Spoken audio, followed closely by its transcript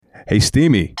Hey,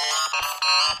 Steamy.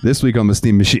 This week on the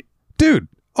Steam Machine. Dude,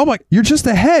 oh my, you're just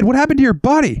ahead. What happened to your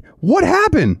body? What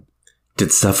happened? Did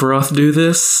Sephiroth do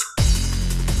this?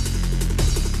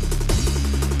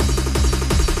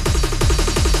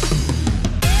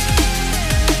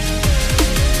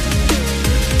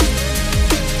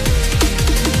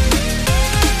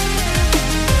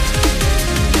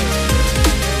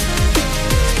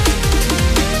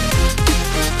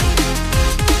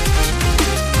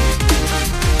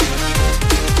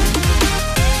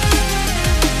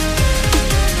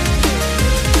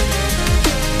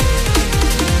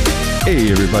 Hey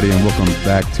everybody, and welcome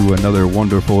back to another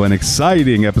wonderful and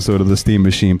exciting episode of the Steam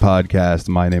Machine Podcast.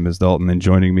 My name is Dalton, and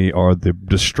joining me are the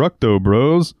Destructo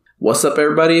Bros. What's up,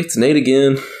 everybody? It's Nate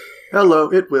again. Hello,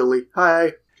 it's Willie.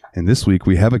 Hi. And this week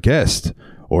we have a guest.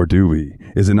 Or do we?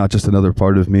 Is it not just another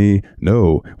part of me?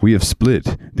 No, we have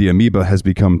split. The amoeba has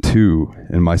become two,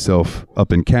 and myself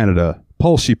up in Canada,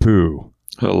 Paul Shipoo.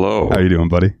 Hello. How you doing,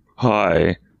 buddy?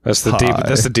 Hi. That's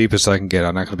the deepest I can get.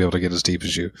 I'm not going to be able to get as deep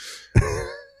as you.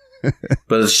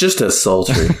 But it's just as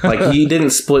sultry. Like, he didn't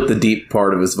split the deep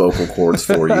part of his vocal cords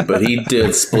for you, but he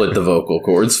did split the vocal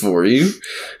cords for you.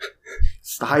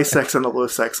 It's the high sex and the low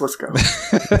sex. Let's go.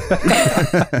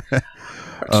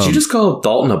 Did you just call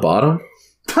Dalton a bottom?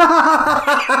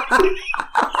 I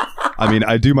mean,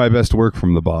 I do my best work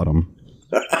from the bottom.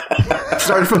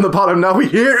 Starting from the bottom, now we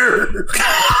here.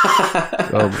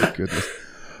 Oh my goodness.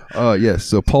 Yes,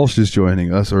 so Paul's just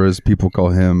joining us, or as people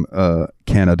call him,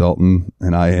 Canna Dalton,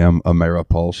 and I am Amara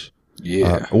Paulsh.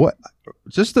 Yeah. What?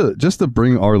 Just to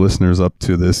bring our listeners up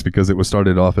to this, because it was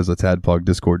started off as a Tadpog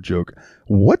Discord joke.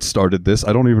 What started this?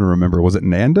 I don't even remember. Was it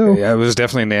Nando? Yeah, it was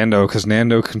definitely Nando, because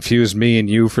Nando confused me and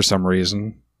you for some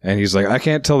reason. And he's like, I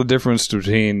can't tell the difference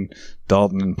between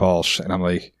Dalton and Paulsh. And I'm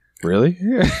like, really?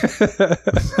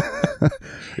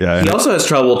 Yeah. He also has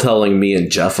trouble telling me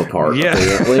and Jeff apart,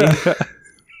 apparently.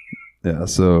 Yeah,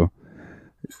 so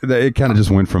it kind of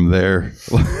just went from there.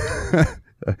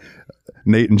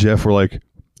 Nate and Jeff were like,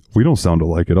 we don't sound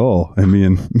alike at all. And me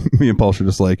and Paul are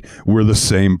just like, we're the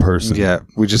same person. Yeah,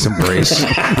 we just embrace.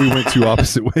 We went two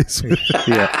opposite ways.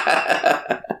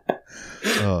 Yeah.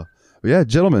 Yeah,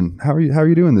 gentlemen, how are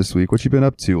you doing this week? What you been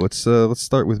up to? Let's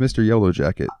start with Mr. Yellow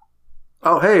Jacket.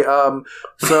 Oh, hey.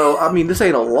 So, I mean, this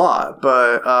ain't a lot,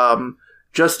 but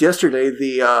just yesterday,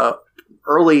 the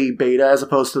early beta, as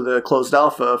opposed to the closed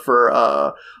alpha for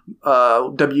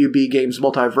WB Games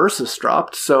Multiversus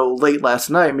dropped. So late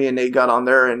last night, me and Nate got on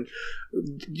there, and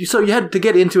so you had to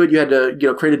get into it. You had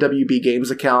to create a WB Games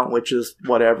account, which is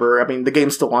whatever. I mean, the game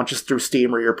still launches through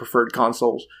Steam or your preferred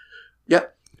consoles.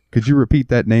 Yep. Could you repeat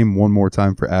that name one more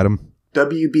time for Adam?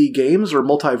 WB Games or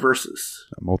Multiversus?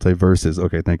 Multiverses.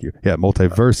 Okay, thank you. Yeah,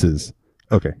 Multiverses.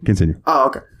 Okay, continue. Oh,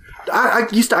 okay. I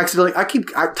used to accidentally, I keep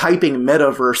typing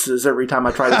metaverses every time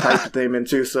I try to type the name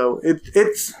into, so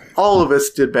it's all of us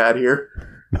did bad here.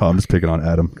 No, I'm just picking on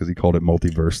Adam because he called it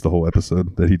multiverse the whole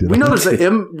episode that he did. We know there's an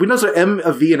M,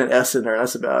 a V, and an S in there.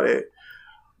 That's about it.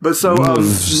 But so,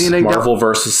 me and Marvel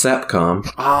versus Capcom.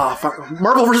 Fuck.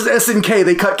 Marvel versus SNK.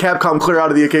 They cut Capcom clear out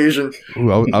of the occasion.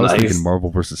 Ooh, I was thinking Marvel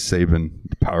versus Saban,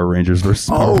 Power Rangers versus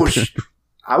Marvel.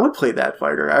 I would play that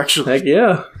fighter, actually. Heck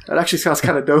yeah. That actually sounds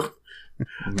kind of dope.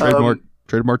 Trademark.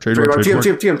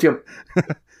 TM. All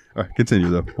right, continue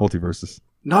though. Multiverses.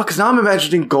 No, because now I'm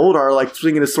imagining Goldar like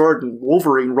swinging his sword and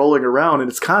Wolverine rolling around,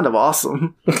 and it's kind of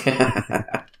awesome.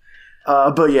 But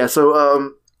yeah,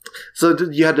 so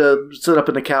you had to set up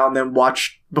an account and then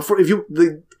watch before.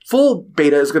 The full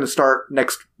beta is going to start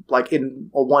next, like in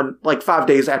 5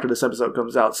 days after this episode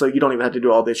comes out. So you don't even have to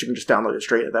do all this. You can just download it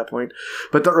straight at that point.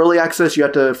 But the early access, you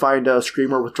have to find a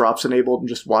streamer with drops enabled and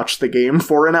just watch the game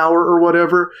for an hour or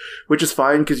whatever, which is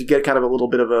fine because you get kind of a little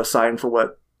bit of a sign for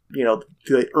what,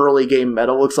 the early game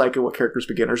meta looks like and what characters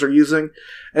beginners are using.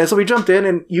 And so we jumped in,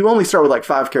 and you only start with like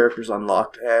 5 characters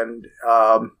unlocked, and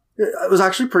it was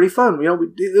actually pretty fun.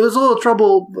 It was a little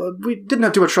trouble. We didn't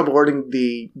have too much trouble learning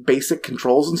the basic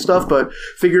controls and stuff, but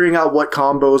figuring out what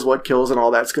combos, what kills, and all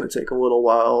that's going to take a little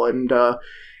while. And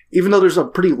even though there's a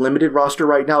pretty limited roster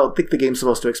right now, I think the game's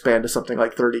supposed to expand to something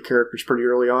like 30 characters pretty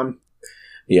early on.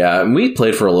 Yeah, and we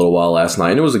played for a little while last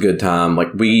night, and it was a good time.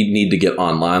 Like, we need to get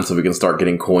online so we can start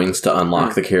getting coins to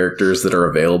unlock the characters that are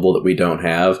available that we don't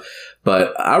have.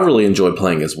 But I really enjoyed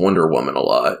playing as Wonder Woman a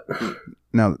lot.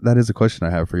 Now, that is a question I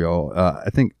have for y'all. I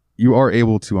think you are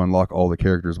able to unlock all the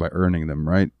characters by earning them,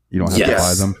 right? You don't have to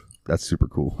buy them? That's super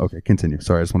cool. Okay, continue.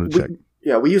 Sorry, I just wanted to check.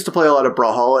 Yeah, we used to play a lot of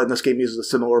Brawlhalla, and this game uses a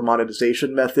similar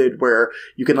monetization method where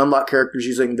you can unlock characters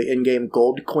using the in-game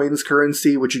gold coins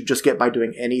currency, which you just get by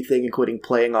doing anything, including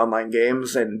playing online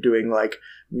games and doing like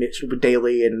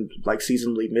daily and like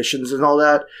seasonally missions and all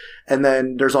that. And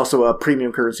then there's also a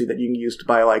premium currency that you can use to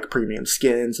buy like premium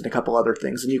skins and a couple other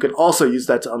things. And you can also use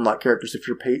that to unlock characters if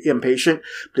you're impatient,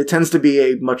 but it tends to be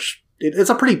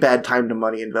it's a pretty bad time to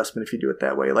money investment if you do it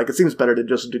that way. Like, it seems better to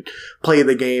just play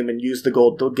the game and use the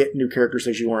gold to get new characters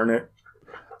as you earn it.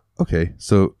 Okay,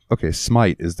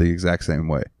 Smite is the exact same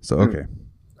way. So, okay.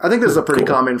 I think this is a pretty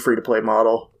common free-to-play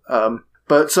model.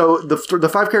 But so the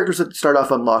 5 characters that start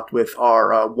off unlocked with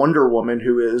are Wonder Woman,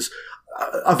 who is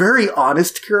a very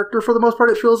honest character for the most part.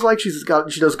 It feels like she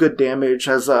does good damage,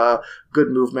 has good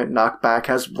movement, knockback,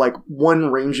 has like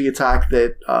one rangy attack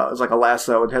that is like a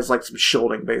lasso and has like some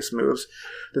shielding based moves.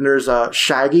 Then there's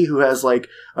Shaggy, who has like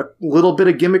a little bit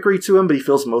of gimmickry to him, but he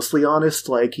feels mostly honest.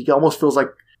 Like, he almost feels like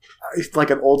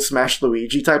an old Smash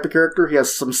Luigi type of character. He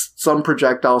has some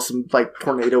projectiles, some like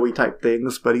tornado-y type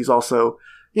things, but he's also,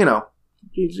 you know,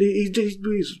 he's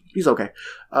okay.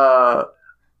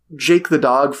 Jake the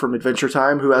dog from Adventure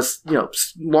Time, who has, you know,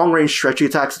 long-range stretchy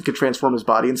attacks and can transform his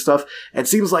body and stuff, and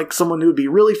seems like someone who would be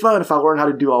really fun if I learned how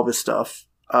to do all this stuff.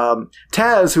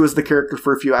 Taz, who is the character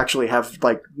for if you actually have,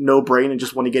 like, no brain and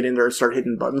just want to get in there and start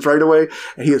hitting buttons right away,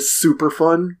 and he is super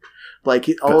fun. Like,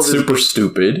 super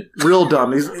stupid. Real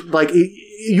dumb. He's, like,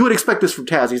 you would expect this from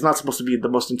Taz. He's not supposed to be the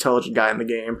most intelligent guy in the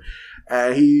game.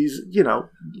 He's, you know,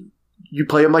 you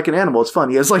play him like an animal. It's fun.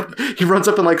 He runs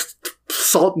up and, like,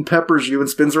 salt and peppers you and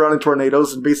spins around in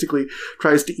tornadoes and basically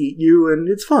tries to eat you, and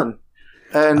it's fun.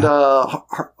 And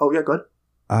oh yeah, go ahead.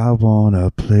 I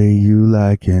wanna play you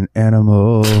like an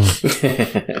animal.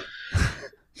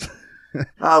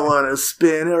 I wanna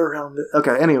spin around it.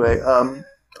 Okay, anyway,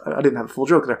 I didn't have a full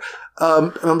joke there.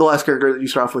 And the last character that you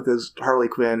start off with is Harley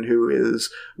Quinn, who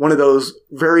is one of those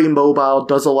very mobile,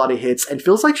 does a lot of hits, and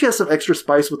feels like she has some extra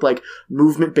spice with like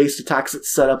movement-based attacks that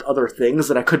set up other things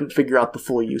that I couldn't figure out the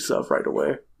full use of right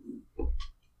away.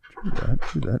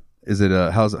 Do that. Is it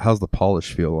how's the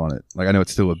polish feel on it? Like, I know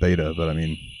it's still a beta, but I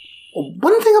mean,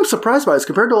 one thing I'm surprised by is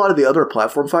compared to a lot of the other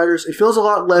platform fighters, it feels a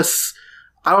lot less,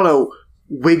 I don't know,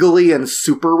 wiggly and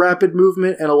super rapid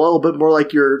movement, and a little bit more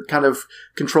like you're kind of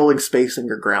controlling space and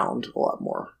your ground a lot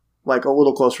more. Like, a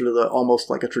little closer to almost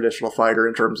like a traditional fighter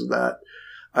in terms of that.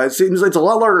 It seems it's a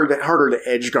lot harder to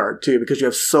edge guard too, because you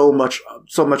have so much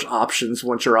options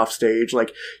once you're off stage.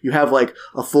 Like, you have like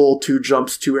a full 2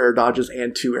 jumps, 2 air dodges,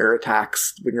 and 2 air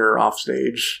attacks when you're off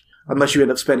stage. Unless you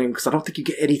end up spending, because I don't think you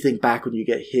get anything back when you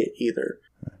get hit either.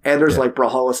 And there's like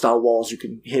Brawlhalla style walls you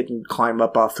can hit and climb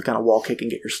up off the kind of wall kick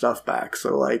and get your stuff back.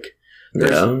 So like,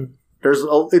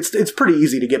 it's pretty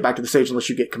easy to get back to the stage unless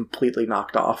you get completely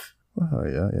knocked off. Oh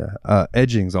yeah.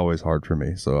 Edging's always hard for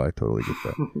me, so I totally get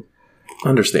that.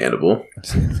 Understandable.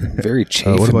 Very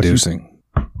chafe-inducing.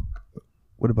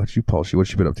 What about you, Paul?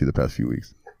 What you been up to the past few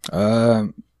weeks?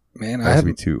 Man, past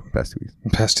 2 weeks.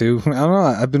 Past 2. I don't know.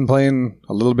 I've been playing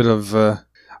a little bit of.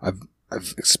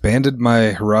 I've expanded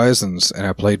my horizons, and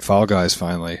I played Fall Guys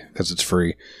finally because it's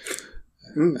free,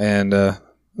 and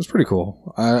it's pretty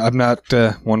cool. I'm not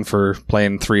one for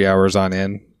playing 3 hours on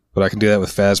end, but I can do that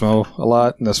with Phasmo a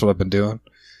lot, and that's what I've been doing.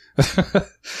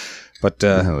 But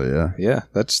hell yeah,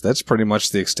 that's pretty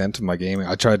much the extent of my gaming.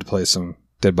 I tried to play some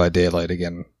Dead by Daylight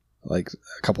again, like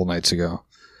a couple nights ago.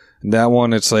 And that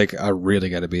one, it's like I really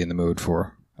got to be in the mood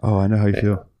for. Oh, I know how you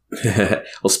feel.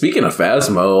 Well, speaking of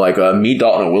Phasmo, like me,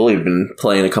 Dalton, and Willie have been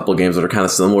playing a couple of games that are kind of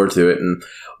similar to it, and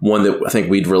one that I think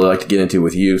we'd really like to get into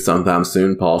with you sometime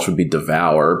soon, Paul, should be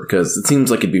Devour, because it seems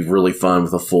like it'd be really fun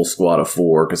with a full squad of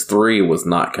 4, because 3 was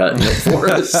not cutting it for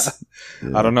us.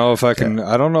 Yeah. I don't know if I can.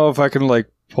 I don't know if I can like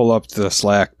pull up the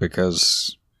slack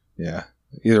because, yeah.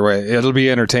 Either way, it'll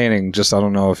be entertaining. Just I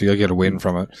don't know if you'll get a win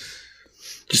from it.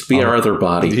 Just be our other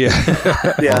body.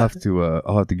 Yeah. Yeah.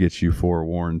 I'll have to get you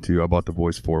Forewarned too. I bought the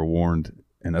voice Forewarned,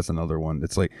 and that's another one.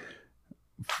 It's like,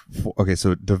 okay,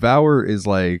 so Devour is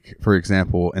like, for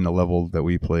example, in the level that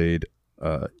we played,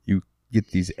 you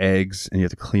get these eggs and you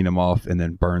have to clean them off and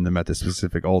then burn them at the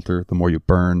specific altar. The more you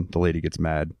burn, the lady gets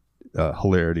mad.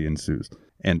 Hilarity ensues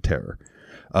and terror.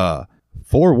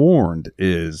 Forewarned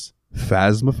is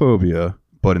Phasmophobia,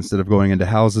 but instead of going into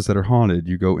houses that are haunted,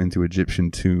 you go into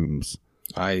Egyptian tombs.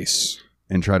 Nice.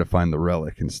 And try to find the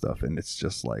relic and stuff. And it's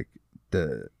just like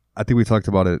I think we talked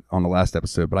about it on the last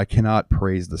episode, but I cannot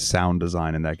praise the sound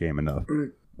design in that game enough.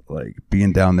 Like,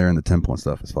 being down there in the temple and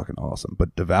stuff is fucking awesome.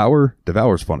 But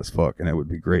Devour's fun as fuck, and it would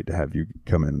be great to have you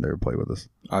come in there and play with us.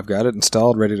 I've got it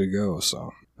installed, ready to go,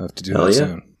 so I have to do that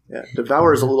soon. Yeah,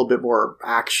 Devour is a little bit more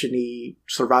actiony,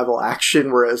 survival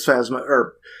action, whereas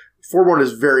Forewarned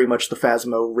is very much the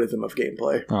Phasmo rhythm of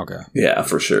gameplay. Okay. Yeah,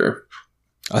 for sure.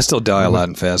 I still die a lot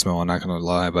in Phasmo, I'm not going to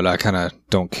lie, but I kind of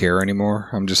don't care anymore.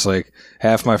 I'm just like,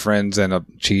 half my friends end up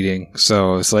cheating.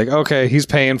 So it's like, okay, he's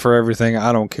paying for everything.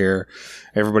 I don't care.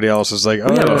 Everybody else is like,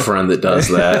 oh. We have a friend that does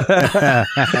that.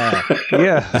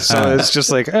 Yeah. So it's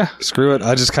just like, screw it.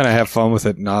 I just kind of have fun with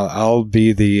it. And I'll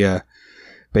be the,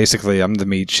 basically, I'm the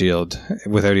meat shield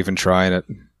without even trying it.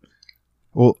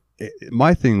 Well,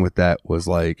 my thing with that was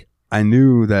like, I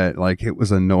knew that like it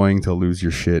was annoying to lose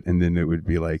your shit, and then it would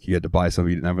be like you had to buy something,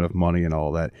 you didn't have enough money and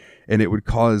all that, and it would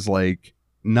cause like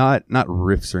not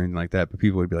rifts or anything like that, but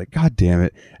people would be like, God damn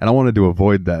it, and I wanted to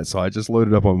avoid that, so I just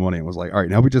loaded up on money and was like, all right,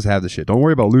 now we just have the shit. Don't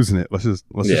worry about losing it. Let's just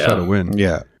try to win.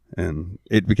 Yeah, and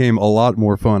it became a lot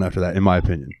more fun after that, in my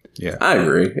opinion. Yeah, I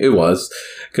agree. It was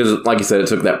because, like you said, it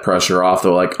took that pressure off.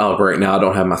 They're like, oh, great, now I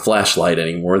don't have my flashlight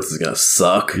anymore. This is gonna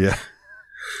suck. Yeah.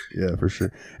 Yeah, for sure.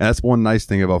 And that's one nice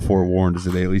thing about Forewarned is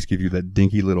that they at least give you that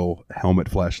dinky little helmet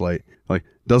flashlight. Like,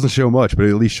 doesn't show much, but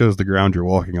it at least shows the ground you're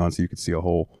walking on so you can see a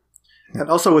hole. And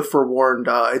also with Forewarned,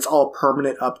 it's all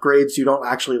permanent upgrades. You don't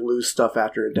actually lose stuff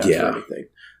after a death or anything.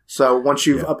 So once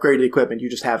you've upgraded equipment, you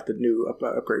just have the new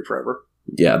upgrade forever.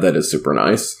 Yeah, that is super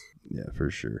nice. Yeah, for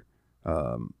sure.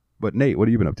 But Nate, what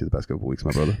have you been up to the past couple of weeks,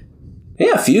 my brother?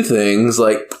 Yeah, a few things.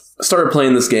 Like, I started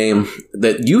playing this game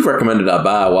that you recommended I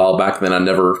buy a while back, then I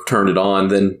never turned it on.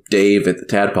 Then Dave at the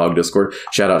Tadpog Discord,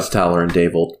 shout out to Tyler and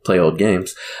Dave, play old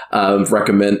games,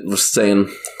 was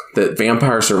saying that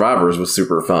Vampire Survivors was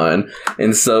super fun.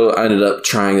 And so I ended up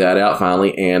trying that out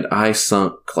finally, and I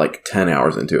sunk like 10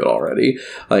 hours into it already.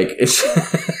 Like, it's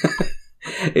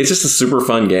it's just a super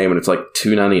fun game, and it's like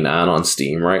 $2.99 on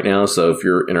Steam right now. So if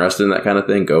you're interested in that kind of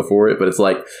thing, go for it. But it's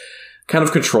like kind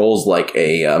of controls like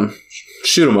a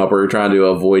shoot 'em up where you're trying to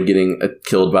avoid getting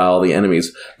killed by all the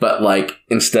enemies, but like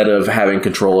instead of having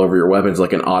control over your weapons,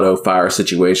 like an auto fire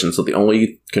situation. So the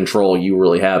only control you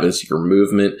really have is your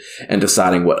movement and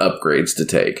deciding what upgrades to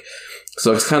take.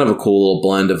 So it's kind of a cool little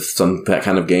blend of that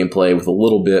kind of gameplay with a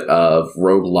little bit of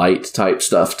roguelite type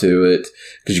stuff to it,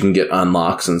 because you can get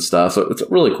unlocks and stuff. So it's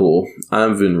really cool.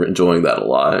 I've been enjoying that a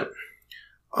lot.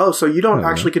 Oh, so you don't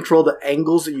actually control the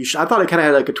angles that you I thought it kind of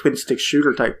had like a twin stick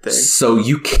shooter type thing. So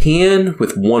you can,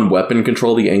 with one weapon,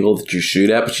 control the angle that you shoot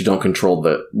at, but you don't control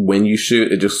when you shoot.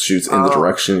 It just shoots in the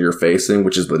direction you're facing,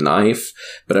 which is the knife.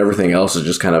 But everything else is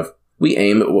just kind of, we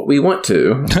aim at what we want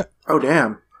to. Oh,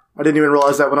 damn. I didn't even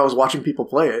realize that when I was watching people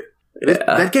play it.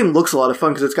 That game looks a lot of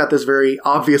fun because it's got this very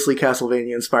obviously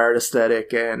Castlevania-inspired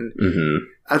aesthetic, and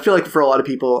I feel like for a lot of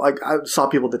people, like I saw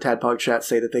people in the Tadpog chat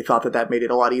say that they thought that made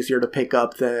it a lot easier to pick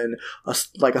up than a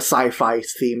sci-fi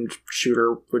themed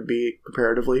shooter would be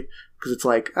comparatively, because it's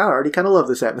like, I already kind of love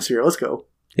this atmosphere. Let's go.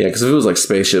 Yeah, because if it was like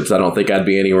spaceships, I don't think I'd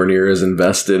be anywhere near as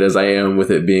invested as I am with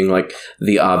it being like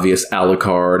the obvious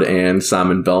Alucard and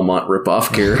Simon Belmont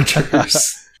ripoff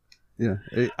characters. Yeah,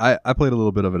 I played a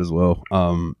little bit of it as well.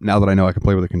 Now that I know I can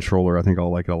play with a controller, I think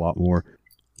I'll like it a lot more.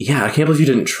 Yeah, I can't believe you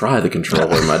didn't try the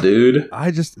controller, my dude.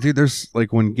 There's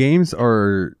like when games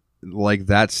are like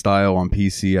that style on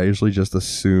PC, I usually just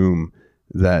assume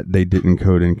that they didn't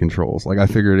code in controls. Like I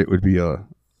figured it would be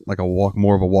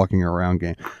more of a walking around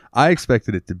game. I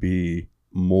expected it to be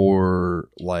more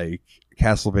like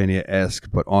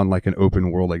Castlevania-esque, but on like an open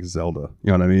world like Zelda.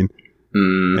 You know what I mean?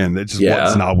 And it just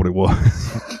was not what it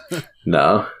was.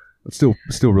 No. It's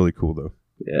still really cool though.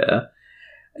 Yeah.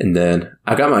 And then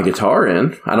I got my guitar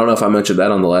in. I don't know if I mentioned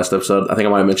that on the last episode. I think I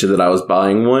might have mentioned that I was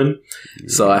buying one. Yeah.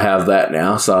 So I have that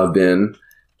now. So I've been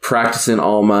practicing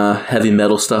all my heavy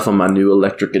metal stuff on my new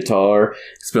electric guitar.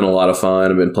 It's been a lot of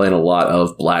fun. I've been playing a lot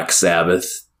of Black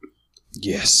Sabbath.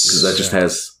 Yes. Because that just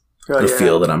has the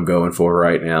feel that I'm going for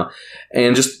right now.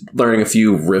 And just learning a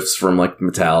few riffs from like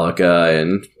Metallica,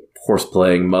 and of course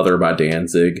playing Mother by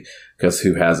Danzig, because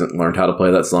who hasn't learned how to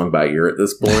play that song by ear at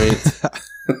this point?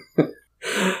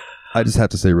 I just have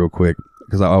to say real quick,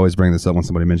 because I always bring this up when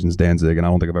somebody mentions Danzig, and I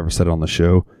don't think I've ever said it on the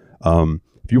show.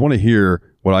 If you want to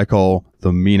hear what I call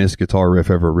the meanest guitar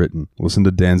riff ever written, listen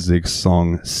to Danzig's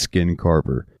song Skin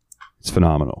Carver. It's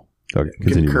phenomenal. Okay,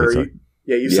 continue.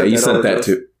 You sent that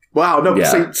too. Wow,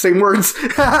 no, same words.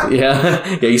 yeah,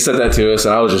 you sent that to us,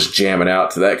 and I was just jamming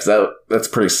out to that, because that's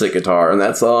pretty sick guitar, and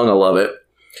that song, I love it.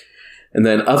 And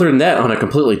then other than that, on a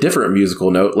completely different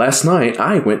musical note, last night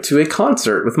I went to a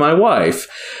concert with my wife.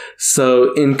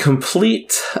 So in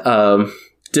complete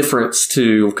difference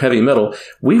to heavy metal,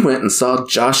 we went and saw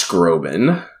Josh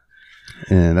Groban.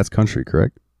 And that's country,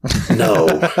 correct? No.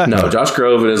 Josh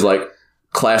Groban is like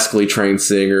classically trained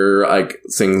singer, like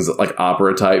sings like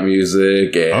opera type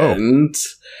music, and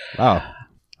wow,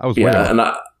 I was way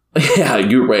off. Yeah,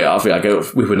 you're way off. Yeah,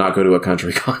 we would not go to a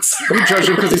country concert. You judged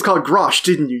him because he's called Grosh,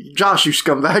 didn't you? Josh, you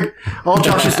scumbag. All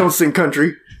Joshes don't sing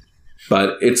country.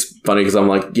 But it's funny because I'm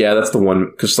like, yeah, that's the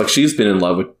one. Because like she's been in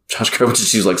love with Josh Groban since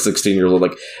she's like 16 years old.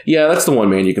 Like, yeah, that's the one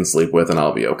man you can sleep with, and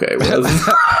I'll be okay with.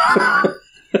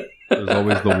 There's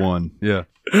always the one. Yeah.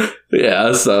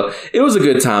 Yeah. So it was a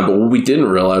good time, but what we didn't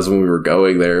realize when we were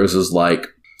going there, it was just like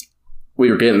we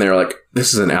were getting there, like,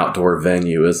 this is an outdoor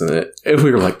venue, isn't it? And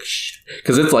we were like,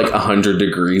 because it's like 100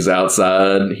 degrees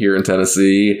outside here in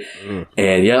Tennessee.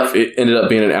 And yeah, it ended up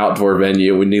being an outdoor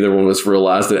venue. Neither one of us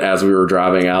realized it as we were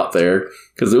driving out there,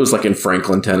 because it was like in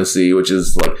Franklin, Tennessee, which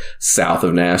is like south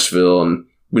of Nashville. And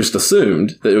we just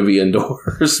assumed that it would be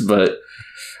indoors, but it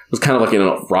was kind of like in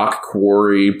a rock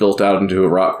quarry, built out into a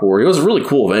rock quarry. It was a really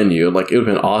cool venue. Like, it would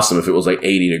have been awesome if it was like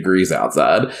 80 degrees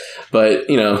outside. But,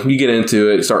 you know, you get into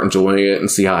it, start enjoying it,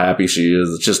 and see how happy she is.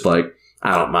 It's just like,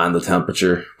 I don't mind the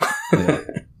temperature.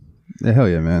 Yeah, hell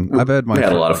yeah, man. We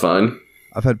had a lot of fun.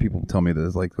 I've had people tell me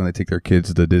this, like when they take their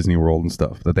kids to Disney World and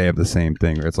stuff, that they have the same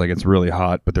thing. Where it's like it's really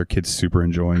hot, but their kid's super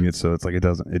enjoying it, so it's like it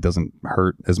doesn't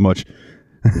hurt as much.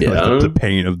 Yeah, like the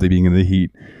pain of being in the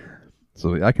heat.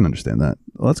 So I can understand that.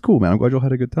 Well, that's cool, man. I'm glad y'all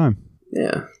had a good time.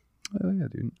 Yeah. Oh yeah,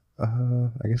 dude.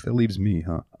 I guess that leaves me,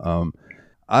 huh?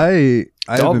 I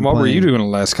Dalton, what were you doing the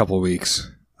last couple of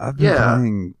weeks? I've been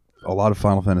playing a lot of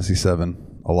Final Fantasy VII,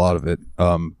 a lot of it.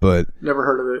 But never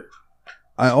heard of it.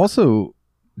 I also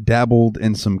dabbled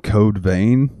in some Code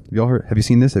Vein. Have you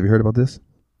seen this? Have you heard about this?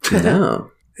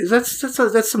 No. That's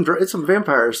some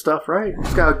vampire stuff, right?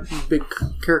 It's got a big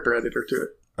character editor to it.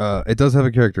 It does have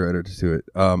a character editor to it.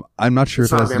 I'm not sure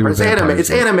if it has to do with anime. It's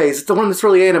anime. It's the one that's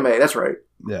really anime. That's right.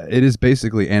 Yeah, it is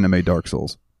basically anime Dark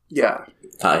Souls. Yeah.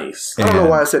 Nice. I don't know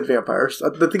why I said vampires. I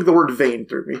think the word vein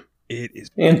threw me. It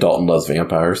is. And Dalton loves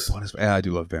vampires. Yeah, I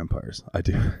do love vampires. I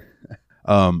do.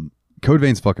 Code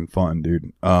Vein's fucking fun,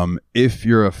 dude. If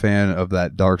you're a fan of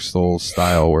that Dark Souls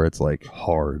style where it's like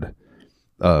hard,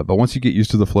 but once you get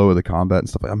used to the flow of the combat and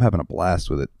stuff, I'm having a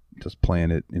blast with it. Just playing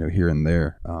it, here and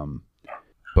there.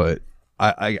 But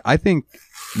I think,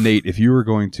 Nate, if you were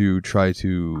going to try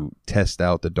to test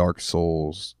out the Dark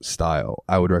Souls style,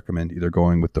 I would recommend either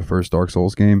going with the first Dark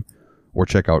Souls game or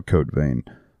check out Code Vein.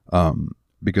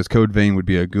 Because Code Vein would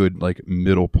be a good like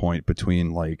middle point between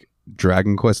like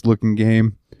Dragon Quest looking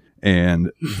game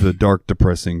and the dark,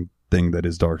 depressing thing that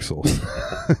is Dark Souls.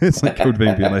 It's like Code Vein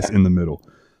would be nice in the middle.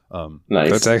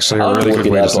 Nice. That's actually a really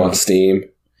good way to look it up on Steam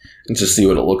and just see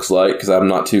what it looks like, because I'm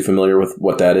not too familiar with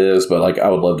what that is, but like I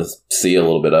would love to see a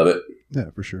little bit of it.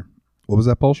 Yeah, for sure. What was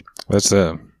that, Paul? That's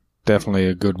definitely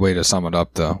a good way to sum it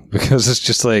up, though, because it's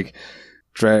just like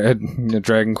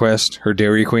Dragon Quest, or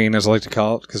Dairy Queen, as I like to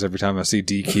call it, because every time I see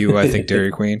DQ, I think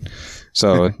Dairy Queen.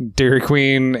 So Dairy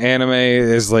Queen anime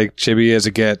is like chibi as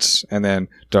it gets, and then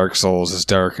Dark Souls is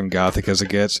dark and gothic as it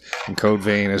gets, and Code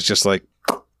Vein is just like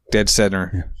dead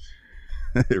center.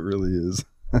 It really is.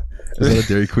 Is that a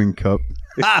Dairy Queen cup?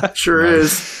 Sure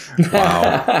is.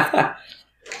 Wow.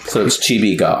 So it's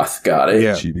chibi goth. Got it.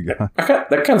 Yeah. Chibi goth.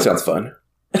 That kind of sounds fun.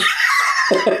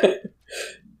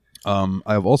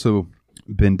 I've also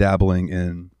been dabbling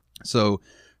in, so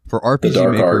for RPG the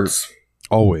dark Maker, arts.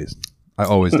 I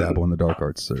always dabble in the dark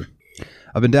arts, sir.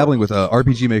 I've been dabbling with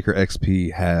RPG Maker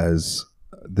XP has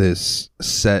this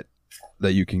set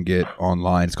that you can get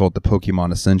online. It's called the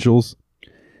Pokemon Essentials,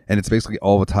 and it's basically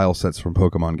all the tile sets from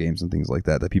Pokemon games and things like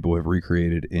that people have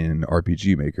recreated in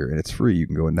RPG Maker, and it's free. You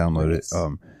can go and download it.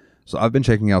 So I've been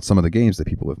checking out some of the games that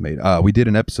people have made. We did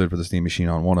an episode for the Steam Machine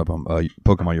on one of them,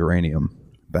 Pokemon Uranium,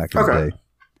 back in the day.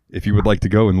 If you would like to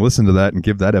go and listen to that and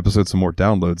give that episode some more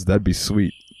downloads, that'd be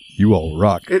sweet. You all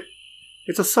rock.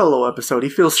 It's a solo episode. He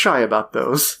feels shy about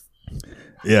those.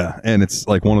 Yeah, and it's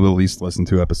like one of the least listened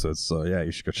to episodes. So yeah,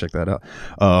 you should go check that out.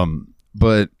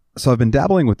 But so I've been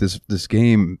dabbling with this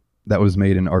game that was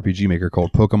made in RPG Maker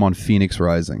called Pokemon Phoenix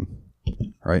Rising,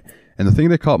 right? And the thing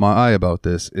that caught my eye about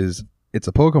this is it's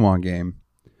a Pokemon game,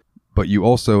 but you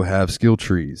also have skill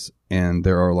trees, and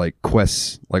there are like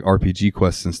quests, like RPG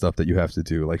quests and stuff that you have to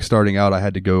do. Like starting out, I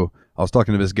was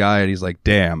talking to this guy, and he's like,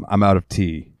 "Damn, I'm out of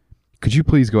tea. Could you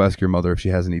please go ask your mother if she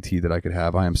has any tea that I could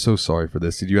have? I am so sorry for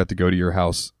this. Did you have to go to your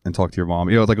house and talk to your mom?"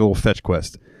 It's like a little fetch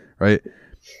quest, right?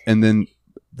 And then,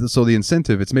 so the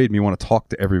incentive, it's made me want to talk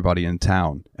to everybody in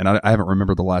town. And I haven't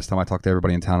remembered the last time I talked to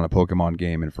everybody in town in a Pokemon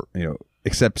game, and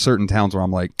except certain towns where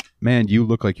I'm like, "Man, you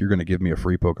look like you're going to give me a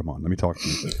free Pokemon. Let me talk to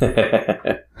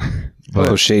you."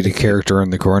 But shady character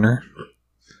in the corner.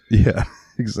 Yeah,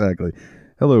 exactly.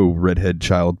 Hello, redhead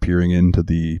child peering into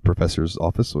the professor's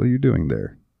office. What are you doing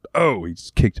there? Oh, he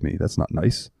just kicked me. That's not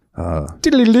nice. I've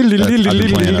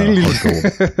been playing Heart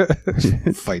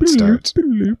Gold. Fight starts.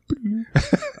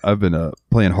 I've been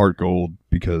playing Heart Gold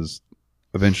because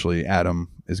eventually Adam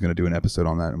is going to do an episode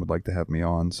on that and would like to have me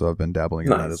on. So I've been dabbling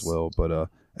in that as well. But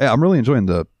yeah, I'm really enjoying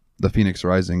the Phoenix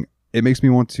Rising. It makes me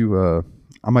want to.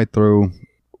 I might throw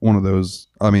one of those.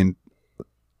 I mean,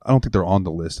 I don't think they're on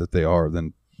the list. If they are,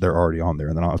 then they're already on there,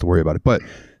 and then I don't have to worry about it. But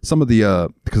some of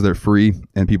the because they're free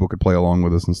and people could play along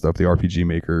with us and stuff. The RPG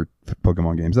Maker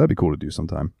Pokemon games, that'd be cool to do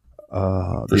sometime.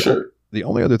 For sure. The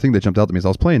only other thing that jumped out to me is I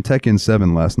was playing Tekken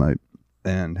 7 last night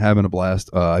and having a blast.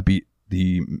 I beat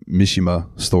the Mishima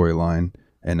storyline,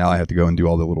 and now I have to go and do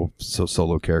all the little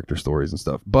solo character stories and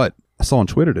stuff. But I saw on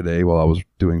Twitter today while I was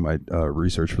doing my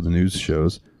research for the news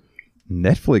shows,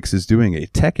 Netflix is doing a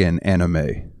Tekken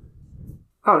anime.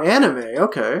 Oh, an anime.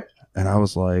 Okay. And I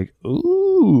was like,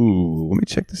 ooh, let me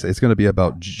check this. It's going to be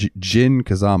about Jin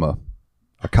Kazama.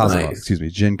 Kazuma, Nice. excuse me,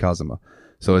 Jin Kazama.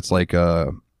 So it's like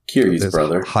Kiryu's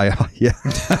brother. Yeah.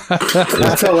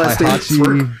 That's how last names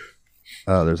work.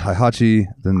 There's Heihachi,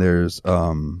 then there's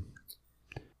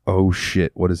oh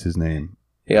shit, what is his name?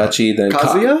 Heihachi, then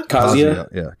Kazuya? Kazuya.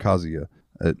 Yeah, Kazuya.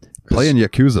 Playing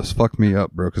Yakuza's fucked me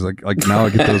up, bro, because like now I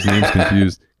get those names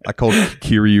confused. I called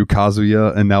Kiryu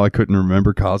Kazuya, and now I couldn't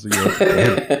remember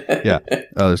Kazuya. Yeah,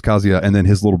 there's Kazuya, and then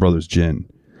his little brother's Jin,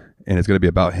 and it's going to be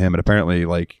about him. And apparently,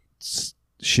 like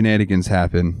shenanigans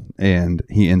happen, and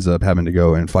he ends up having to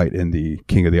go and fight in the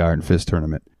King of the Iron Fist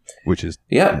tournament, which is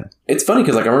It's funny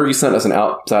because like I remember you sent us an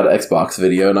Outside Xbox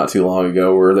video not too long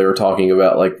ago where they were talking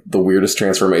about like the weirdest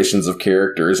transformations of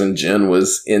characters, and Jin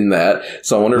was in that.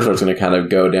 So I wonder if it's going to kind of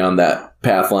go down that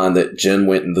path line that Jin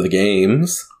went into the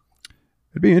games.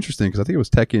 It'd be interesting because I think it was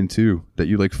Tekken 2 that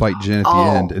you like fight Jin at the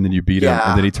end, and then you beat him,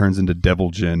 and then he turns into Devil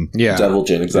Jin. Yeah. Devil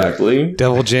Jin, exactly.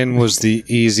 Devil Jin was the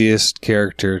easiest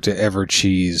character to ever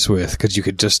cheese with because you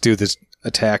could just do this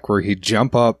attack where he'd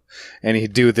jump up and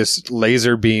he'd do this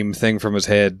laser beam thing from his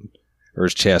head or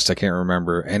his chest, I can't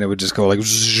remember, and it would just go like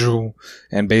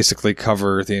and basically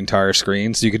cover the entire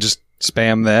screen. So you could just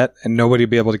spam that and nobody would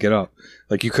be able to get up.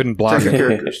 Like you couldn't block Tekken it.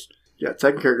 characters. Yeah,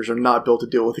 Tekken characters are not built to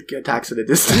deal with attacks at a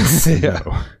distance. Yeah.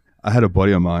 I had a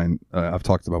buddy of mine I've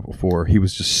talked about before. He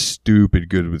was just stupid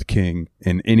good with King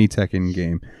in any Tekken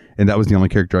game, and that was the only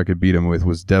character I could beat him with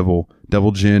was Devil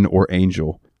Jin or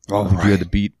Angel. Oh, If you had to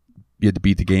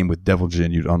beat the game with Devil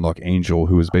Jin, you'd unlock Angel,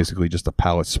 who was basically just a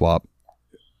palette swap,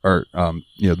 or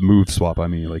the move swap. I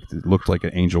mean, like it looked like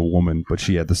an Angel woman, but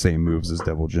she had the same moves as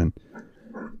Devil Jin.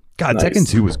 God, Nice. Tekken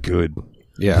 2 was good.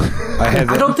 Yeah.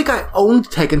 I don't think I owned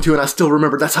Tekken 2, and I still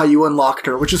remember that's how you unlocked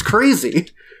her, which is crazy.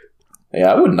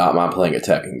 Yeah, I would not mind playing a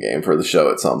Tekken game for the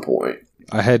show at some point.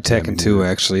 I had Tekken 2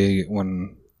 actually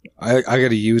when I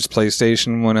got a used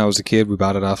PlayStation when I was a kid. We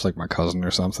bought it off like my cousin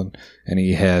or something, and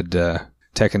he had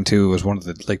Tekken 2 was one of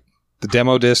the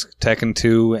demo disc Tekken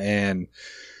 2 and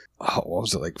what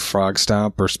was it, like Frog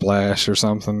Stomp or Splash or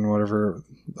something, whatever.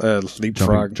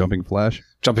 Leapfrog, Jumping Flash.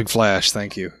 Jumping Flash.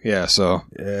 Thank you. Yeah, so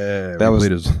Yeah, that was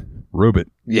played as Robot.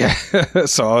 yeah.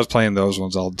 So I was playing those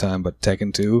ones all the time, but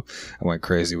Tekken 2 I went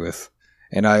crazy with.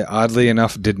 And I, oddly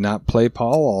enough, did not play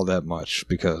Paul all that much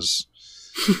because,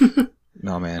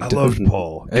 no man, I loved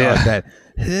Paul. God,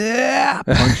 Yeah.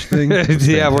 that punch thing. was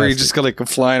yeah, where you fantastic. just go like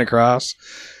flying across.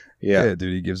 Yeah, Yeah,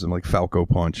 dude, he gives him like Falco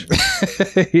punch.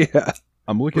 yeah.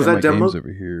 I'm looking Was at that my demo? games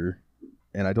over here,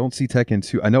 and I don't see Tekken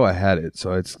 2. I know I had it,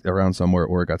 so it's around somewhere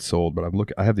or it got sold. But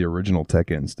I have the original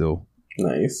Tekken still.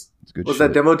 Nice. It's good. Was shit.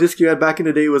 that demo disc you had back in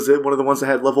the day, was it one of the ones that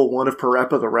had level 1 of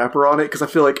Parappa the Rapper on it? Because I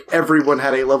feel like everyone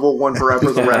had a level 1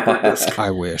 Parappa the Rapper disc. I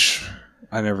wish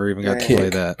I never even got to Kick. play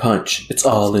that. Punch. It's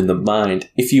all in the mind.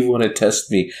 If you want to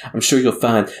test me, I'm sure you'll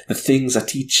find the things I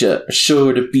teach you are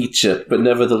sure to beat you, but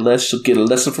nevertheless, you'll get a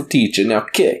lesson from teacher. Now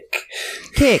kick.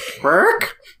 Kick.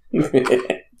 Work?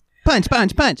 Punch,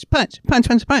 punch, punch, punch, punch,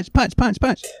 punch, punch, punch, punch,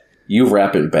 punch. You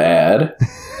rapping bad.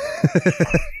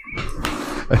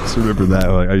 I just remember that.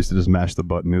 Like, I used to just mash the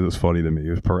button. It was funny to me. It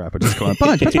was Parappa just going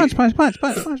Punch, punch, punch, punch, punch,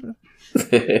 punch, punch.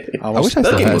 I wish I That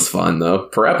still game had. was fun, though.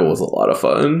 Parappa was a lot of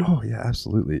fun. Oh yeah,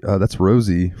 absolutely. That's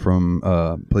Rosie from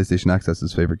PlayStation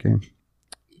Access's favorite game.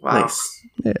 Wow. Nice.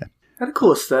 Yeah. Had a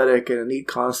cool aesthetic and a neat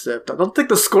concept. I don't think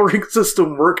the scoring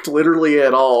system worked literally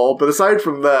at all, but aside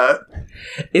from that,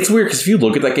 It's weird because if you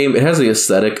look at that game, it has the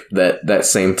aesthetic that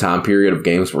same time period of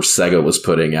games where Sega was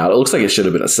putting out. It looks like it should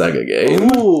have been a Sega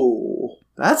game. ooh,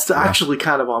 that's actually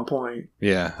kind of on point.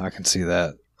 Yeah, I can see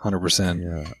that 100%.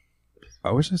 Yeah.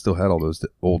 I wish I still had all those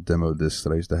old demo discs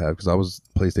that I used to have because I was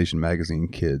a PlayStation Magazine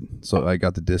kid. So I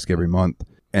got the disc every month.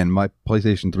 And my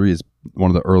PlayStation 3 is one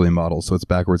of the early models, so it's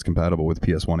backwards compatible with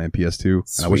PS1 and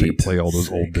PS2. And I wish I could play all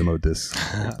those old demo discs.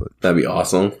 But, That'd be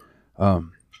awesome.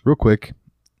 real quick,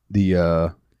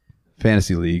 the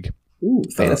Fantasy League. Ooh,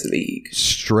 Fantasy League.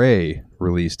 Stray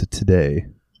released today.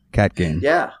 Cat game.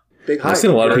 Yeah, big hype. I've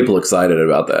seen a lot of people excited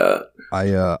about that.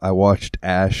 I watched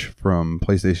Ash from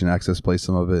PlayStation Access play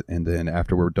some of it, and then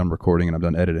after we're done recording and I'm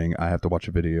done editing, I have to watch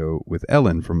a video with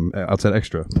Ellen from Outside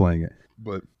Extra playing it.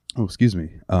 But excuse me,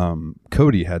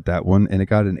 Cody had that one, and it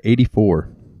got an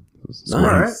 84. It was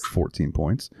Nice. 14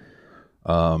 points.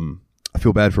 I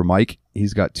feel bad for Mike.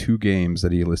 He's got 2 games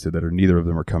that he listed that neither of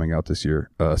them are coming out this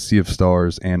year. Sea of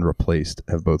Stars and Replaced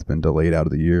have both been delayed out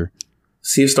of the year.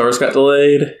 Sea of Stars got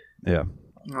delayed. Yeah,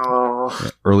 Oh,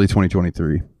 early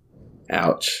 2023.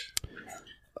 Ouch.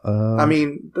 I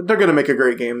mean, they're gonna make a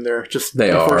great game there. Just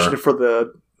They unfortunate are. for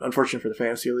the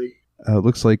Fantasy League.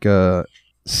 Looks like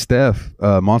Steph,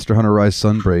 Monster Hunter Rise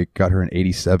Sunbreak got her an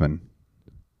 87.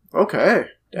 Okay,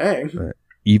 dang.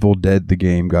 Evil Dead the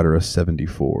game got her a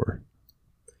 74.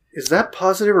 Is that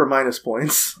positive or minus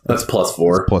points? That's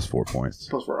 +4. Plus 4 points.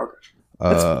 Plus 4. Okay.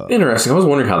 Uh, Interesting. I was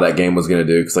wondering how that game was going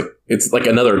to do because it's like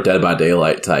another Dead by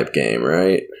Daylight type game,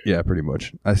 right? yeah, pretty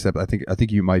much. I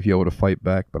think you might be able to fight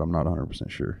back, but I'm not 100%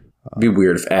 sure. It'd be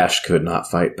weird if Ash could not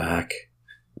fight back.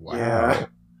 Yeah.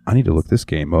 I need to look this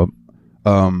game up.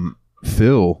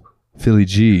 Philly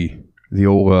G, the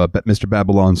old Mr.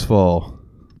 Babylon's Fall.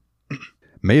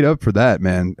 Made up for that,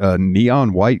 man.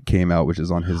 Neon White came out, which is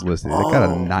on his list. It got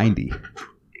a 90.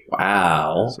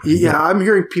 Wow. Yeah, I'm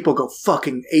hearing people go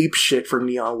fucking ape shit for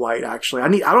Neon White. Actually, I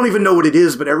don't even know what it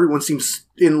is, but everyone seems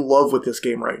in love with this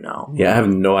game right now. Yeah, I have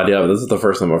no idea. But this is the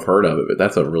first time I've heard of it, but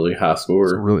that's a really high score.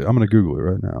 So really, I'm gonna Google it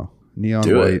right now. Neon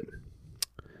Do White. it.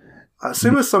 I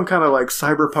assume it's some kind of like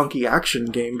cyberpunky action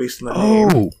game based on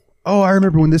the name. Oh, I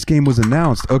remember when this game was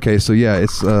announced. Okay, so yeah,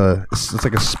 it's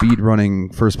like a speed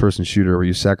running first person shooter where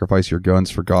you sacrifice your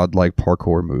guns for godlike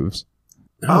parkour moves.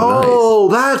 Oh,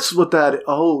 that's what that is.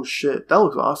 Oh, shit. That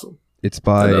looks awesome. It's Nice.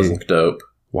 by That does look dope.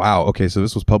 wow. Okay, so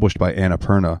this was published by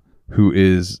Annapurna, who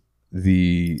is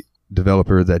the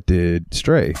developer that did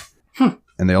Stray,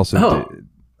 and they also did.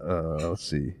 Let's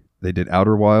see, they did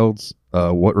Outer Wilds,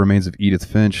 What Remains of Edith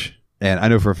Finch, and I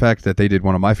know for a fact that they did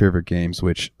one of my favorite games,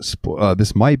 which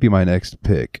this might be my next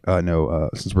pick.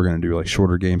 Since we're gonna do like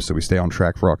shorter games, so we stay on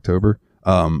track for October.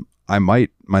 My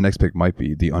next pick might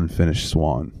be The Unfinished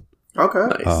Swan.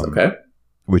 Okay. Nice. Okay.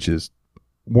 Which is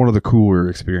one of the cooler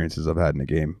experiences I've had in a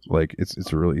game. Like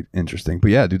it's really interesting.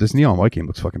 But yeah, dude, this Neon White game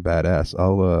looks fucking badass.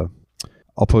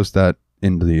 I'll post that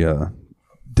into the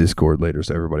Discord later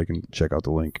so everybody can check out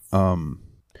the link.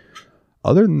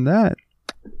 Other than that,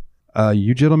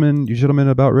 you gentlemen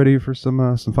about ready for some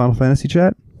Final Fantasy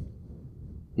chat?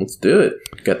 Let's do it.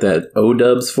 Got that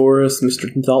O-dubs for us, Mr.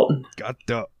 Dalton? Got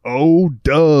the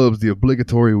O-dubs, the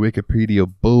obligatory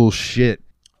Wikipedia bullshit.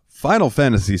 Final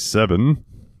Fantasy VII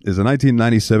is a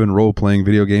 1997 role-playing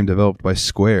video game developed by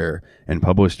Square and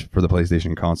published for the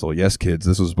PlayStation console. Yes, kids,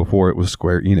 this was before it was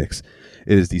Square Enix.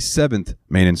 It is the 7th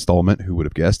main installment, who would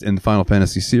have guessed, in the Final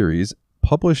Fantasy series.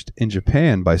 Published in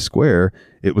Japan by Square,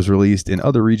 it was released in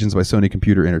other regions by Sony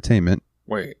Computer Entertainment.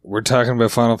 Wait, we're talking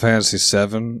about Final Fantasy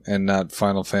VII and not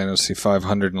Final Fantasy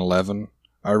 511?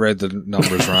 I read the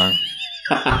numbers wrong.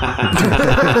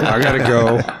 I gotta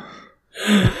go.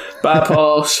 Bye,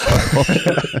 Paul.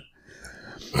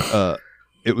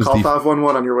 It was Call the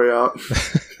 511 on your way out.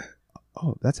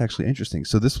 Oh, that's actually interesting.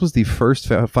 So this was the first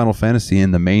Final Fantasy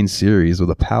in the main series with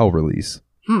a PAL release.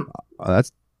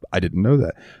 I didn't know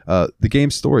that. The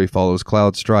game's story follows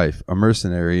Cloud Strife, a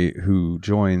mercenary who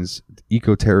joins the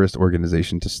eco-terrorist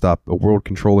organization to stop a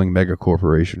world-controlling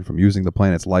mega-corporation from using the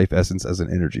planet's life essence as an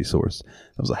energy source.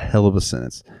 That was a hell of a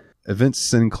sentence. Events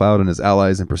send Cloud and his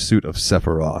allies in pursuit of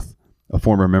Sephiroth, a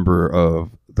former member of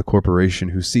the corporation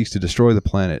who seeks to destroy the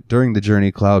planet. During the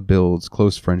journey, Cloud builds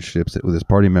close friendships with his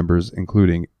party members,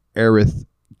 including Aerith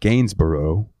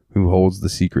Gainsborough, who holds the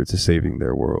secret to saving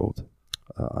their world.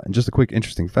 And just a quick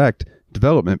interesting fact,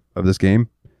 development of this game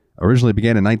originally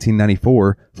began in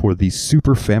 1994 for the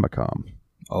Super Famicom.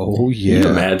 Oh, Can you yeah.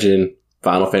 imagine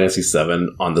Final Fantasy VII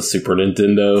on the Super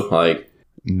Nintendo? Like,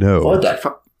 No. what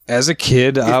the As a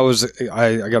kid, I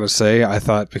gotta say, I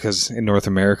thought because in North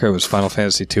America it was Final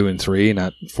Fantasy 2 and 3,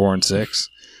 not 4 and 6.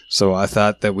 So I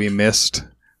thought that we missed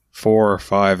 4,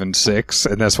 5, and 6,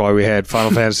 and that's why we had Final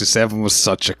Fantasy 7 was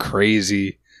such a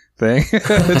crazy thing.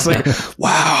 It's like,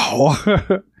 wow.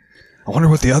 I wonder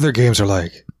what the other games are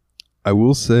like. I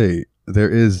will say there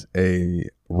is a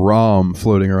ROM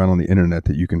floating around on the internet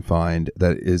that you can find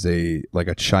that is a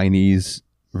Chinese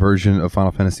version of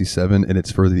Final Fantasy VII, and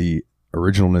it's for the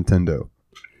original Nintendo.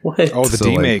 What? Oh, the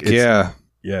So, like, demake, it's-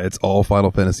 Yeah, it's all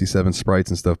Final Fantasy VII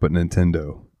sprites and stuff, but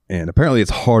Nintendo. And apparently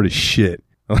it's hard as shit.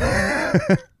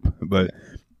 But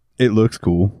it looks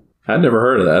cool. I'd never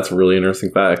heard of that. That's a really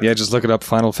interesting fact. Yeah, just look it up.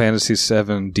 Final Fantasy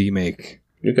VII demake.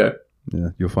 Okay. Yeah,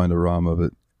 you'll find a ROM of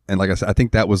it. And like I said, I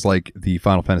think that was like the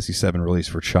Final Fantasy VII release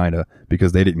for China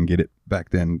because they didn't get it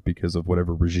back then because of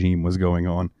whatever regime was going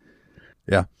on.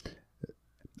 Yeah.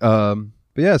 But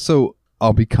yeah, so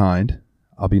I'll be kind.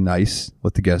 I'll be nice.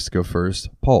 Let the guests go first.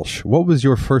 Paulsh, what was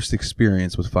your first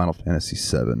experience with Final Fantasy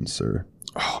VII, sir?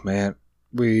 Oh, man.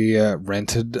 We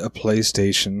rented a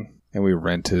PlayStation, and we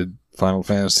rented Final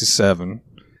Fantasy VII,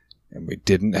 and we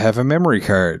didn't have a memory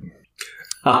card.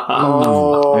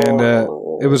 Oh. And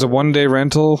it was a one-day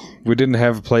rental. We didn't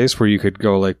have a place where you could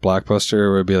go like Blockbuster,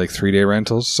 or it would be like 3-day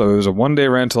rentals. So it was a one-day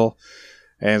rental,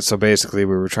 and so basically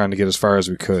we were trying to get as far as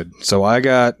we could. So I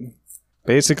got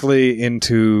basically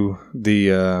into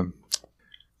the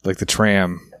like the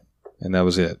tram, and that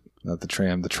was it. Not the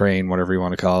tram, the train, whatever you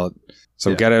want to call it. So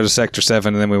we got out of Sector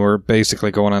 7, and then we were basically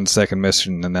going on the second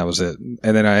mission, and that was it.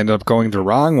 And then I ended up going the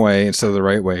wrong way instead of the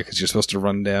right way, because you're supposed to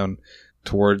run down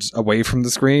towards, away from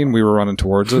the screen. We were running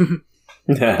towards it.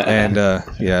 And and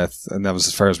that was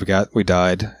as far as we got. We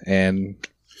died. And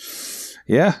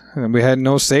yeah, and we had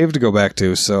no save to go back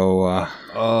to, so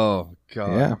Oh,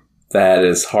 God. yeah. That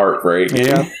is heartbreaking.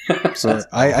 Yeah. So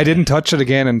I didn't touch it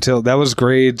again until that was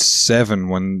grade 7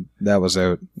 when that was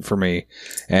out for me.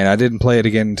 And I didn't play it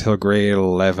again until grade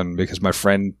 11 because my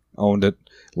friend owned it,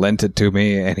 lent it to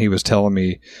me, and he was telling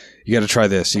me, you got to try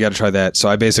this, you got to try that. So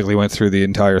I basically went through the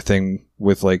entire thing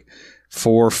with like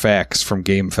 4 facts from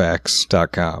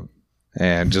GameFAQs.com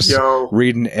and just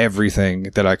reading everything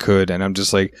that I could. And I'm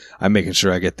just like, I'm making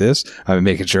sure I get this, I'm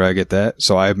making sure I get that.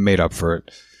 So I made up for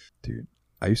it. Dude,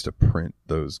 I used to print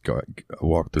those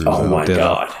walkthroughs. Oh my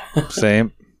God.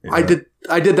 Same. Yeah.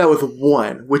 I did that with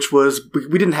 1, which was,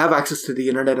 we didn't have access to the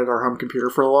internet at our home computer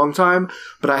for a long time,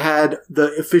 but I had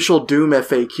the official Doom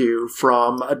FAQ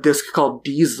from a disc called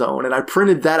D-Zone, and I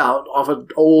printed that out off an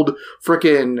old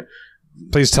frickin'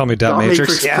 Please tell me Dot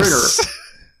Matrix. printer.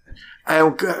 I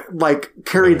like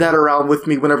carried that around with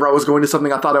me whenever I was going to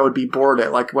something I thought I would be bored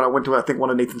at, like when I went to, I think, one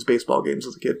of Nathan's baseball games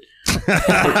as a kid.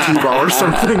 Or T-ball or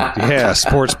something. Yeah,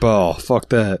 sports ball. Fuck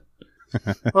that.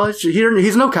 Well,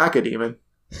 he's no caca demon.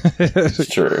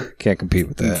 Sure. Can't compete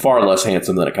with that. Far less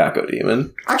handsome than a Kako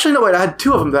Demon. Actually, no, wait, I had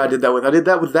 2 of them that I did that with. I did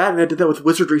that with that, and I did that with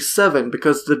Wizardry 7,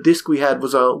 because the disc we had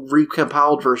was a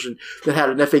recompiled version that had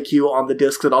an FAQ on the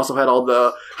disc that also had all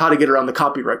the how to get around the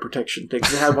copyright protection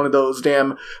things. It had one of those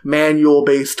damn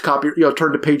manual-based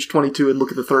turn to page 22 and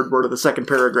look at the third word of the second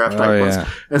paragraph type ones. Yeah.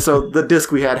 And so the disc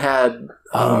we had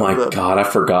Oh my God, I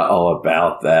forgot all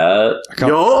about that.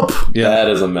 Yup! Yeah, That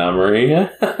is a memory.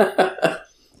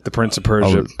 the Prince of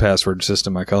Persia password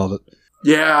system, I called it.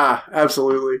 Yeah,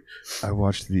 absolutely. I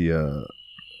watched an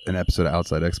episode of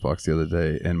Outside Xbox the other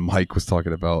day, and Mike was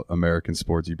talking about American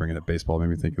sports. You bringing up baseball made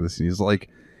me think of this, and he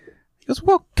goes,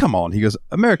 well, come on. He goes,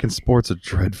 American sports are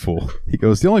dreadful. He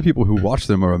goes, the only people who watch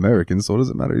them are Americans, so what does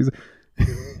it matter? He's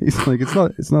like, it's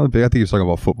not a big. I think he was talking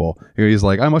about football. He's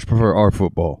like, I much prefer our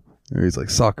football. And he's like,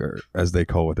 soccer, as they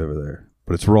call it over there,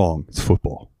 but it's wrong. It's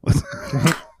football.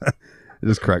 It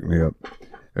just cracked me up.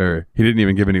 Or he didn't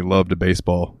even give any love to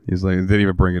baseball. He's like, didn't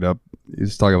even bring it up. He's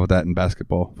just talking about that in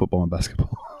basketball, football and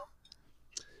basketball.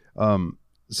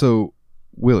 So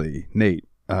Willie, Nate,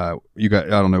 you got,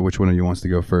 I don't know which one of you wants to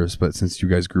go first, but since you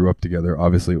guys grew up together,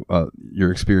 obviously,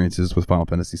 your experiences with Final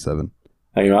Fantasy VII.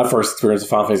 My first experience with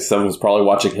Final Fantasy VII was probably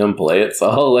watching him play it, so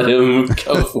I'll let him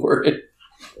go for it.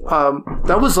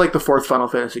 That was like the 4th Final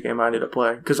Fantasy game I ended up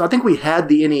playing, because I think we had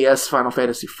the NES Final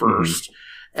Fantasy first.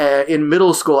 Mm-hmm. In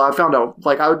middle school, I found out,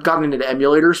 like, I had gotten into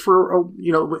emulators for,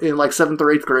 in like 7th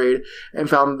or 8th grade, and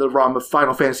found the ROM of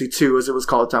Final Fantasy 2, as it was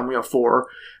called at the time, 4.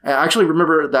 And I actually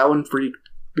remember that one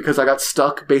because I got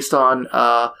stuck based on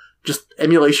just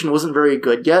emulation wasn't very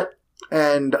good yet.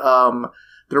 And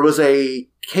there was a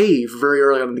cave very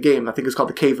early on in the game, I think it's called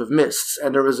the Cave of Mists,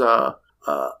 and there was a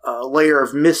layer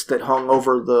of mist that hung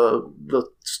over the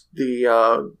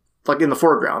like in the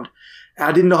foreground. And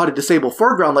I didn't know how to disable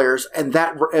foreground layers, and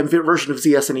that version of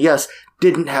ZS and ES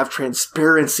didn't have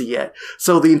transparency yet.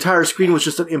 So the entire screen was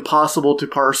just an impossible to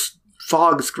parse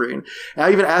fog screen. And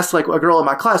I even asked like a girl in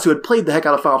my class who had played the heck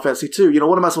out of Final Fantasy 2,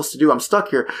 what am I supposed to do? I'm stuck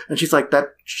here. And she's like, that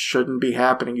shouldn't be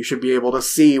happening. You should be able to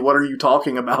see. What are you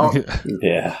talking about?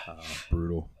 Yeah.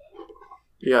 Brutal.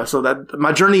 Yeah, so that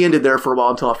my journey ended there for a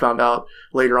while until I found out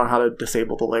later on how to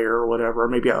disable the layer or whatever. Or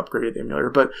maybe I upgraded the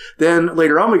emulator. But then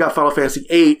later on we got Final Fantasy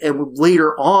VIII, and we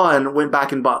later on went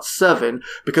back and bought 7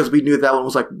 because we knew that one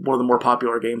was like one of the more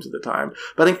popular games at the time.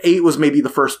 But I think 8 was maybe the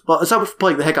first. Well, aside from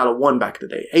playing the heck out of 1 back in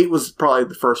the day, 8 was probably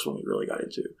the first one we really got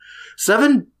into.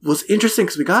 7 was interesting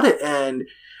because we got it, and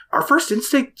our first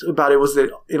instinct about it was that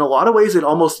in a lot of ways it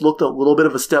almost looked a little bit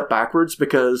of a step backwards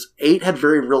because 8 had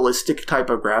very realistic type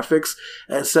of graphics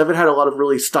and 7 had a lot of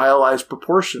really stylized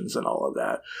proportions and all of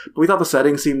that. But we thought the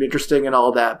settings seemed interesting and all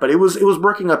of that, but it was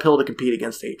working uphill to compete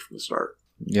against 8 from the start.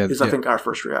 Yeah, I think our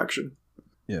first reaction.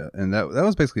 Yeah, and that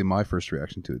was basically my first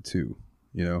reaction to it too.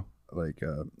 You know, like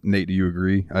Nate, do you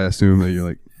agree? I assume that you're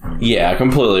like, yeah, I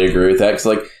completely agree with that. Because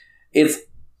like it's.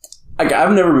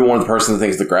 I've never been one of the person that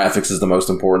thinks the graphics is the most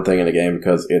important thing in a game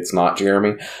because it's not,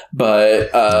 Jeremy.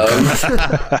 But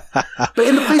but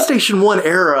in the PlayStation 1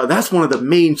 era, that's one of the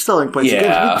main selling points.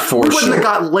 Yeah, we wouldn't have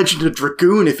got Legend of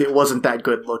Dragoon if it wasn't that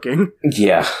good looking.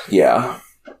 Yeah.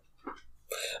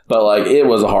 But like, it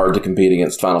was hard to compete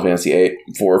against Final Fantasy VIII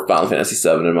for Final Fantasy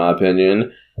VII, in my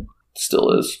opinion.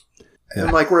 Still is. Yeah.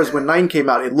 And like, whereas when 9 came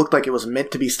out, it looked like it was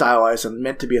meant to be stylized and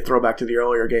meant to be a throwback to the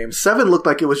earlier games. 7 looked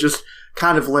like it was just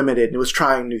kind of limited and it was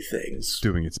trying new things.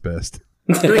 doing its best.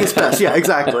 Doing its best, yeah,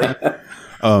 exactly.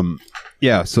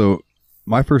 Yeah, so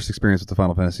my first experience with the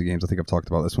Final Fantasy games, I think I've talked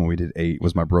about this when we did 8,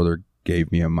 was my brother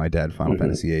gave me and my dad Final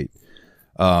Fantasy 8.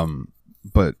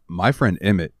 But my friend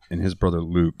Emmett and his brother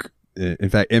Luke, in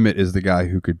fact, Emmett is the guy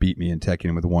who could beat me in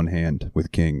Tekken with one hand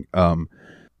with King.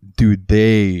 Dude,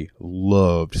 they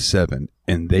loved 7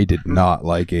 and they did not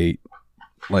like 8.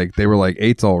 Like, they were like,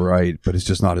 8's all right, but it's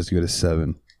just not as good as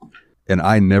 7. And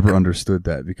I never understood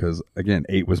that because, again,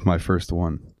 8 was my first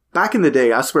one. Back in the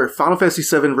day, I swear, Final Fantasy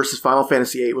VII versus Final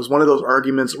Fantasy VIII was one of those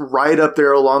arguments right up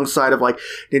there alongside of like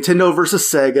Nintendo versus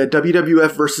Sega,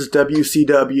 WWF versus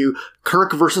WCW,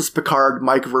 Kirk versus Picard,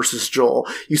 Mike versus Joel.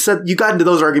 You got into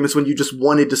those arguments when you just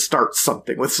wanted to start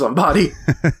something with somebody.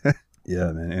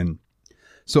 Yeah, man. And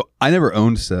so I never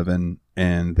owned 7,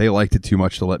 and they liked it too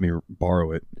much to let me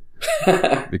borrow it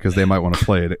because they might want to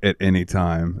play it at any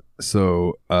time.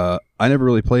 So I never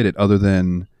really played it other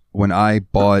than when I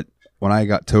got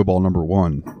Tobal number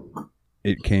 1,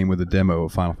 it came with a demo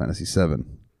of Final Fantasy VII.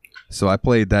 So I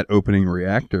played that opening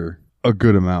reactor a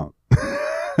good amount.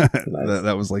 Nice.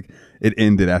 that was like, it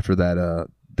ended after that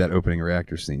opening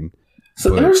reactor scene.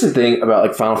 So there's the thing about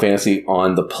like Final Fantasy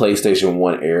on the PlayStation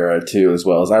 1 era too, as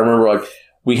well as I remember like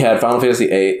we had Final Fantasy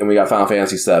VIII and we got Final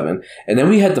Fantasy VII, and then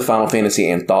we had the Final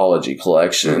Fantasy Anthology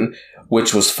Collection,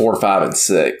 which was 4, 5, and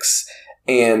 6.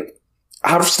 And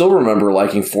I still remember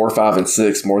liking 4, 5, and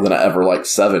 6 more than I ever liked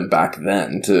 7 back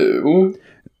then too.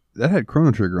 That had Chrono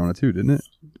Trigger on it too, didn't it?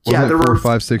 Yeah, there 4, were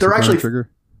 5, 6 Chrono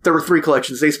Trigger. There were 3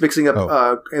 collections. They mixing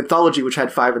up Anthology, which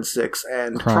had 5 and 6,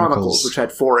 and Chronicles, which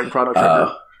had 4 and Chrono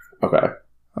Trigger. Okay.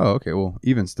 Oh, okay. Well,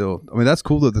 even still, I mean, that's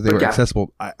cool that they were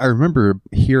accessible. I remember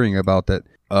hearing about that.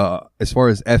 As far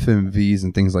as FMVs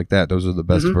and things like that, those are the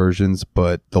best versions,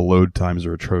 but the load times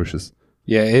are atrocious.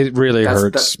 Yeah, it really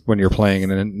hurts when you're playing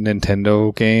in a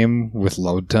Nintendo game with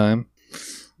load time.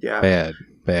 Yeah.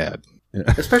 Bad. Yeah.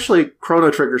 Especially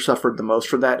Chrono Trigger suffered the most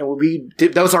from that. And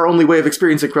that was our only way of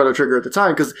experiencing Chrono Trigger at the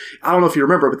time, because I don't know if you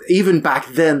remember, but even back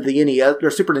then, the NES or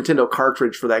Super Nintendo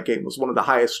cartridge for that game was one of the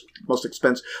highest, most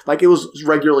expensive. Like, it was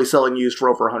regularly selling used for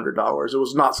over $100. It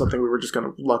was not something we were just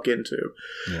going to luck into.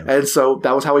 Yeah. And so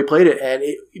that was how we played it. And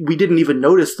we didn't even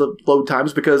notice the load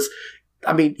times because,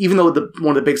 I mean, even though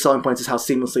one of the big selling points is how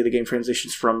seamlessly the game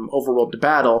transitions from overworld to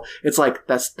battle, it's like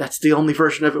that's the only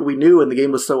version of it we knew, and the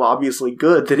game was so obviously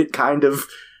good that it kind of,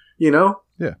 Yeah.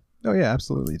 Oh, yeah,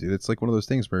 absolutely, dude. It's like one of those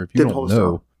things where if you don't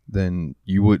know, then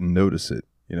you wouldn't notice it,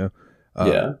 Yeah.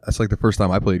 That's like the first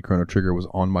time I played Chrono Trigger was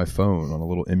on my phone on a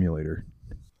little emulator.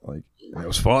 Like, it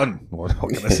was fun. What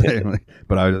can I say?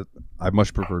 But I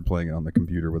much preferred playing it on the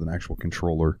computer with an actual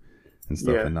controller and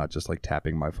stuff, and not just like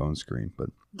tapping my phone screen. But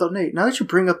though, Nate, now that you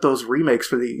bring up those remakes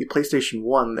for the PlayStation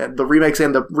 1, the remakes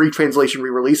and the retranslation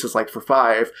re-releases, like for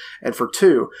 5 and for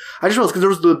 2, I just realized because there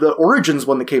was the Origins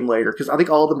one that came later, because I think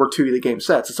all of them were 2 of the game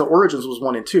sets, so Origins was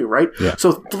 1 and 2, right? Yeah.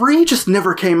 So 3 just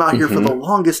never came out here for the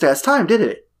longest ass time, did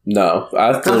it? No,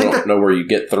 I still don't know where you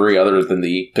get 3 other than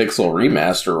the Pixel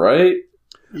remaster, right?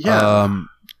 Yeah.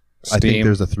 I think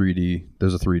there's a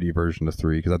 3D version of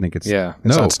 3, because I think it's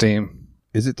on Steam.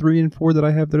 Is it 3 and 4 that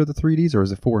I have that are the 3Ds, or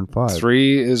is it 4 and 5?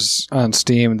 3 is on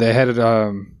Steam. They had it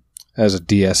as a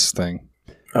DS thing.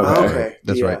 Okay.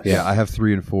 That's right. Yeah, I have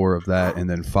 3 and 4 of that, and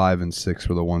then 5 and 6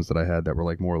 were the ones that I had that were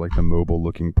like more like the mobile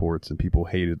looking ports, and people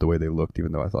hated the way they looked,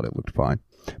 even though I thought it looked fine.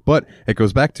 But it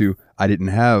goes back to, I didn't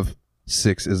have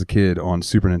 6 as a kid on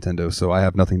Super Nintendo, so I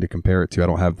have nothing to compare it to. I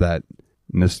don't have that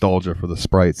nostalgia for the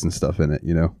sprites and stuff in it,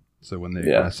 you know? So when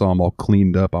I saw them all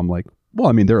cleaned up, I'm like, well,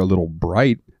 I mean, they're a little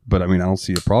bright, but I mean, I don't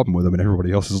see a problem with them. And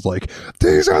everybody else is like,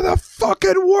 these are the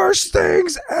fucking worst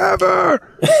things ever.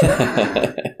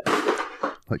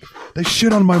 Like, they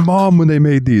shit on my mom when they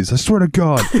made these. I swear to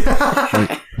God.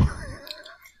 Like,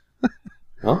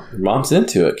 well, your mom's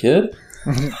into it, kid.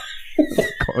 Is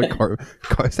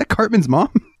that Cartman's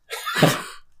mom?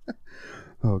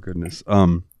 Oh, goodness.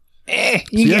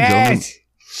 You guys.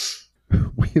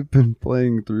 We have been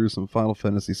playing through some Final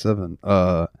Fantasy VII.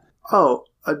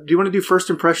 Do you want to do first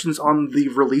impressions on the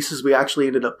releases we actually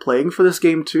ended up playing for this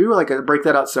game too? Like, break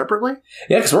that out separately?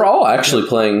 Yeah, because we're all actually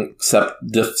playing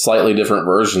slightly different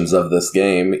versions of this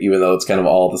game, even though it's kind of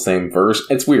all the same version.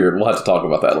 It's weird. We'll have to talk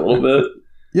about that a little bit.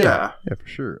 Yeah, for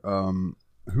sure.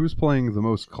 Who's playing the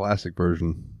most classic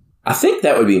version? I think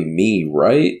that would be me,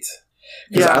 right?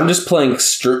 Because I'm just playing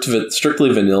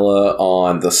strictly vanilla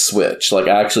on the Switch. Like,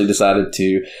 I actually decided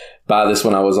to buy this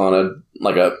when I was on a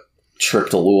trip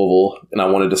to Louisville, and I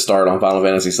wanted to start on Final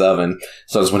Fantasy VII,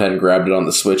 so I just went ahead and grabbed it on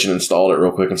the Switch and installed it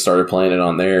real quick and started playing it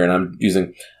on there, and I'm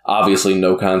using, obviously,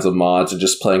 no kinds of mods and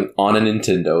just playing on a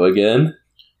Nintendo again.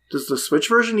 Does the Switch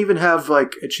version even have,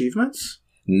 like, achievements?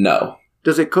 No.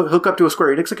 Does it hook up to a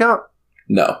Square Enix account?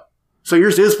 No. So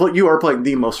yours is, you are playing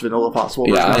the most vanilla possible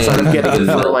version outside of getting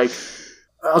it for, like,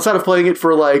 outside of playing it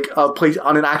for, like,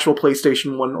 on an actual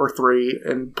PlayStation 1 or 3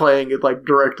 and playing it, like,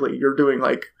 directly, you're doing,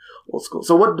 like, old school.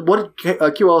 So what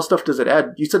QL stuff does it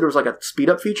add? You said there was like a speed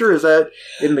up feature. Is that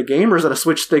in the game or is that a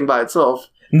Switch thing by itself?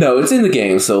 No, it's in the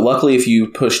game. So luckily if you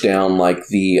push down like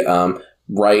the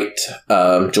right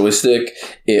joystick,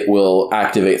 it will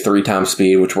activate 3 times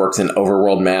speed, which works in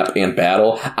overworld map and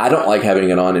battle. I don't like having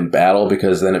it on in battle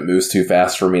because then it moves too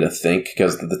fast for me to think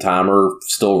because the timer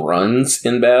still runs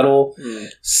in battle.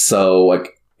 So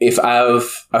like, if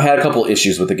I've had a couple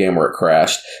issues with the game where it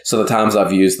crashed, so the times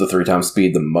I've used the 3 times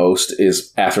speed the most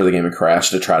is after the game had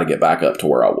crashed to try to get back up to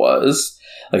where I was.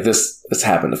 Like this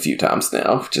happened a few times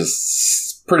now, which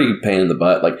is pretty pain in the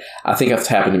butt. Like I think it's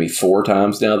happened to me 4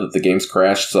 times now that the game's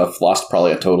crashed, so I've lost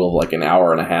probably a total of like an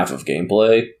hour and a half of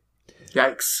gameplay.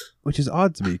 Yikes. Which is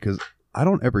odd to me because I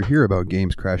don't ever hear about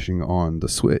games crashing on the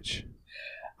Switch.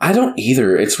 I don't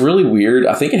either. It's really weird.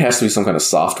 I think it has to be some kind of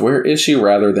software issue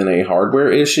rather than a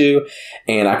hardware issue.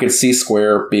 And I could see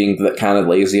Square being kind of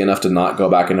lazy enough to not go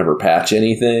back and ever patch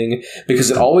anything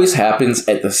because it always happens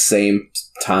at the same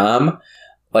time.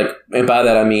 Like, and by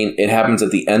that I mean it happens at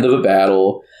the end of a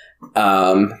battle.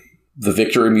 The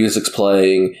victory music's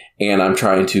playing, and I'm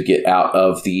trying to get out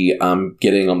of the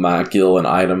getting my gil and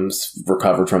items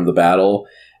recovered from the battle.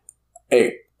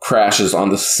 It crashes on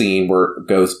the scene where it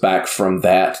goes back from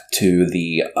that to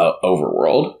the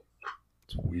overworld.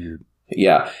 It's weird.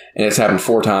 Yeah, and it's happened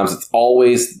 4 times. It's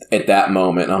always at that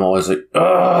moment, and I'm always like,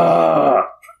 ugh!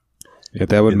 Yeah,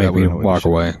 that would make me walk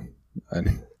away.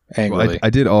 Angrily. Well, I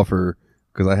did offer,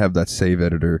 because I have that save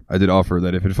editor, I did offer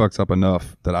that if it fucks up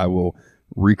enough that I will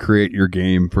recreate your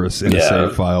game in a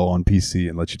save file on PC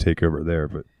and let you take over there.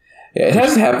 But yeah, it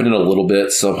hasn't happened in a little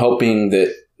bit, so I'm hoping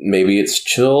that maybe it's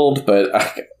chilled, but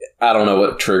I don't know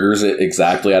what triggers it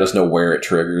exactly. I just know where it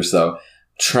triggers, so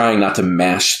trying not to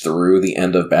mash through the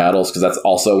end of battles, because that's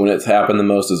also when it's happened the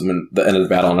most, is when the end of the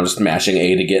battle and I'm just mashing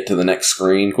A to get to the next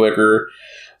screen quicker.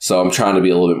 So I'm trying to be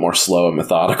a little bit more slow and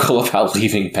methodical about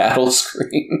leaving battle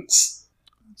screens.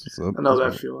 I know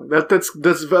that feeling.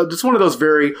 That's one of those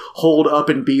very hold up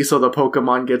and B so the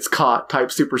Pokemon gets caught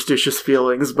type superstitious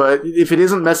feelings. But if it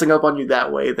isn't messing up on you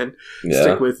that way, then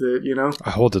stick with it. You know.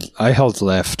 I held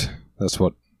left. That's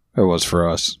what it was for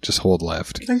us. Just hold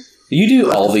left. You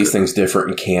do all these things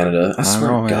different in Canada. I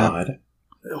swear to God.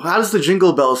 How does the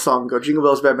Jingle Bells song go? Jingle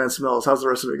Bells, Batman Smells. How's the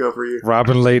rest of it go for you?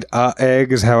 Robin laid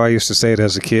egg is how I used to say it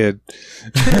as a kid.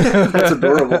 That's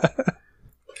adorable.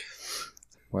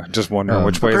 Well, I'm just wondering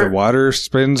which way the water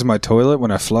spins in my toilet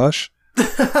when I flush.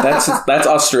 That's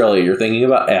Australia. You're thinking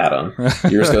about Adam.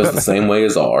 Yours goes the same way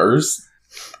as ours.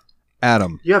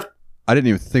 Adam, I didn't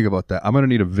even think about that. I'm going to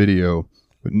need a video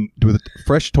with a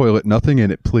fresh toilet, nothing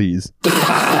in it, please.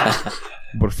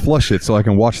 But flush it so I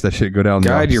can watch that shit go down.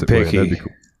 God, you're picky. That'd be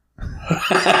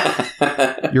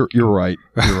cool. You're right.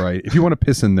 You're right. If you want to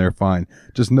piss in there, fine.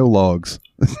 Just no logs.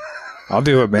 I'll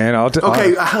do it, man.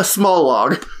 A small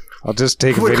log. I'll just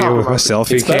take a video with my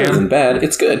selfie it's cam. It's better than bad.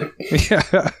 It's good.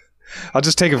 Yeah. I'll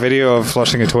just take a video of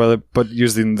flushing a toilet, but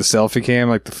using the selfie cam,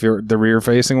 like the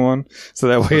rear-facing one. So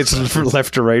that way it's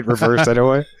left to right, reversed that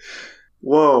way.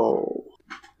 Whoa.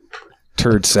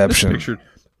 Turdception. Pictured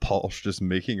Paul's just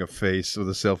making a face with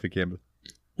a selfie camera.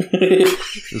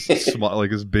 Just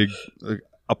like his big, like,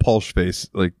 a Pulse face.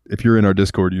 Like, if you're in our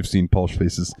Discord, you've seen Pulse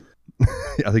faces.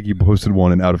 I think he posted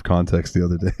one in Out of Context the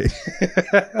other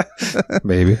day.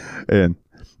 Maybe. And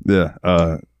yeah,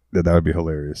 that would be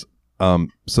hilarious.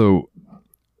 So,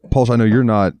 Pulse, I know you're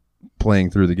not playing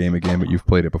through the game again, but you've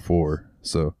played it before.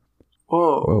 So,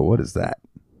 whoa, what is that?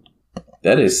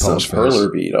 That is some Pulse face.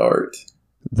 perler bead art.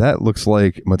 That looks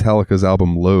like Metallica's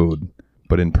album Load,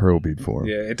 but in pearl bead form.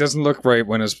 Yeah, it doesn't look right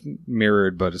when it's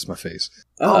mirrored, but it's my face.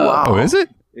 Oh, wow. Oh, is it?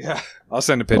 Yeah. I'll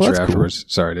send a picture that's cool. afterwards.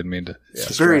 Sorry, I didn't mean to.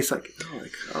 It's very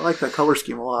psychedelic. I like that color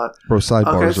scheme a lot. Bro,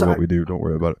 sidebars Okay, are so what we do. Don't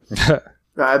worry about it.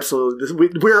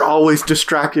 Absolutely. We're always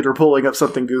distracted or pulling up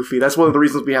something goofy. That's one of the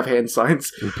reasons we have hand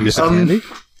signs. Ooh, piece of candy?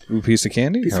 Ooh, piece of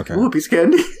candy? Okay. Ooh, piece of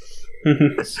candy.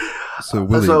 So,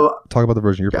 Willie, talk about the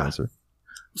version you're playing, sir.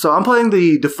 So I'm playing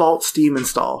the default Steam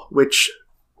install, which...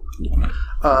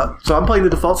 so I'm playing the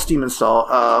default Steam install.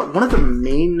 One of the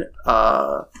main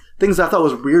things I thought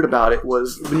was weird about it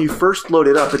was when you first load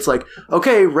it up, it's like,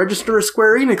 okay, register a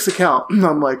Square Enix account. And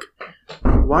I'm like,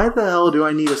 why the hell do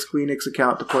I need a Square Enix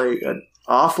account to play an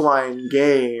offline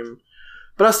game?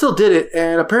 But I still did it,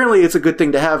 and apparently it's a good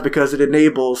thing to have because it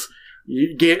enables...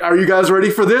 are you guys ready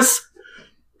for this?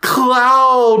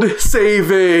 Cloud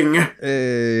saving!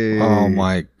 Hey. Oh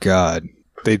my god.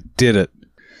 They did it.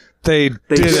 They did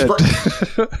it.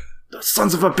 The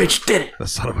sons of a bitch did it. The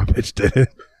son of a bitch did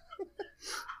it.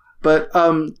 But,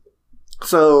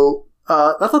 so,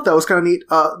 I thought that was kind of neat.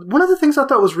 One of the things I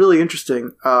thought was really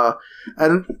interesting,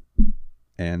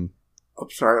 And oh,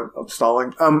 sorry, I'm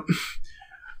stalling.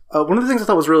 One of the things I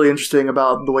thought was really interesting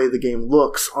about the way the game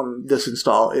looks on this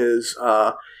install is,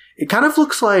 it kind of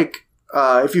looks like,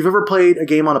 if you've ever played a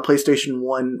game on a PlayStation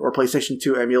 1 or PlayStation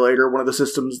 2 emulator, one of the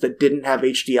systems that didn't have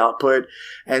HD output,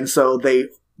 and so they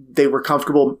were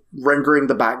comfortable rendering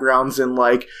the backgrounds in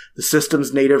like the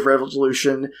system's native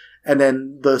resolution, and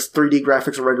then the 3D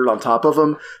graphics are rendered on top of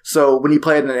them. So when you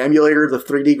play it in an emulator, the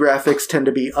 3D graphics tend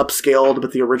to be upscaled,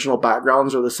 but the original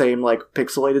backgrounds are the same like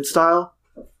pixelated style.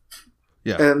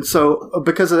 yeah. And so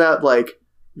because of that, like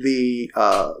the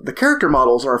character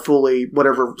models are fully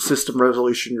whatever system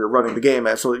resolution you're running the game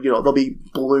at. So, they'll be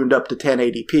ballooned up to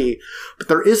 1080p, but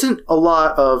there isn't a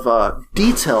lot of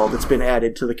detail that's been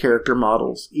added to the character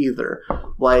models either.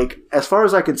 Like, as far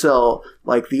as I can tell,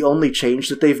 like the only change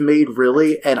that they've made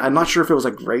really, and I'm not sure if it was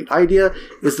a great idea,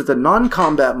 is that the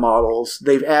non-combat models,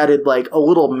 they've added like a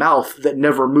little mouth that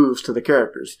never moves to the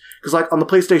characters. Because like on the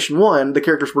PlayStation 1, the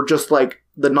characters were just like,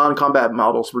 the non-combat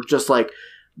models were just like,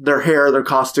 their hair, their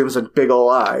costumes, and big ol'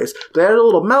 eyes. They added a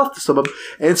little mouth to some of them.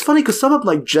 And it's funny because some of them,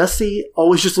 like Jessie,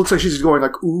 always just looks like she's going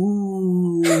like,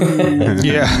 ooh.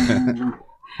 Yeah.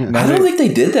 I don't think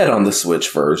they did that on the Switch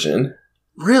version.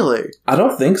 Really? I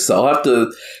don't think so. I'll have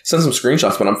to send some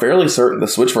screenshots, but I'm fairly certain the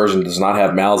Switch version does not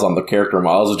have mouths on the character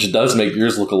models, which does make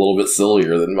yours look a little bit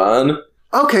sillier than mine.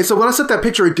 Okay, so when I sent that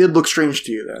picture, it did look strange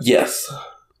to you then. Yes.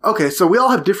 Okay, so we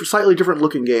all have slightly different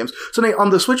looking games. So Nate,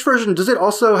 on the Switch version, does it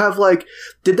also have like,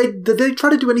 did they try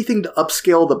to do anything to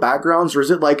upscale the backgrounds, or is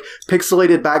it like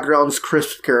pixelated backgrounds,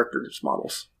 crisp characters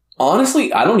models?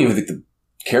 Honestly, I don't even think the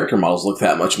character models look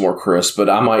that much more crisp,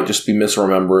 but I might just be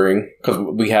misremembering, because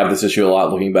we have this issue a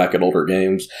lot looking back at older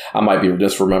games. I might be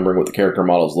misremembering what the character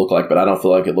models look like, but I don't feel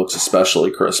like it looks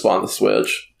especially crisp on the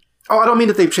Switch. Oh, I don't mean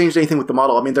that they've changed anything with the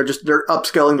model. I mean, they're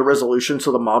upscaling the resolution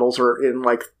so the models are in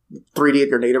like 3D at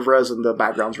your native res and the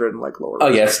backgrounds are in like lower res. Oh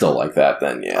yeah, it's still like that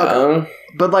then, yeah. Okay.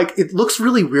 But like, it looks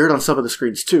really weird on some of the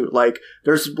screens too. Like,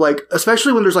 there's like,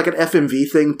 especially when there's like an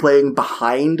FMV thing playing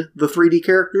behind the 3D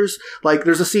characters. Like,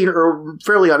 there's a scene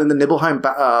fairly on in the Nibelheim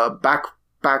back,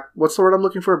 what's the word I'm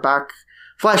looking for?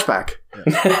 Flashback. In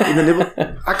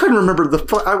the I couldn't remember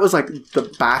I was like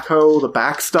the backhoe, the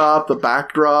backstop, the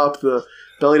backdrop, the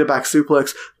belly to back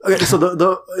suplex. Okay, so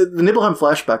the Nibelheim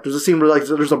flashback, there's a scene where like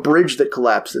there's a bridge that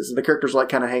collapses and the characters are like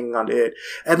kind of hanging onto it,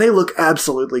 and they look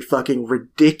absolutely fucking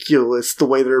ridiculous the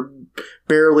way they're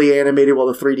barely animated while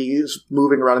the 3D is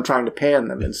moving around and trying to pan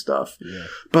them and stuff. Yeah.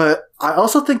 But I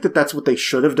also think that that's what they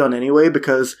should have done anyway,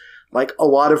 because like a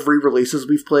lot of re-releases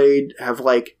we've played have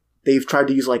like they've tried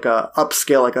to use like a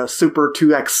upscale, like a super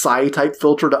 2x psi type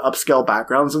filter to upscale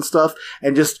backgrounds and stuff,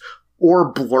 and just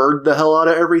or blurred the hell out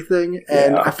of everything.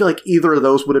 And I feel like either of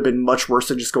those would have been much worse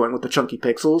than just going with the chunky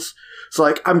pixels. So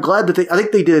like, I'm glad that I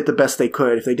think they did it the best they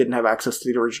could if they didn't have access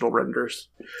to the original renders.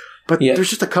 But there's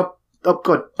just a couple. Oh,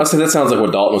 good. I say that sounds like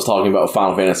what Dalton was talking about with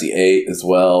Final Fantasy VIII as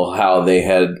well, how they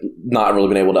had not really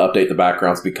been able to update the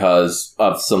backgrounds because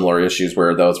of similar issues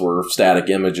where those were static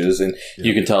images, and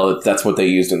you can tell that that's what they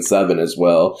used in 7 as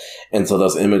well. And so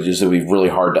those images, it would be really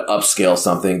hard to upscale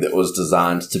something that was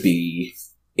designed to be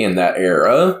in that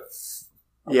era.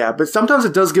 Yeah, but sometimes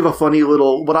it does give a funny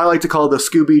little, what I like to call the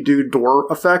Scooby-Doo door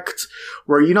effect,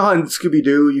 where you know how in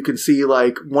Scooby-Doo you can see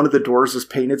like one of the doors is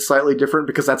painted slightly different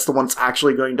because that's the one that's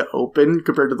actually going to open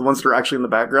compared to the ones that are actually in the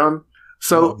background.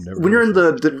 So when you're in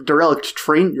the derelict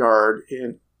train yard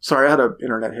sorry, I had an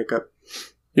internet hiccup.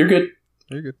 You're good.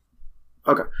 You're good.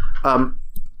 Okay.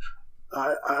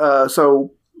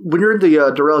 So when you're in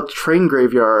the derelict train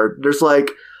graveyard, there's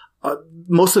like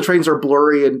most of the trains are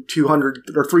blurry and 200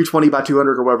 or 320 by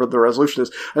 200 or whatever the resolution is.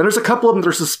 And there's a couple of them that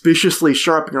are suspiciously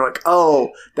sharp and you're like,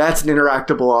 oh, that's an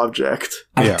interactable object.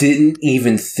 I didn't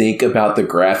even think about the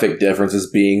graphic differences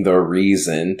being the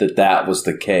reason that was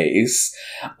the case.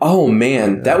 Oh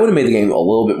man, that would have made the game a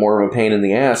little bit more of a pain in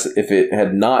the ass if it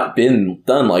had not been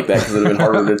done like that, because it would have been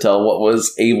harder to tell what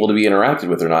was able to be interacted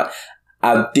with or not.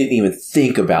 I didn't even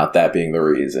think about that being the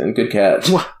reason. Good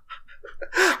catch.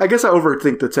 I guess I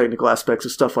overthink the technical aspects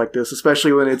of stuff like this,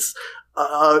 especially when it's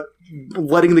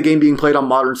letting the game being played on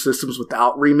modern systems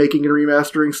without remaking and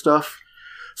remastering stuff.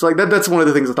 So like that's one of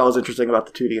the things I thought was interesting about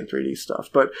the 2D and 3D stuff.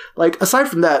 But like aside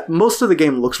from that, most of the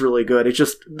game looks really good. It's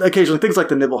just occasionally things like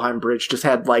the Nibelheim Bridge just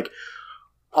had like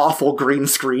awful green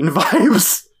screen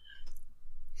vibes.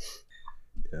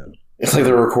 Yeah. It's like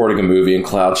they're recording a movie and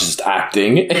Cloud's just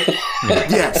acting.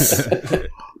 Yes.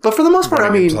 But for the most part, I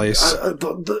mean,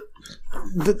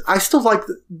 I still like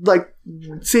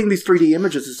seeing these 3D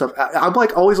images and stuff. I'm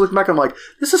like always looking back. I'm like,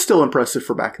 this is still impressive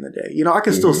for back in the day. You know, I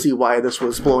can still see why this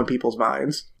was blowing people's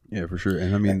minds. Yeah, for sure.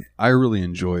 And I mean, I really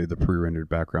enjoy the pre-rendered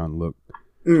background look.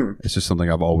 It's just something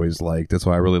I've always liked. That's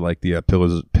why I really like the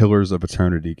Pillars of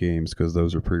Eternity games, because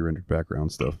those are pre-rendered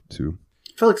background stuff too.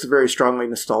 I feel like it's a very strongly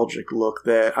nostalgic look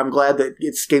that I'm glad that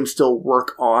its games still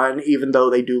work on, even though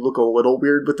they do look a little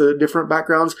weird with the different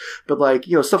backgrounds. But like,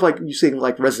 you know, stuff like you seeing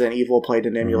like Resident Evil played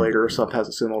in emulator or stuff has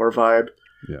a similar vibe.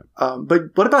 Yeah.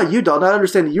 But what about you, Dalton? I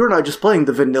understand that you're not just playing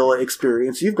the vanilla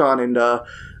experience. You've gone and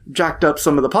jacked up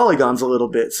some of the polygons a little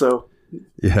bit. So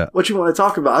yeah, what you want to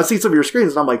talk about? I've seen some of your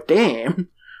screens and I'm like, damn.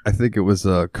 I think it was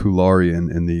Kularian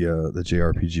in the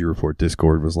JRPG Report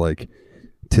Discord was like,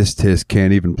 tisk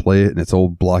can't even play it, and it's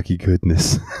old blocky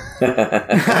goodness.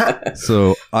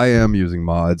 So I am using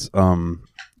mods, and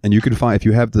you can find, if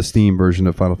you have the Steam version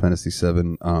of Final Fantasy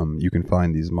VII, you can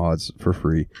find these mods for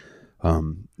free.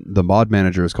 The mod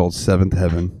manager is called Seventh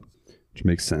Heaven, which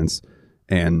makes sense.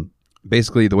 And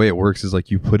basically the way it works is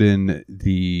like you put in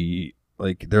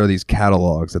there are these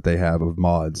catalogs that they have of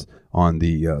mods on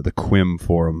the Quim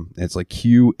forum. It's like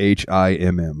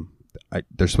QHIMM.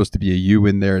 There's supposed to be a U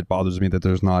in there. It bothers me that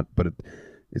there's not, but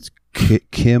it's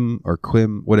Kim or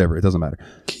Quim, whatever. It doesn't matter.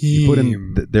 Kim. You put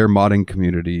in their modding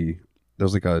community.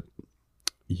 There's like a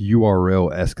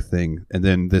URL-esque thing, and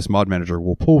then this mod manager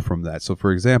will pull from that. So,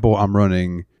 for example, I'm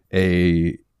running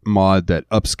a mod that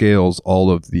upscales all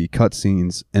of the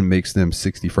cutscenes and makes them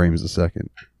 60 frames a second,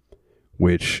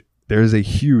 which there's a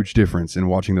huge difference in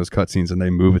watching those cutscenes and they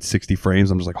move at 60 frames.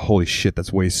 I'm just like, holy shit,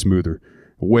 that's way smoother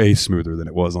than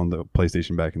it was on the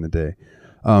PlayStation back in the day.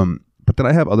 But then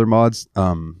I have other mods,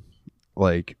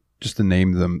 like just to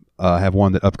name them, I have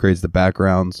one that upgrades the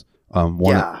backgrounds,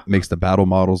 one that makes the battle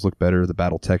models look better, the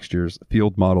battle textures,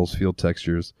 field models, field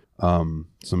textures, some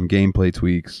gameplay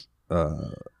tweaks,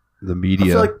 the media. I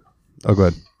feel like go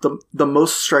ahead. The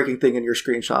most striking thing in your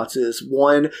screenshots is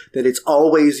one, that it's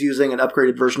always using an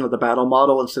upgraded version of the battle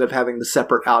model instead of having the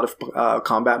separate out of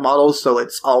combat models. So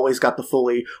it's always got the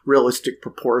fully realistic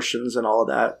proportions and all of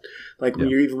that. Like when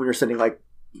you're sending like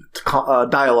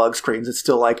dialogue screens, it's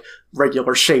still like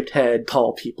regular shaped head,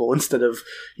 tall people instead of,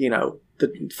 you know,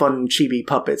 the fun chibi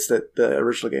puppets that the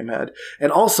original game had.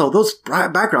 And also those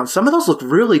backgrounds, some of those look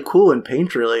really cool and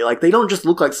painterly. Like they don't just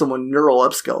look like someone neural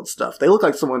upscaled stuff. They look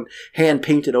like someone hand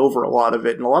painted over a lot of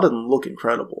it, and a lot of them look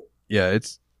incredible. Yeah,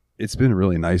 it's been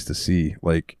really nice to see,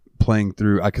 like playing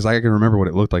through, because I can remember what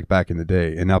it looked like back in the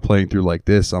day, and now playing through like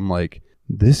this, I'm like,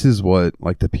 this is what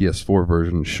like the PS4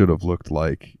 version should have looked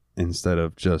like, instead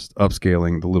of just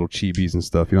upscaling the little chibis and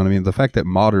stuff. You know what I mean? The fact that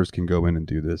modders can go in and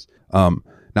do this.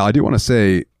 Now, I do want to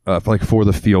say, for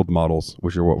the field models,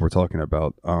 which are what we're talking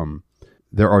about,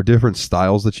 there are different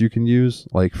styles that you can use.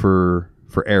 Like for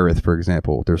Aerith, for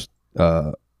example, there's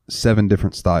 7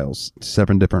 different styles,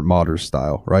 7 different modders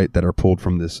style, right, that are pulled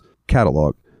from this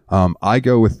catalog. I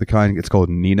go with the kind, it's called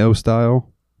Nino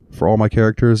style for all my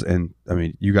characters, and I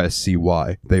mean, you guys see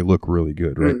why. They look really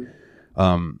good, right?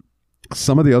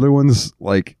 Some of the other ones,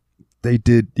 like, they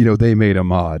made a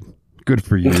mod. Good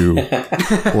for you.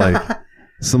 Like,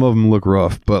 some of them look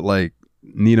rough, but like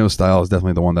Nino style is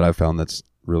definitely the one that I found that's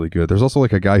really good. There's also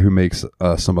like a guy who makes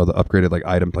some of the upgraded like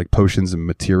items, like potions and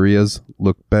materias,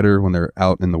 look better when they're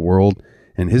out in the world.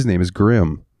 and his name is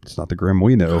Grim. It's not the Grim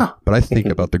we know, but I think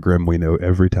about the Grim we know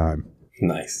every time.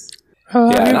 Nice.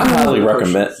 Yeah, and I highly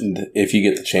recommend, if you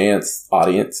get the chance,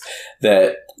 audience,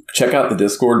 that check out the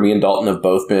Discord. Me and Dalton have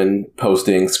both been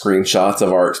posting screenshots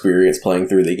of our experience playing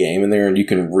through the game in there, and you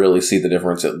can really see the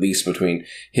difference, at least between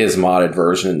his modded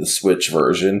version and the Switch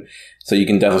version. So you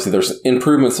can definitely see there's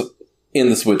improvements in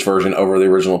the Switch version over the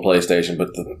original PlayStation,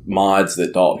 but the mods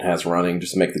that Dalton has running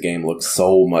just make the game look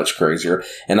so much crazier.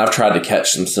 And I've tried to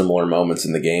catch some similar moments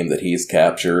in the game that he's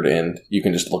captured, and you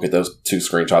can just look at those two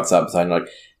screenshots side by side and you're like,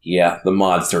 yeah, the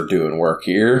mods are doing work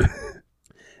here.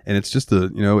 And it's just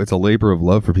it's a labor of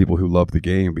love for people who love the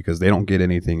game because they don't get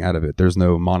anything out of it. There's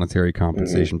no monetary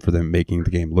compensation for them making the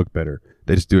game look better.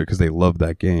 They just do it because they love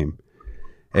that game.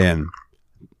 And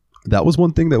that was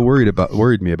one thing that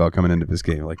worried me about coming into this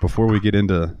game. Like before we get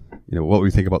into what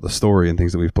we think about the story and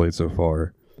things that we've played so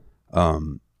far,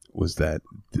 was that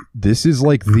this is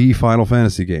like the Final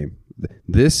Fantasy game.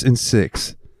 This and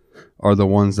 6 are the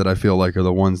ones that I feel like are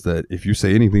the ones that if you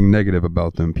say anything negative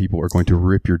about them, people are going to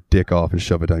rip your dick off and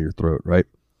shove it down your throat, right?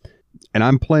 And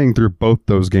I'm playing through both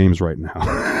those games right now.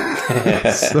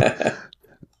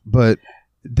 But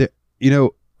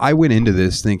I went into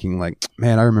this thinking like,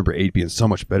 man, I remember 8 being so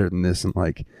much better than this, and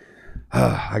like, we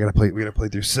gotta play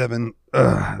through 7.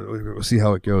 We'll see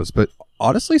how it goes. But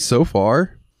honestly, so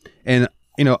far, and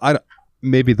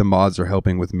maybe the mods are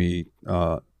helping with me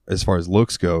as far as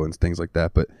looks go and things like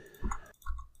that, but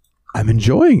I'm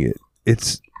enjoying it.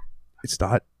 It's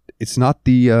not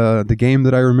the game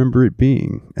that I remember it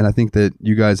being, and I think that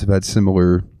you guys have had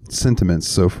similar sentiments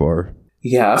so far.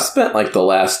 Yeah, I've spent like the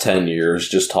last 10 years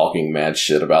just talking mad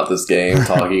shit about this game,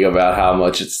 talking about how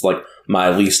much it's like my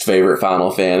least favorite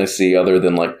Final Fantasy, other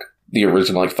than like the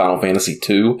original like Final Fantasy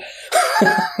 2.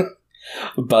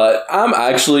 But I'm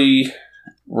actually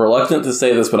reluctant to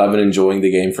say this, but I've been enjoying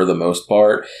the game for the most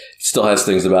part. It still has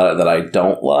things about it that I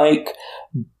don't like,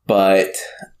 but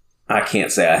I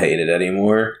can't say I hate it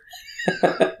anymore.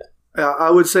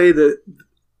 I would say that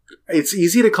it's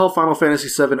easy to call Final Fantasy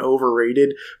VII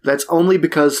overrated. But that's only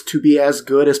because to be as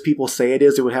good as people say it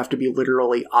is, it would have to be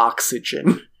literally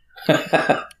oxygen.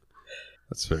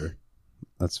 That's fair.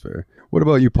 What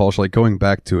about you, Paul? Like going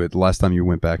back to it, the last time you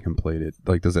went back and played it,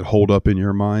 like does it hold up in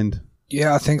your mind?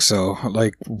 Yeah, I think so.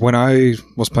 Like when I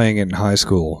was playing it in high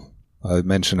school, I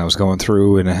mentioned I was going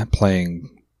through and playing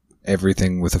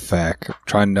everything with a FAQ,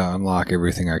 trying to unlock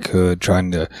everything I could,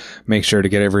 trying to make sure to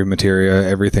get every materia,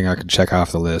 everything I could check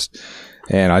off the list.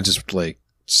 And I just like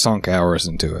sunk hours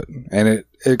into it. And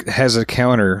it has a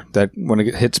counter that when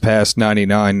it hits past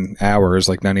 99 hours,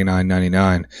 like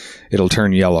 99.99, it'll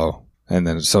turn yellow. And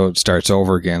then so it starts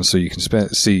over again. So you can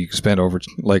spend over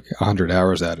like 100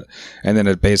 hours at it. And then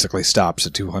it basically stops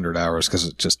at 200 hours because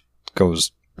it just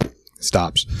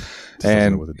stops.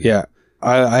 And yeah.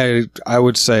 I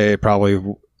would say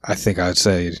I'd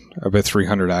say about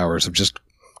 300 hours of just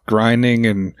grinding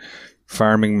and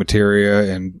farming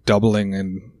materia and doubling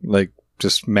and like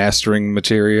just mastering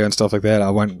materia and stuff like that. I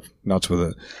went nuts with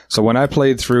it. So when I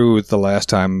played through the last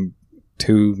time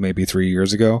 2, maybe 3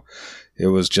 years ago, it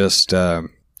was just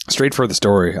straight for the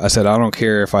story. I said, I don't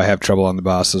care if I have trouble on the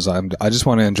bosses. I just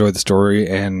want to enjoy the story,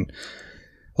 and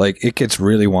like it gets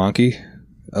really wonky.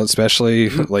 Especially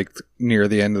like near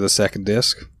the end of the second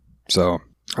disc. So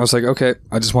I was like, okay,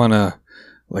 I just want a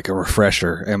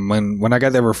refresher. And when I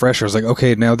got that refresher, I was like,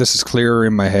 okay, now this is clearer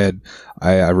in my head.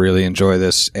 I really enjoy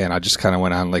this. And I just kind of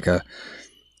went on like a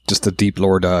deep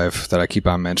lore dive that I keep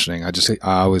on mentioning. I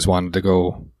always wanted to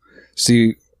go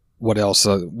see what else,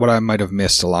 what I might have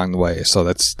missed along the way. So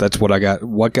that's what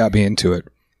got me into it.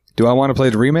 Do I want to play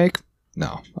the remake?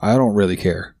 No, I don't really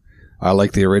care. I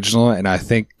like the original, and I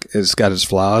think it's got its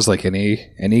flaws like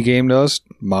any game does,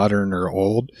 modern or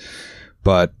old.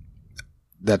 But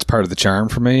that's part of the charm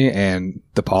for me, and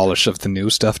the polish of the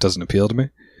new stuff doesn't appeal to me.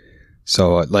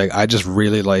 So, like, I just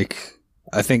really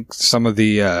I think some of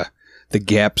the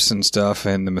gaps and stuff,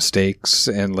 and the mistakes,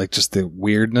 and like just the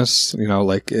weirdness,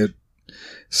 like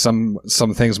some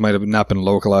things might have not been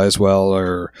localized well,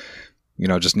 or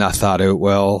just not thought out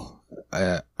well.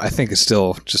 I think it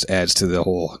still just adds to the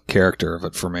whole character of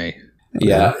it for me.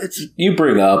 Yeah, you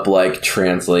bring up like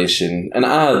translation, and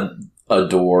I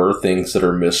adore things that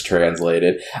are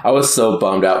mistranslated. I was so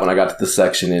bummed out when I got to the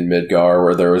section in Midgar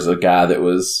where there was a guy that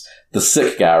was the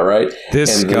sick guy, right?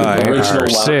 This guy are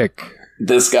sick.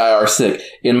 This guy are sick.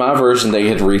 In my version, they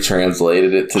had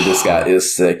retranslated it to this guy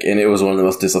is sick, and it was one of the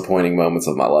most disappointing moments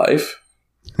of my life.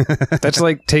 That's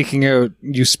like taking out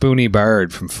you Spoony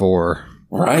Bard from 4.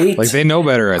 Right? Like, they know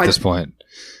better at this point.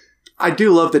 I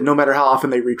do love that no matter how often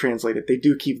they retranslate it, they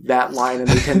do keep that line, and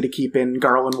they tend to keep in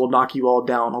Garland will knock you all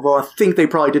down. Although I think they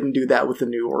probably didn't do that with the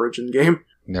new Origin game.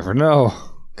 Never know.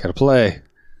 Gotta play.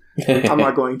 I'm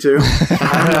not going to.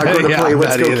 I'm not going to play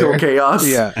Let's Go Kill Chaos.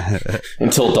 Yeah.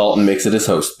 Until Dalton makes it his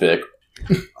host pick.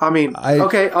 I mean,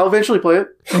 okay, I'll eventually play it.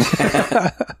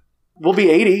 We'll be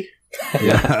 80.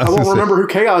 Yeah, I won't remember who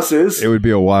Chaos is. It would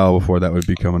be a while before that would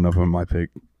become enough of my pick,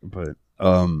 but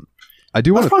I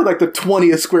do want That's probably like the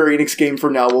 20th Square Enix game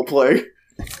from now we'll play.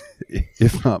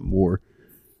 if not more.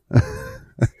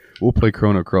 We'll play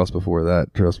Chrono Cross before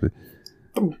that, trust me.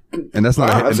 And that's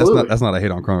not that's not a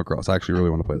hate on Chrono Cross. I actually really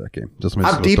want to play that game.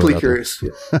 I'm deeply curious.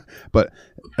 But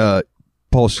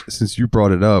Paul, since you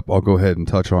brought it up, I'll go ahead and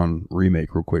touch on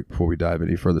Remake real quick before we dive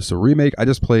any further. So Remake, I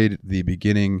just played the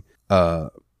beginning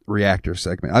reactor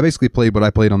segment. I basically played what I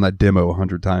played on that demo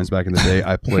 100 times back in the day.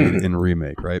 I played in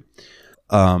Remake, right?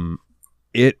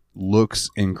 It looks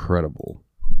incredible.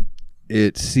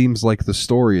 It seems like the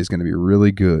story is going to be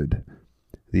really good.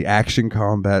 The action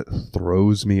combat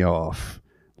throws me off.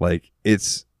 Like,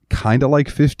 it's kind of like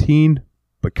 15,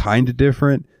 but kind of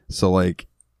different. So, like,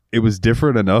 it was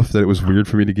different enough that it was weird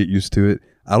for me to get used to it.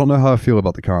 I don't know how I feel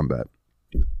about the combat,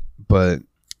 but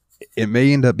it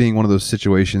may end up being one of those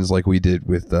situations like we did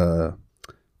with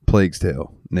Plague's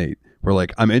Tale, Nate, where,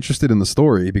 like, I'm interested in the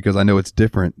story because I know it's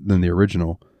different than the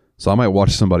original. So I might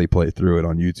watch somebody play through it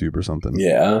on YouTube or something.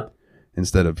 Yeah.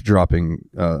 Instead of dropping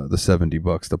the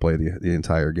 $70 to play the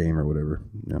entire game or whatever.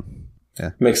 Yeah.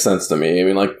 Makes sense to me. I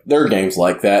mean, like, there are games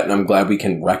like that, and I'm glad we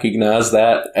can recognize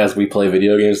that as we play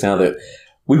video games now, that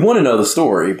we want to know the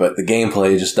story, but the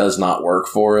gameplay just does not work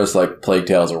for us. Like, Plague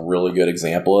Tale is a really good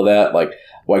example of that. Like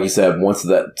you said, once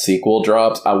that sequel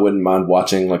drops, I wouldn't mind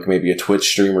watching, like, maybe a Twitch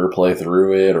streamer play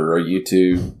through it or a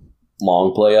YouTube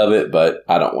long play of it, but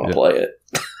I don't want to play it.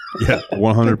 Yeah,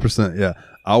 100%. Yeah,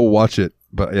 I'll watch it,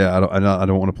 but yeah, I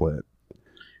don't want to play it.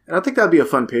 And I think that'd be a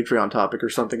fun Patreon topic or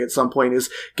something at some point, is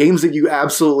games that you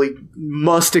absolutely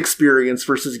must experience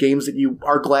versus games that you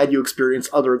are glad you experience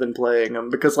other than playing them.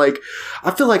 Because, like,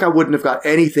 I feel like I wouldn't have got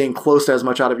anything close to as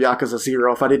much out of Yakuza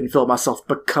 0 if I didn't feel myself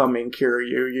becoming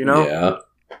Kiryu, you know? Yeah.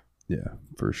 Yeah,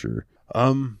 for sure.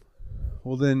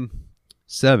 Well then,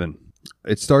 7.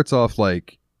 It starts off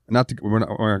like, we're not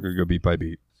going to go beat by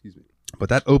beat. Excuse me. But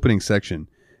that opening section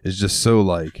is just so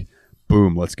like,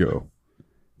 boom, let's go.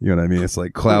 You know what I mean? It's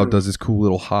like Cloud does this cool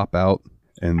little hop out,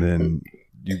 and then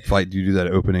you do that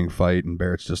opening fight, and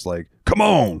Barrett's just like, come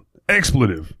on,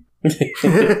 expletive.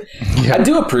 I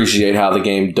do appreciate how the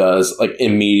game does, like,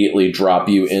 immediately drop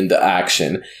you into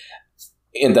action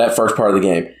in that first part of the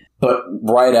game. But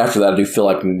right after that, I do feel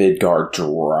like Midgar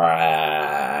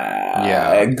drags.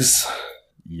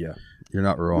 Yeah, you're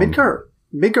not wrong.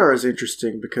 Midgar is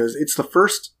interesting because it's the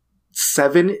first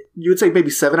 7, you would say maybe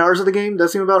 7 hours of the game. That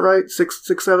seem about right? 6,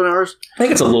 7 hours? I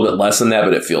think it's a little bit less than that,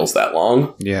 but it feels that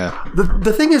long. Yeah.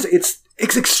 The thing is, it's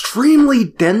extremely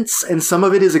dense, and some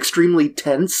of it is extremely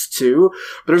tense too.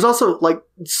 But there's also, like,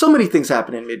 so many things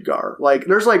happen in Midgar. Like,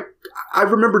 there's, like, I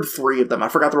remembered 3 of them. I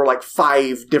forgot there were like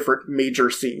 5 different major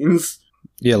scenes.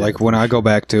 Yeah, like when I go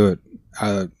back to it,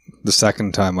 the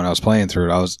second time when I was playing through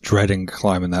it, I was dreading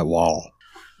climbing that wall.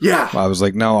 Yeah. I was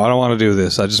like, no, I don't want to do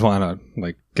this. I just want to,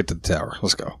 like, get to the tower.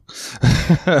 Let's go.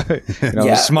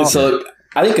 So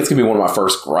I think it's going to be one of my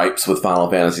first gripes with Final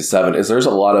Fantasy VII is there's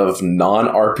a lot of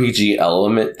non-RPG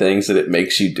element things that it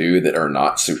makes you do that are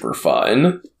not super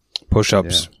fun.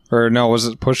 Push-ups. Yeah. Or no, was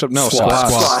it push-up? No,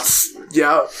 squats.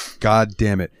 Yeah. God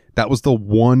damn it. That was the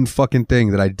one fucking thing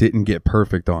that I didn't get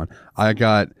perfect on. I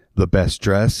got the best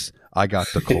dress. I got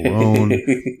the cologne.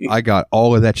 I got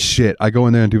all of that shit. I go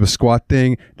in there and do a squat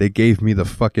thing. They gave me the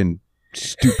fucking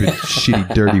stupid,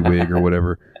 shitty, dirty wig or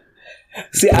whatever.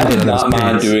 See, I did not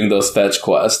mind doing those fetch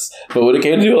quests, but when it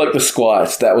came to like the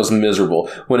squats, that was miserable.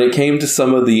 When it came to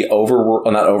some of the not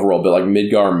overworld, but like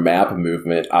Midgar map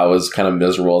movement, I was kind of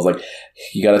miserable. I was like,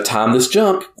 you got to time this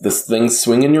jump. This thing's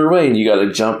swinging your way, and you got to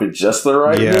jump at just the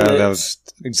right minute. That was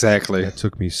exactly. That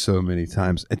took me so many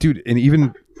times, and dude, and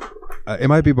even. It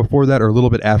might be before that or a little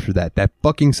bit after that. That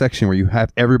fucking section where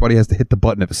everybody has to hit the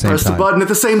button at the same time. Press the button at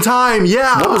the same time,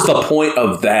 yeah. What was the point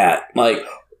of that? Like,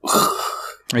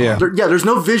 yeah. There's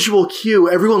no visual cue.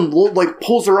 Everyone like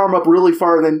pulls their arm up really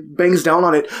far and then bangs down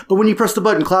on it. But when you press the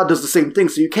button, Cloud does the same thing.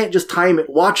 So you can't just time it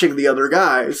watching the other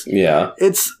guys. Yeah.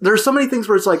 There's so many things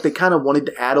where it's like they kind of wanted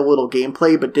to add a little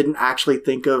gameplay, but didn't actually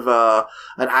think of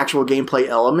an actual gameplay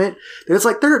element. And it's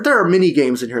like there are mini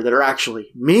games in here that are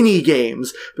actually mini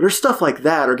games, but there's stuff like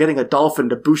that, or getting a dolphin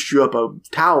to boost you up a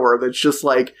tower that's just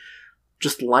like,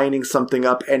 just lining something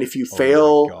up, and if you my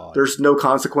fail, God. there's no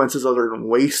consequences other than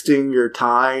wasting your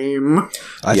time.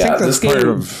 I Yeah, think that's this part game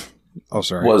of. Oh,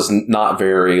 sorry. was not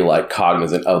very like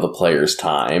cognizant of the player's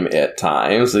time at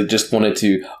times. They just wanted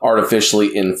to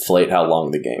artificially inflate how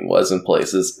long the game was in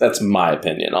places. That's my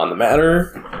opinion on the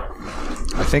matter.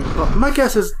 I think. My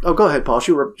guess is... Oh, go ahead, Paul.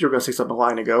 You were going to say something a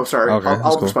line ago. Sorry. Okay,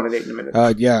 I'll that's respond to Nate in a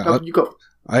minute. Yeah, No, you go.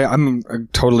 I'm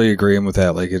totally agreeing with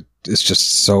that. Like it's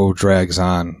just so drags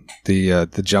on the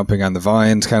jumping on the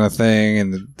vines kind of thing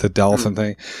and the dolphin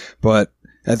thing, but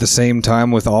at the same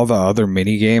time with all the other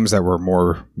mini games that were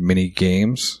more mini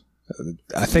games,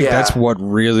 I think that's what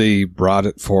really brought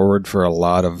it forward for a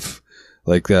lot of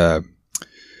I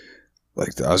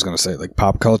was going to say like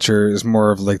pop culture is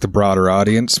more of like the broader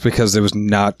audience because it was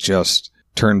not just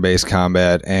turn-based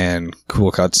combat and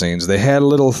cool cutscenes. They had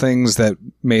little things that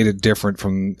made it different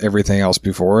from everything else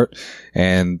before it,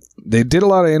 and they did a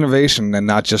lot of innovation and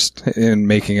not just in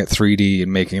making it 3D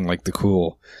and making like the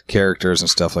cool characters and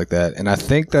stuff like that. And I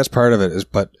think that's part of it.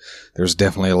 But there's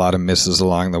definitely a lot of misses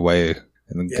along the way.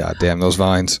 And then, goddamn those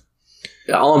vines.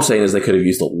 Yeah, all I'm saying is they could have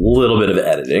used a little bit of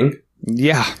editing.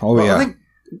 Yeah. Oh Well, yeah. I think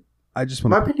I just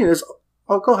want my opinion is...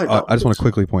 Oh, go ahead. I just want to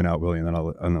quickly point out, Willie, and then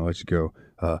I'll let you go.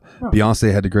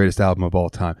 Beyonce had the greatest album of all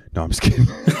time. No, I'm just kidding.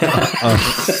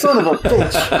 Son of a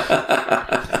bitch.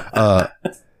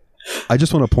 I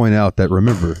just want to point out that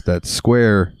remember that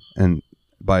Square, and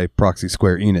by proxy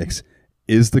Square Enix,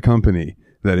 is the company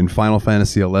that in Final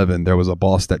Fantasy XI there was a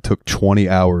boss that took 20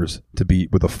 hours to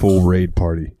beat with a full raid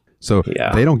party. So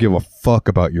they don't give a fuck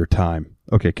about your time.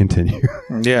 Okay, continue.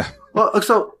 Yeah. Well,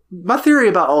 so my theory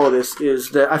about all of this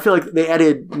is that I feel like they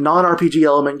added non-RPG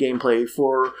element gameplay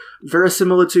for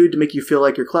verisimilitude to make you feel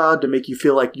like you're Cloud, to make you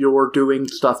feel like you're doing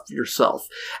stuff yourself.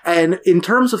 And in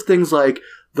terms of things like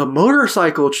the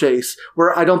motorcycle chase,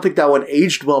 where I don't think that one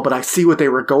aged well, but I see what they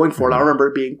were going for, and I remember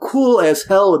it being cool as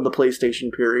hell in the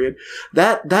PlayStation period.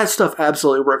 That stuff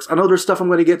absolutely works. I know there's stuff I'm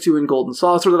going to get to in Golden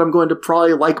Saucer that I'm going to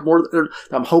probably like more.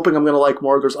 I'm hoping I'm going to like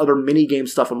more. There's other mini-game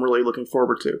stuff I'm really looking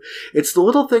forward to. It's the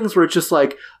little things where it's just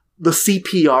like the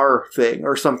CPR thing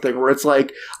or something, where it's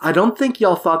like, I don't think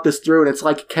y'all thought this through, and it's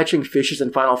like catching fishes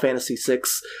in Final Fantasy VI,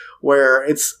 where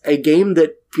it's a game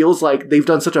that feels like they've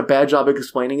done such a bad job of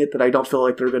explaining it that I don't feel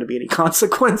like there are going to be any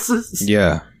consequences.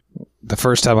 Yeah. The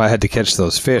first time I had to catch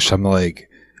those fish, I'm like,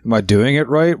 am I doing it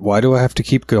right? Why do I have to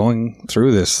keep going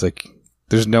through this? Like,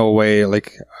 there's no way,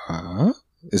 like,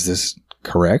 is this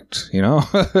correct? You know?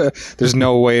 There's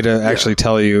no way to actually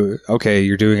tell you, okay,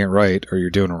 you're doing it right or you're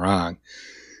doing it wrong.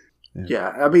 Yeah,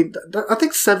 I mean, I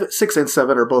think 6 and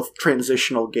 7 are both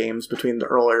transitional games between the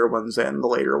earlier ones and the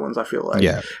later ones, I feel like.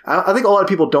 Yeah. I think a lot of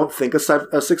people don't think of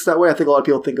 6 that way. I think a lot of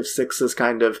people think of 6 as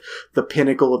kind of the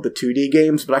pinnacle of the 2D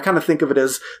games, but I kind of think of it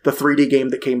as the 3D game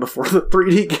that came before the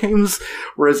 3D games,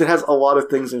 whereas it has a lot of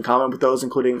things in common with those,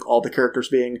 including all the characters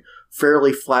being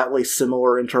fairly flatly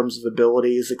similar in terms of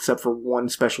abilities, except for one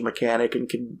special mechanic, and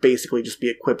can basically just be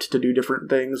equipped to do different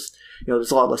things. You know,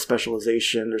 there's a lot less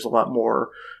specialization, there's a lot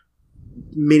more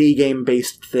mini-game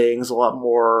based things, a lot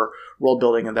more world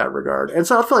building in that regard. And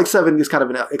so I feel like 7 is kind of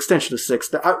an extension of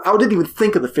 6. I didn't even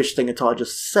think of the fish thing until I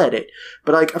just said it,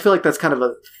 but I feel like that's kind of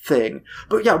a thing.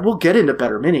 But yeah, we'll get into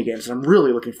better mini-games, and I'm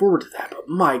really looking forward to that. But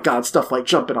my god, stuff like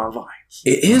jumping on vines.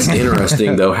 It is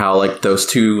interesting, though, how like those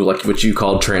two, like what you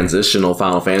called transitional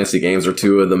Final Fantasy games, are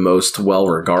two of the most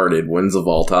well-regarded ones of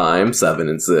all time, 7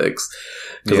 and 6.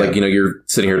 Because, like, you know, you're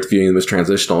sitting here viewing them as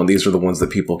transitional, and these are the ones that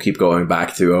people keep going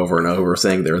back to over and over,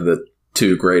 saying they're the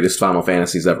two greatest Final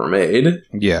Fantasies ever made.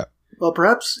 Yeah. Well,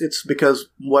 perhaps it's because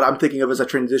what I'm thinking of as a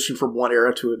transition from one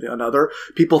era to another,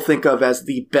 people think of as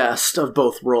the best of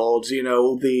both worlds, you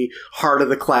know, the heart of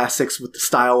the classics with the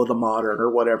style of the modern,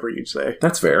 or whatever you'd say.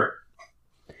 That's fair.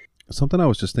 Something I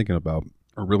was just thinking about,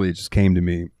 or really it just came to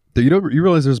me. You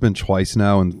realize there's been twice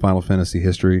now in Final Fantasy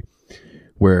history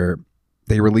where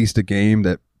they released a game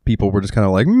that people were just kind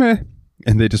of like, meh,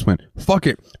 and they just went, fuck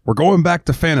it, we're going back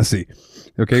to fantasy.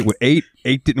 Okay, with 8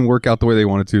 didn't work out the way they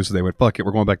wanted to, so they went, fuck it,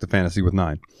 we're going back to fantasy with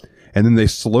 9. And then they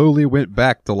slowly went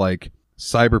back to like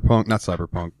cyberpunk, not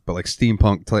cyberpunk, but like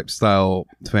steampunk type style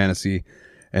fantasy.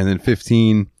 And then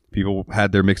 15, people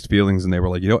had their mixed feelings, and they were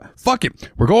like, you know what? Fuck it,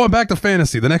 we're going back to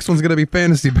fantasy. The next one's going to be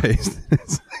fantasy based.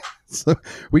 So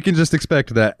we can just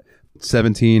expect that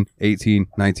 17, 18,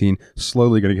 19,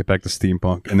 slowly going to get back to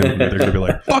steampunk, and then they're going to be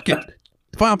like, fuck it,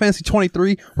 Final Fantasy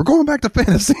 23, we're going back to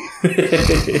fantasy.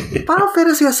 Final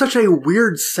Fantasy has such a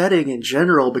weird setting in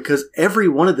general, because every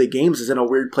one of the games is in a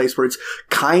weird place where it's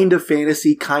kind of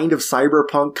fantasy, kind of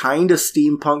cyberpunk, kind of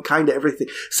steampunk, kind of everything.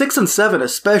 6 and 7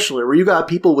 especially, where you got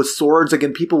people with swords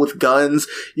against people with guns.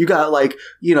 You got, like,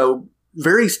 you know,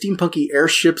 very steampunky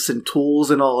airships and tools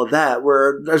and all of that,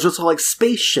 where there's just all like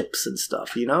spaceships and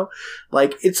stuff, you know?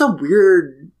 Like, it's a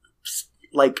weird,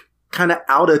 like, kind of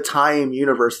out of time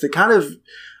universe that kind of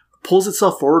pulls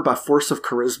itself forward by force of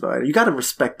charisma. And you got to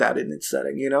respect that in its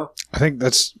setting, you know? I think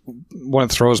that's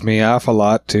what throws me off a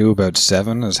lot too about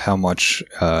 7 is how much,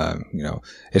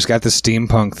 it's got the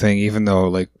steampunk thing, even though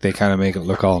like they kind of make it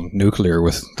look all nuclear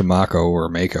with the Mako or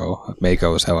Mako.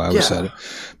 Mako is how I always said it.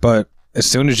 But as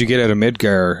soon as you get out of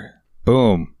Midgar,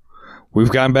 boom,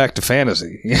 we've gone back to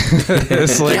fantasy.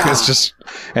 It's like, it's just,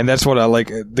 and that's what I like.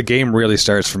 The game really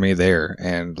starts for me there.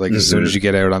 And like, as soon as you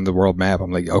get out on the world map,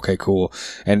 I'm like, okay, cool.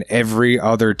 And every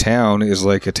other town is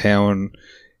like a town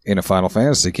in a Final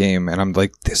Fantasy game. And I'm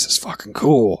like, this is fucking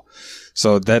cool.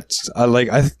 So that's,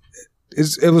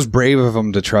 it was brave of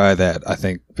them to try that, I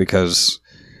think, because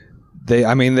they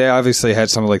obviously had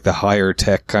some of like the higher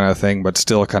tech kind of thing, but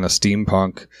still kind of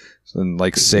steampunk and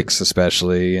like 6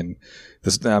 especially. And,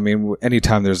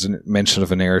 anytime there's a mention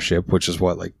of an airship, which is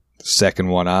what, like the second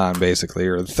one on, basically,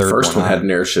 or the third First one had an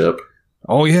airship.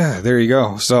 Oh, yeah, there you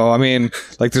go. So, I mean,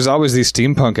 like, there's always these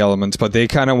steampunk elements, but they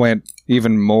kind of went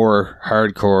even more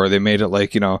hardcore. They made it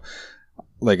like,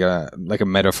 like a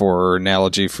metaphor or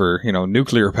analogy for,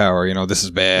 nuclear power, this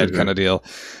is bad kind of deal.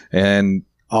 And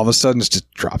all of a sudden, it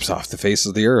just drops off the face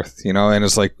of the earth, and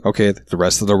it's like, okay, the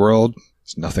rest of the world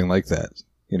is nothing like that,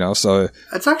 so.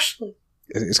 It's actually...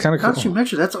 It's kind of cool. Now that you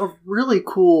mentioned, that's a really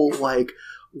cool, like,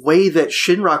 way that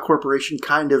Shinra Corporation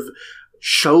kind of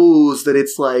shows that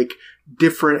it's, like,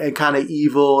 different and kind of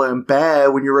evil and bad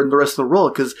when you're in the rest of the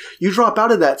world. Because you drop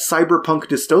out of that cyberpunk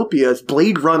dystopia,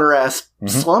 Blade Runner-ass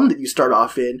slum that you start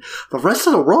off in. The rest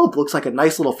of the world looks like a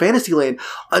nice little fantasy land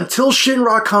until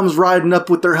Shinra comes riding up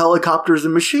with their helicopters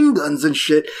and machine guns and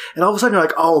shit. And all of a sudden you're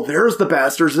like, oh, there's the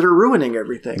bastards that are ruining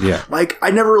everything. Yeah. Like, I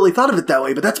never really thought of it that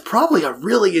way, but that's probably a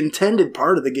really intended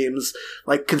part of the game's,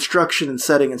 like, construction and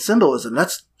setting and symbolism.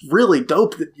 That's really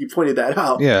dope that you pointed that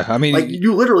out. Yeah, I mean... Like,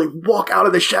 you literally walk out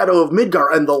of the shadow of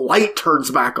Midgar and the light turns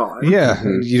back on. Yeah,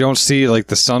 you don't see, like,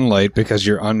 the sunlight because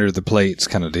you're under the plates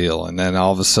kind of deal. And then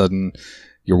all of a sudden,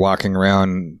 you're walking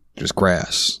around, there's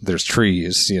grass, there's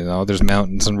trees, there's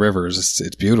mountains and rivers.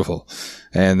 It's beautiful.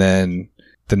 And then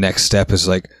the next step is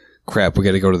like, crap, we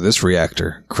got to go to this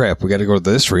reactor. Crap, we got to go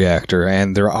to this reactor.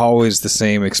 And they're always the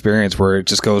same experience where it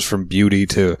just goes from beauty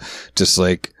to just,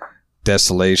 like,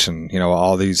 desolation,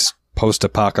 all these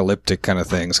post-apocalyptic kind of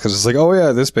things, because it's like, oh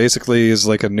yeah, this basically is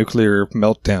like a nuclear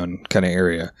meltdown kind of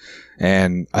area.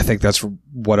 And I think that's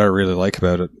what I really like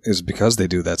about it, is because they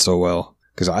do that so well.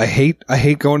 Because I hate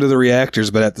going to the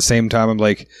reactors, but at the same time I'm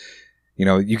like,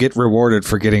 you get rewarded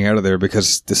for getting out of there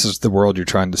because this is the world you're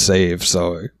trying to save,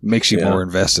 so it makes you more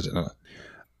invested in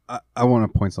it. I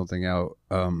want to point something out.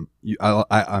 I'm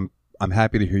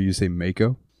happy to hear you say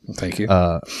Mako. Thank you.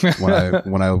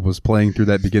 When I was playing through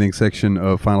that beginning section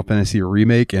of Final Fantasy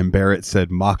Remake and Barrett said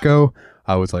Mako,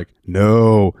 I was like,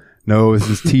 no, this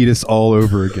is Tidus all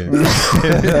over again.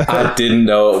 I didn't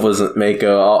know it wasn't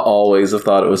Mako. I always have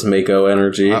thought it was Mako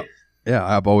energy.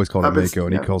 I've always called it Mako,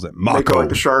 and he calls it Mako. Mako like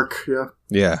the shark, yeah.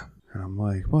 Yeah. And I'm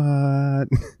like, what?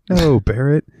 No,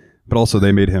 Barrett. But also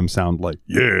they made him sound like,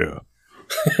 yeah.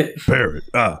 Barrett.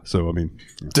 So I mean,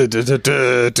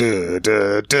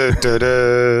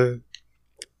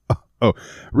 oh,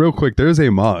 real quick, there's a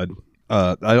mod.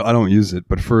 I don't use it,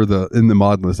 but in the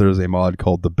mod list, there's a mod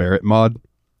called the Barrett mod,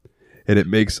 and it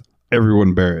makes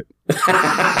everyone Barrett.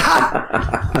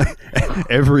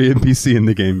 Every NPC in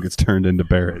the game gets turned into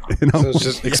Barrett. So it's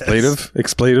just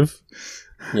expletive.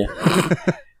 Yeah.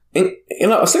 And,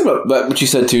 I was thinking about that, what you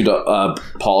said too,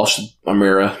 Polish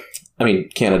Amira.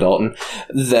 Canna Dalton,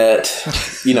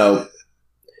 that,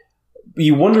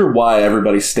 you wonder why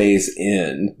everybody stays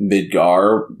in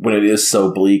Midgar when it is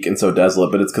so bleak and so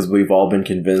desolate, but it's because we've all been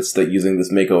convinced that using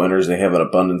this Mako energy, they have an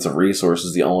abundance of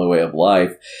resources, the only way of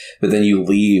life. But then you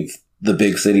leave the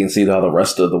big city and see how the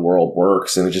rest of the world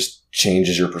works, and it just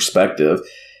changes your perspective.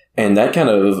 And that kind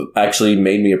of actually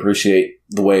made me appreciate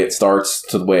the way it starts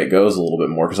to the way it goes a little bit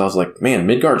more, because I was like, man,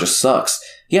 Midgar just sucks.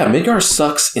 Yeah, Midgar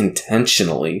sucks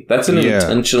intentionally. That's an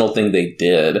intentional thing they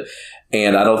did.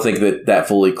 And I don't think that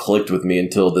fully clicked with me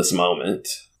until this moment.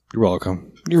 You're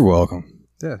welcome.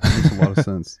 Yeah, that makes a lot of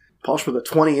sense. Polish with a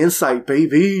 20 insight,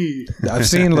 baby. I've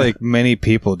seen like many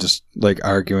people just like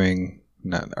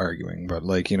not arguing, but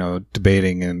like,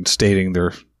 debating and stating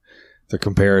their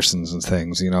comparisons and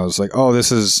things. It's like, oh,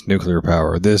 this is nuclear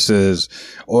power, this is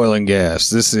oil and gas,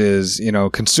 this is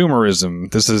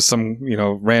consumerism, this is some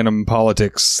random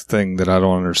politics thing that I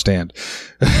don't understand.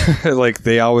 Like,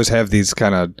 they always have these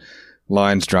kind of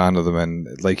lines drawn to them,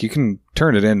 and like you can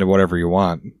turn it into whatever you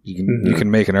want. You can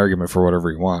make an argument for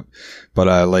whatever you want, but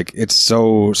like it's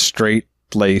so straight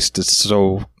laced, it's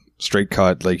so straight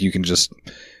cut. Like you can just,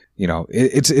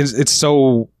 it's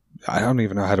so, I don't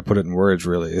even know how to put it in words.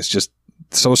 Really, it's just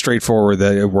so straightforward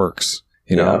that it works.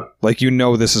 Like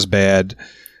this is bad.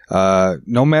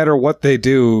 No matter what they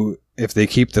do, if they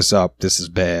keep this up, this is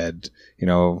bad.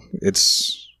 You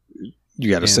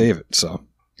got to save it. So.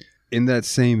 In that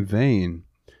same vein,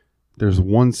 there's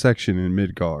one section in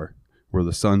Midgar where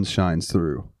the sun shines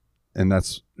through, and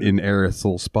that's in Aerith's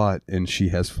little spot, and she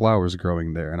has flowers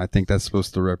growing there, and I think that's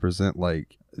supposed to represent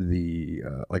like the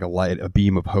like a light, a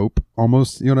beam of hope,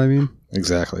 almost. You know what I mean?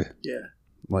 Exactly. Yeah.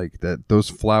 Like that. Those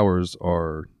flowers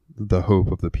are the hope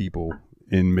of the people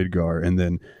in Midgar, and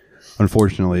then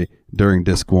unfortunately during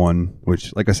disc 1,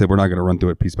 which like I said, we're not going to run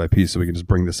through it piece by piece, so we can just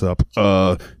bring this up.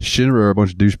 Shinra are a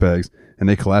bunch of douchebags, and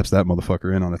they collapse that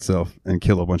motherfucker in on itself and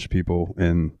kill a bunch of people.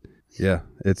 And yeah,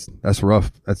 that's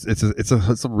rough. It's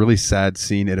a really sad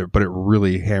scene, but it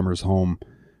really hammers home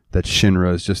that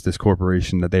Shinra is just this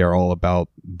corporation that they are all about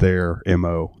their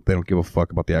MO. They don't give a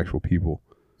fuck about the actual people.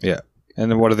 Yeah.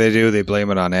 And then what do? They blame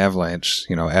it on Avalanche.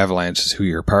 Avalanche is who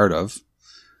you're part of,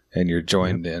 and you're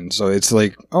joined in. So it's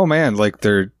like, oh man, like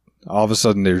they're all of a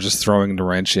sudden they're just throwing the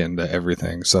wrench into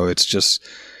everything. So it's just,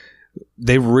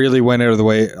 they really went out of the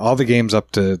way. All the games up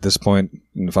to this point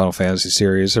in the Final Fantasy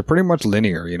series are pretty much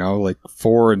linear, like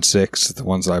 4 and 6, the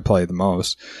ones that I play the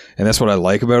most. And that's what I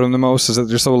like about them the most, is that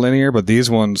they're so linear. But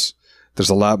these ones, there's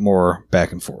a lot more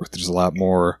back and forth. There's a lot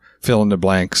more fill in the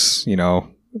blanks,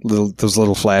 those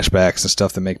little flashbacks and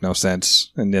stuff that make no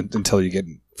sense until you get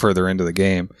further into the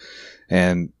game.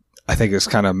 And I think it's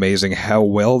kind of amazing how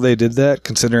well they did that,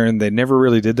 considering they never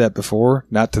really did that before,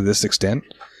 not to this extent.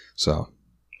 So,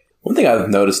 one thing I've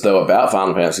noticed though about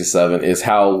Final Fantasy VII is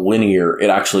how linear it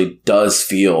actually does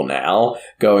feel now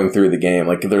going through the game.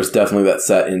 Like there's definitely that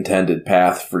set intended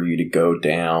path for you to go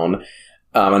down.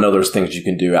 I know there's things you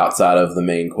can do outside of the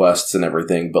main quests and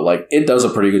everything, but like it does a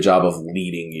pretty good job of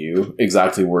leading you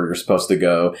exactly where you're supposed to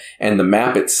go. And the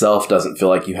map itself doesn't feel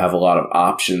like you have a lot of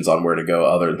options on where to go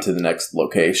other than to the next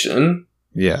location.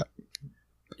 Yeah.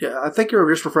 Yeah, I think you're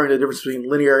just referring to the difference between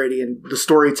linearity and the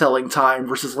storytelling time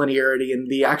versus linearity in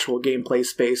the actual gameplay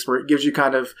space, where it gives you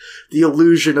kind of the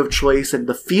illusion of choice and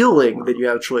the feeling that you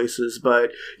have choices,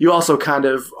 but you also kind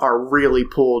of are really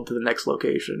pulled to the next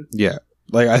location. Yeah.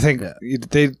 Like, I think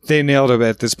they nailed it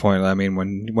at this point. I mean,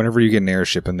 whenever you get an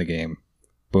airship in the game,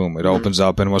 boom, it opens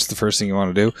up, and what's the first thing you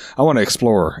want to do? I want to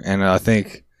explore, and I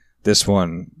think this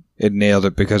one, it nailed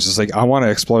it, because it's like, I want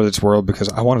to explore this world because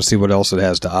I want to see what else it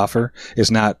has to offer. It's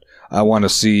not, I want to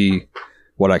see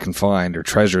what I can find or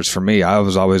treasures for me. I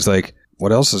was always like,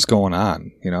 what else is going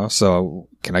on? So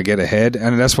can I get ahead?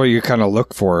 And that's what you kind of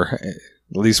look for,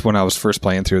 at least when I was first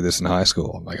playing through this in high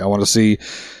school. I'm like, I want to see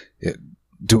it.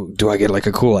 Do I get like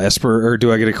a cool Esper, or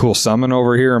do I get a cool summon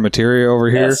over here, or materia over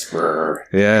here? Esper.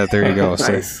 Yeah, there you go.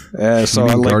 Nice. So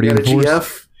I like Guardian a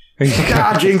GF.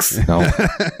 God, Jinx. No.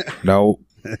 Well,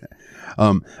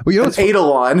 An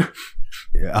Eidolon.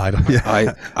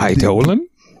 Eidolon?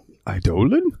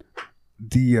 Eidolon?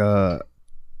 The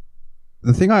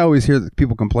thing I always hear that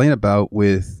people complain about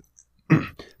with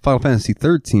Final Fantasy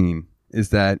 13 is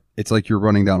that it's like you're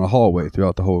running down a hallway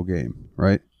throughout the whole game,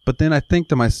 right? But then I think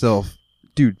to myself,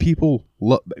 dude, people,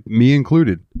 me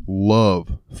included, love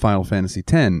Final Fantasy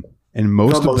X, and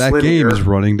most of that game is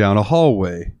running down a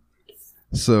hallway.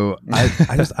 So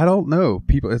I don't know.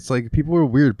 People, it's like people are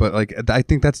weird, but like I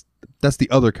think that's the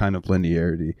other kind of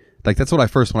linearity. Like that's what I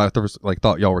first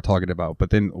thought y'all were talking about.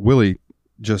 But then Willie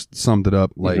just summed it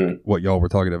up like what y'all were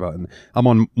talking about, and I'm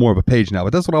on more of a page now.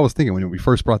 But that's what I was thinking when we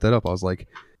first brought that up. I was like,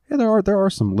 yeah, there are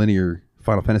some linear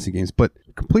Final Fantasy games, but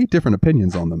complete different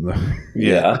opinions on them, though.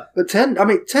 Yeah. But 10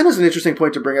 is an interesting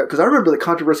point to bring up, because I remember the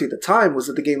controversy at the time was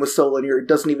that the game was so linear, it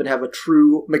doesn't even have a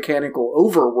true mechanical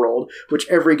overworld, which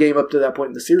every game up to that point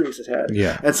in the series has had.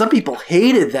 Yeah. And some people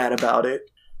hated that about it.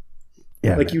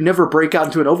 Yeah. Like, you never break out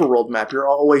into an overworld map. You're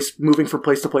always moving from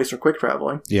place to place or quick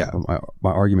traveling. Yeah.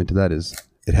 My argument to that is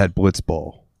it had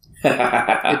Blitzball.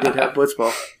 It did have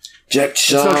Blitzball. Jack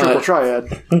Shot. It's no triple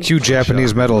triad. Cue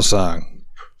Japanese metal song.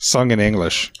 Sung in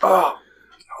English. Oh,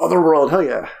 Otherworld, hell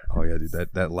yeah. Oh yeah, dude,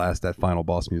 that final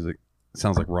boss music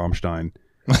sounds like Rammstein.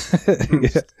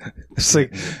 Yeah. It's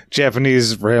like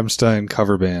Japanese Rammstein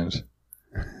cover band.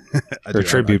 Or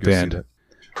tribute band.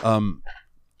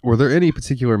 Were there any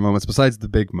particular moments, besides the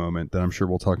big moment that I'm sure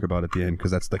we'll talk about at the end,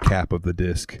 because that's the cap of the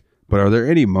disc, but are there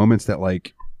any moments that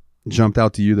like jumped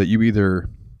out to you that you either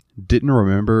didn't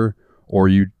remember or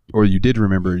you did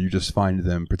remember, you just find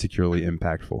them particularly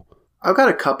impactful? I've got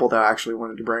a couple that I actually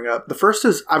wanted to bring up. The first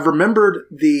is I've remembered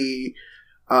the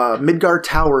Midgard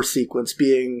Tower sequence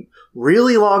being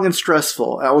really long and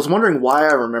stressful. And I was wondering why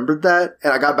I remembered that,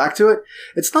 and I got back to it.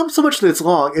 It's not so much that it's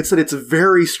long, it's that it's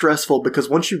very stressful, because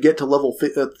once you get to level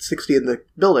 60 in the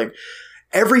building,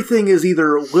 everything is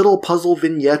either little puzzle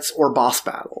vignettes or boss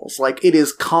battles. Like, it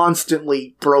is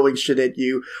constantly throwing shit at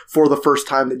you for the first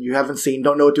time that you haven't seen,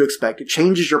 don't know what to expect. It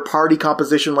changes your party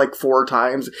composition like 4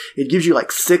 times. It gives you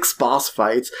like 6 boss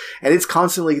fights, and it's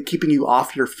constantly keeping you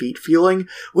off your feet feeling,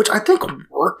 which I think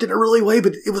worked in a really way,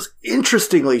 but it was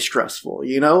interestingly stressful,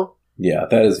 you know? Yeah,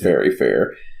 that is very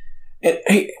fair. And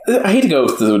I hate to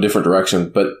go to a different direction,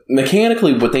 but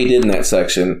mechanically what they did in that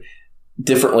section,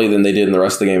 differently than they did in the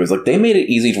rest of the game, is like they made it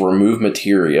easy to remove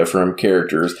materia from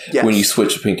characters when you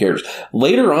switch between characters.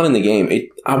 Later on in the game,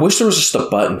 I wish there was just a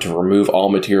button to remove all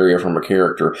materia from a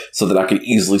character so that I could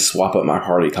easily swap up my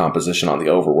party composition on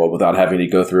the overworld without having to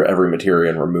go through every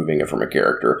materia and removing it from a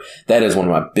character. That is one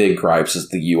of my big gripes, is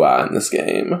the UI in this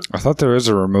game. I thought there is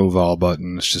a remove all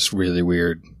button. It's just really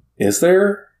weird. Is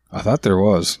there? I thought there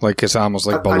was. Like, it's almost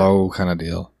like below kind of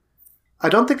deal. I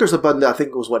don't think there's a button that I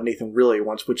think was what Nathan really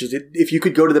wants, which is if you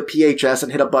could go to the PHS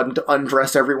and hit a button to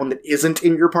undress everyone that isn't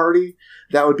in your party,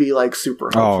 that would be like super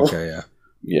helpful. Oh, okay, yeah.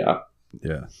 Yeah.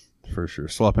 Yeah, for sure.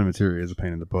 Swapping materia is a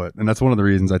pain in the butt. And that's one of the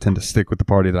reasons I tend to stick with the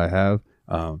party that I have.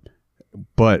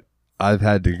 But I've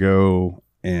had to go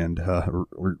and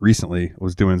recently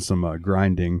was doing some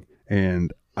grinding,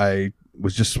 and I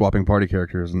was just swapping party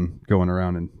characters and going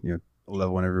around and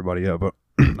leveling everybody up. But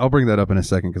I'll bring that up in a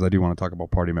second because I do want to talk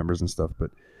about party members and stuff. But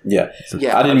yeah,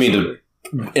 I didn't mean to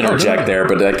interject there,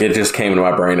 but it just came into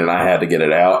my brain and I had to get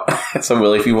it out. So,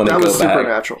 Willie, if you want to go back, that was super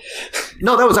natural.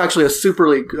 No, that was actually a super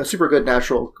good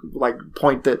natural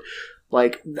point that.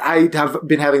 Like, I have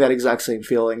been having that exact same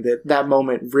feeling that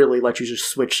moment really let you just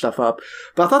switch stuff up.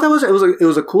 But I thought it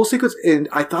was a cool sequence, and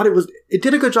I thought it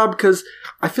did a good job because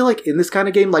I feel like in this kind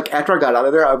of game, like after I got out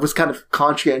of there, I was kind of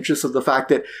conscientious of the fact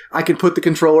that I can put the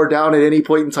controller down at any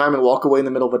point in time and walk away in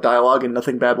the middle of a dialogue and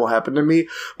nothing bad will happen to me.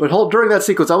 But during that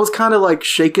sequence, I was kind of like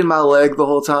shaking my leg the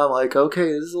whole time, like,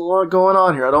 okay, there's a lot going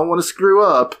on here. I don't want to screw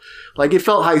up. Like, it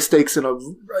felt high stakes in a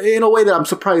way that I'm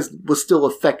surprised was still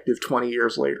effective 20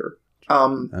 years later.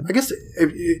 I guess,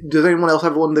 does anyone else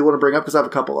have one they want to bring up? Because I have a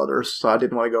couple others, so I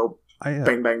didn't want to go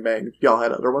bang, bang, bang. Y'all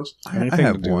had other ones? I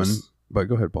have one, but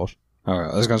go ahead, Paul. All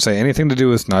right, I was going to say, anything to do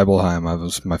with Nibelheim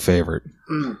was my favorite.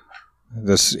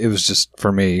 It was just,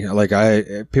 for me, like,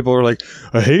 people were like,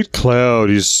 I hate Cloud,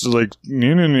 he's like,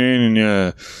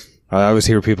 I always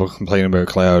hear people complaining about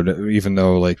Cloud, even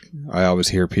though, like, I always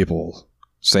hear people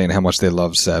saying how much they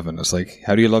love Seven. It's like,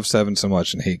 how do you love Seven so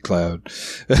much and hate Cloud?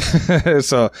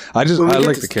 So I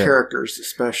like the characters,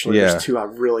 especially. There's two I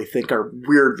really think are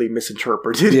weirdly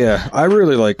misinterpreted. Yeah, I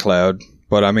really like Cloud,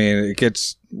 but I mean, it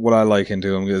gets what I like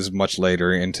into him is much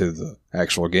later into the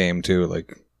actual game too,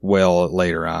 like well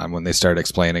later on when they start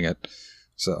explaining it.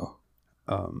 So,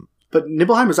 but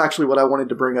Nibelheim is actually what I wanted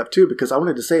to bring up too, because I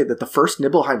wanted to say that the first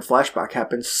Nibelheim flashback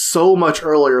happened so much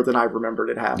earlier than I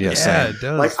remembered it happening. Yeah, it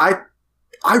does. Like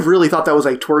I really thought that was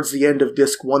like towards the end of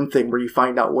disc 1 thing where you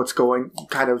find out what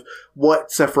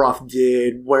Sephiroth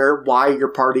did, why your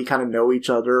party kind of know each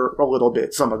other a little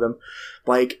bit, some of them.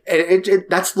 Like,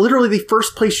 that's literally the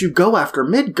first place you go after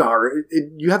Midgar.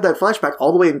 You have that flashback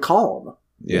all the way in Calm.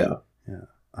 Yeah.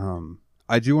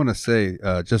 I do want to say,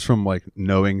 just from like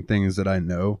knowing things that I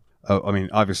know, I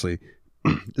mean, obviously,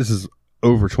 this is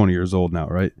over 20 years old now,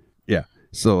 right? Yeah.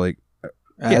 So like,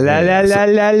 You're not going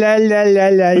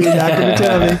to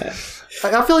tell me.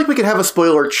 I feel like we could have a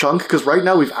spoiler chunk, because right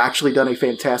now we've actually done a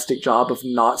fantastic job of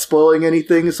not spoiling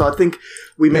anything. So I think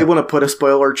we may want to put a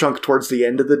spoiler chunk towards the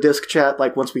end of the disc chat,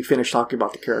 like once we finish talking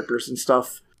about the characters and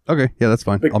stuff. Okay, yeah, that's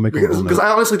fine. I'll make a little note. Because I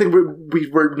honestly think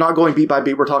we're not going beat by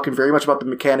beat. We're talking very much about the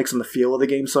mechanics and the feel of the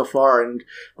game so far. And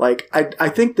like, I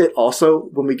think that also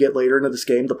when we get later into this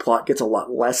game, the plot gets a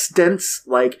lot less dense,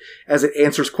 like as it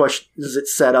answers questions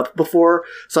it's set up before.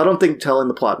 So I don't think telling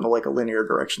the plot in like a linear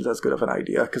direction is as good of an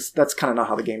idea, because that's kind of not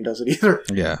how the game does it either.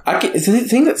 Yeah. The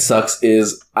thing that sucks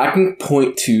is I can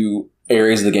point to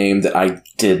areas of the game that I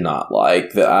did not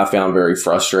like, that I found very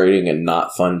frustrating and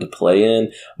not fun to play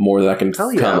in, more than I can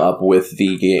come up with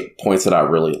the points that I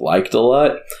really liked a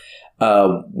lot.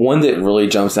 One that really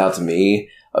jumps out to me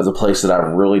as a place that I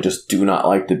really just do not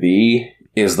like to be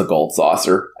is the Gold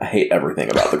Saucer. I hate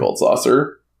everything about the Gold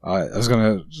Saucer. I was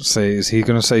going to say, is he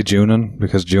going to say Junin?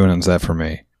 Because Junin's that for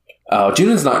me.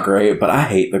 Junon's not great, but I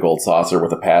hate the gold saucer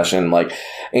with a passion. Like,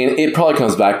 and it probably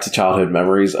comes back to childhood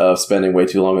memories of spending way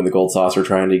too long in the gold saucer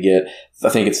trying to get, I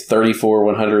think it's 34,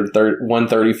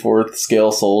 134th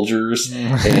scale soldiers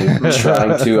and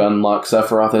trying to unlock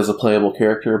Sephiroth as a playable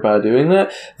character by doing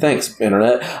that. Thanks,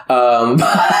 Internet.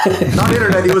 Not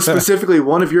Internet, it was specifically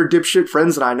one of your dipshit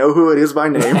friends, and I know who it is by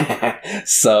name.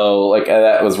 So, like,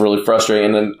 that was really frustrating.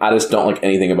 And then I just don't like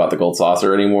anything about the gold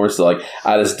saucer anymore. So, like,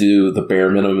 I just do the bare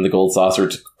minimum in the gold saucer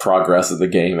to progress in the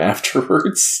game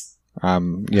afterwards.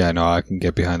 Yeah, no, I can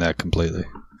get behind that completely.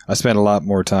 I spent a lot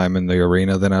more time in the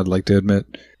arena than I'd like to admit.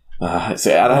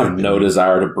 See, I have no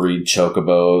desire to breed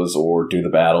chocobos or do the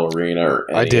battle arena or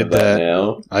any I did of that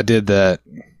now. I did that.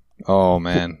 Oh,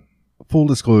 man. Full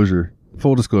disclosure.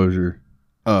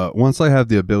 Once I have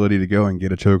the ability to go and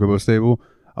get a chocobo stable,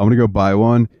 I'm going to go buy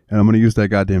one, and I'm going to use that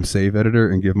goddamn save editor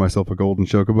and give myself a golden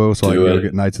chocobo so I can go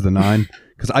get Knights of the Nine.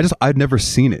 Because I'd never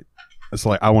seen it. It's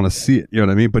like, I want to see it. You know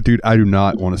what I mean? But, dude, I do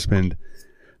not want to spend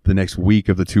the next week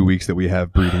of the 2 weeks that we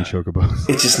have breeding chocobos.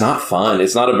 It's just not fun.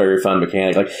 It's not a very fun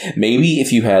mechanic. Like, maybe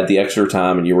if you had the extra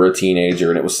time and you were a teenager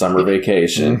and it was summer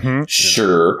vacation,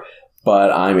 sure.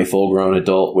 But I'm a full-grown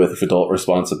adult with adult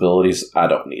responsibilities. I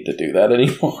don't need to do that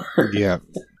anymore. Yeah.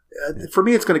 For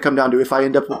me, it's going to come down to if I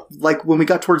end up, like when we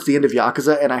got towards the end of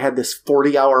Yakuza and I had this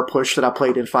 40-hour push that I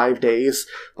played in 5 days,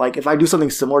 like if I do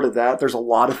something similar to that, there's a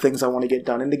lot of things I want to get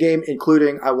done in the game,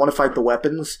 including I want to fight the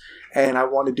weapons and I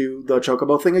want to do the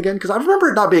chocobo thing again, because I remember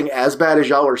it not being as bad as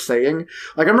y'all were saying.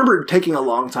 Like, I remember it taking a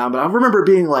long time, but I remember it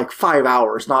being like 5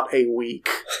 hours, not a week.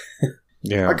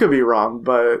 Yeah. I could be wrong,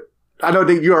 but I know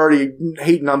that you're already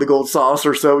hating on the gold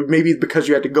saucer, so maybe because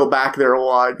you had to go back there a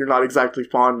lot, you're not exactly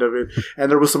fond of it.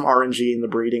 And there was some RNG in the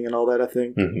breeding and all that, I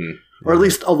think. Or at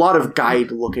least a lot of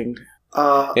guide looking.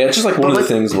 Yeah, it's just like one of the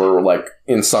things where, like,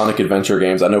 in Sonic Adventure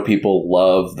games, I know people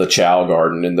love the Chow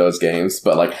Garden in those games,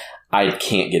 but, like, I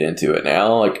can't get into it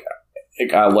now. Like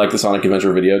I like the Sonic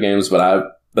Adventure video games,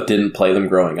 but didn't play them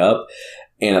growing up,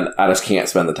 and I just can't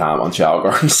spend the time on Chow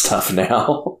Garden stuff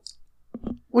now.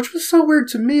 Which was so weird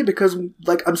to me because,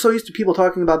 like, I'm so used to people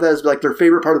talking about that as, like, their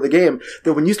favorite part of the game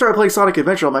that when you start playing Sonic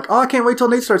Adventure, I'm like, oh, I can't wait till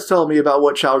Nate starts telling me about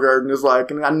what Chow Garden is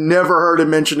like, and I never heard him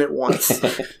mention it once.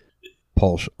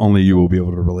 Paul, only you will be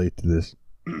able to relate to this.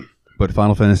 But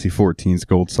Final Fantasy XIV's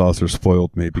Gold Saucer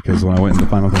spoiled me because when I went into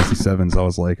Final Fantasy VII's, I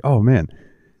was like, oh, man,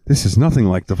 this is nothing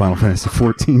like the Final Fantasy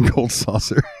XIV Gold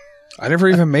Saucer. I never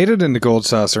even made it into Gold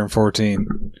Saucer in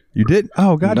 14. You did?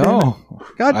 Oh, God damn it.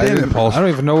 God damn it, Paul. I don't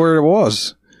even know where it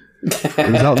was.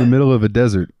 It was out in the middle of a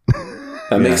desert.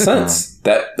 That makes sense.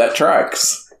 That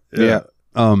tracks. Yeah.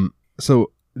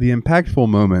 So the impactful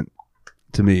moment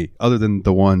to me, other than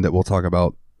the one that we'll talk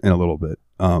about in a little bit,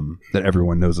 that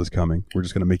everyone knows is coming. We're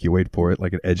just going to make you wait for it,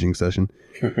 like an edging session.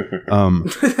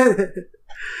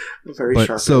 Very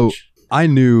sharp so edge. I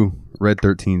knew Red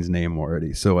 13's name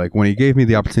already. So, like, when he gave me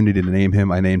the opportunity to name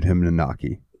him, I named him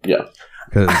Nanaki. Yeah.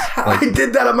 Because I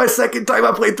did that on my second time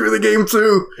I played through the game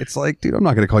too. It's like, dude, I'm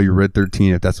not going to call you Red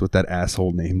 13 if that's what that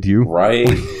asshole named you. Right.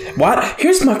 Why?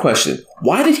 Here's my question.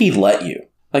 Why did he let you?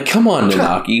 Like, come on,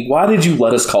 Nanaki. Why did you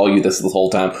let us call you this whole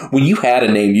time? When you had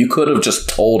a name, you could have just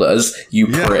told us, you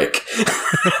prick.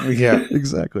 Yeah,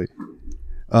 exactly.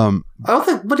 I don't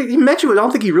think, but he met you. I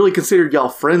don't think he really considered y'all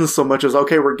friends so much as,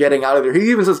 okay, we're getting out of there.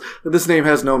 He even says, this name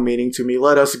has no meaning to me.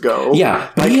 Let us go. Yeah,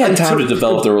 but he had time to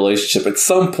develop the relationship. At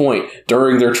some point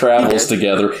during their travels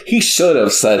together, he should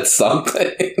have said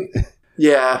something.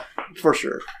 Yeah, for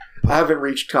sure. I haven't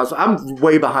reached Cosmo. I'm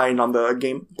way behind on the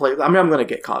gameplay. I mean, I'm going to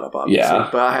get caught up, obviously. Yeah.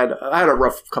 But I had a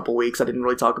rough couple weeks. I didn't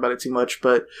really talk about it too much.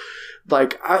 But,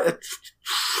 like,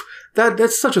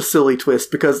 that's such a silly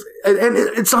twist because, and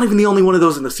it's not even the only one of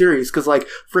those in the series. Because, like,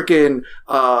 freaking,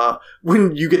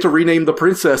 when you get to rename the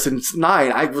princess in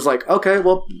 9, I was like, okay,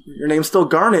 well, your name's still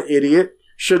Garnet, idiot.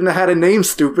 Shouldn't have had a name,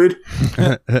 stupid.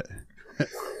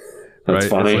 That's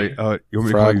funny. Like, you want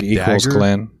me to call Frog you equals Dagger?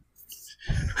 clan.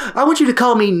 I want you to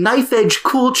call me Knife Edge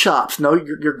Cool Chops. No,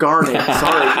 you're Garnet.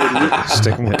 Sorry, idiot.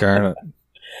 Sticking with Garnet.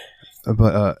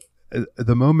 But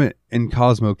the moment in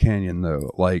Cosmo Canyon,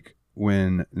 though, like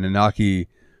when Nanaki,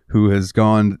 who has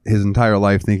gone his entire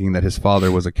life thinking that his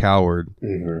father was a coward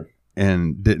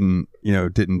and didn't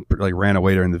like ran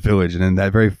away during the village, and in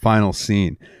that very final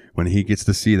scene when he gets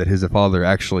to see that his father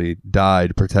actually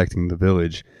died protecting the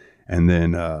village, and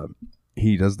then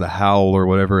he does the howl or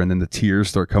whatever, and then the tears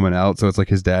start coming out. So it's like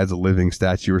his dad's a living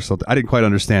statue or something. I didn't quite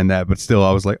understand that, but still,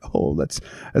 I was like, oh, that's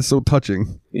so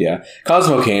touching. Yeah.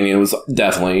 Cosmo Canyon was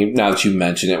definitely, now that you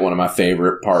mention it, one of my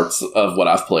favorite parts of what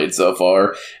I've played so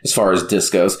far, as far as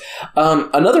disc goes.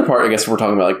 Another part, I guess we're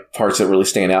talking about like parts that really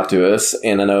stand out to us,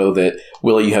 and I know that,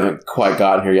 Willie, you haven't quite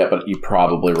gotten here yet, but you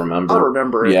probably remember. I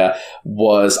remember it. Yeah.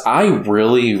 Was I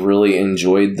really, really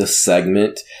enjoyed the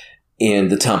segment in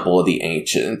the Temple of the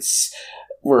Ancients,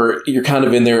 where you're kind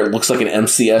of in there. It looks like an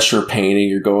MC Escher painting.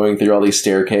 You're going through all these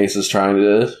staircases trying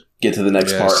to get to the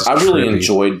next part. I really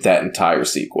enjoyed that entire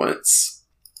sequence.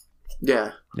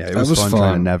 Yeah. Yeah, it was fun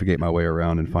trying to navigate my way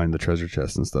around and find the treasure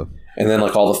chests and stuff. And then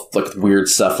like all the like weird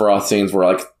Sephiroth scenes where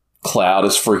like Cloud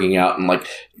is freaking out and like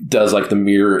does like the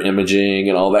mirror imaging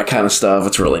and all that kind of stuff.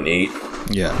 It's really neat.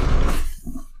 Yeah.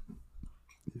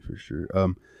 For sure.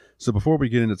 So before we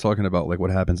get into talking about like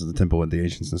what happens in the Temple and the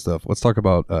Ancients and stuff, let's talk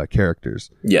about characters.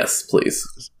 Yes,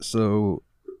 please. So,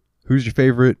 who's your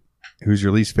favorite? Who's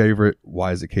your least favorite?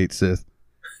 Why is it Kate Sith?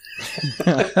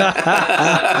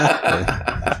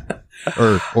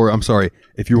 or I'm sorry,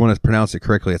 if you want to pronounce it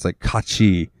correctly, it's like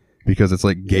Kachi, because it's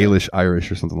like Gaelish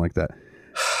Irish or something like that.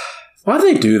 Why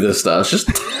do they do this stuff? Just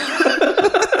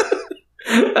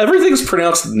everything's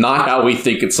pronounced not how we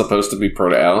think it's supposed to be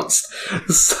pronounced.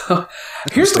 So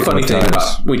here's the funny thing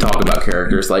about we talk about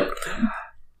characters. Like,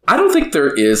 I don't think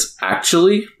there is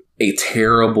actually a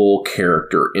terrible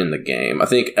character in the game. I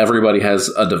think everybody has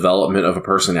a development of a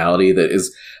personality that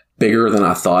is bigger than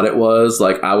I thought it was.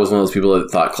 Like, I was one of those people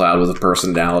that thought Cloud was a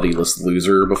personality-less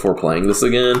loser before playing this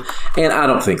again, and I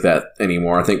don't think that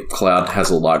anymore. I think Cloud has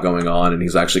a lot going on, and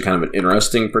he's actually kind of an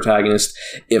interesting protagonist,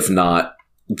 if not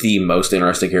the most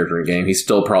interesting character in the game. He's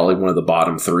still probably one of the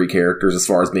bottom 3 characters as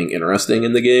far as being interesting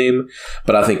in the game,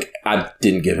 but I think I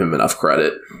didn't give him enough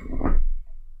credit.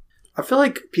 I feel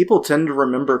like people tend to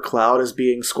remember Cloud as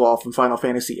being Squall from Final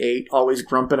Fantasy VIII, always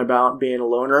grumping about being a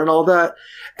loner and all that.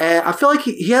 And I feel like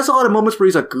he has a lot of moments where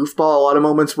he's a goofball, a lot of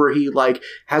moments where he like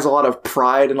has a lot of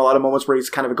pride, and a lot of moments where he's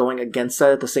kind of going against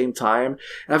that at the same time.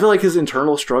 And I feel like his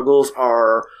internal struggles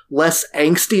are less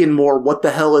angsty and more what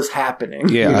the hell is happening.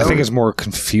 Yeah, you know? I think it's more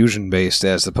confusion based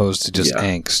as opposed to just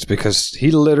angst, because he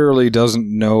literally doesn't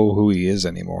know who he is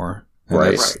anymore. And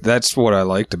Right. That's what I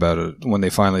liked about it. When they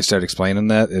finally started explaining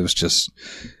that, it was just,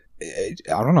 I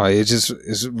don't know, it just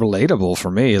is relatable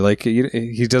for me. Like,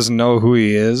 he doesn't know who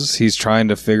he is. He's trying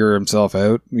to figure himself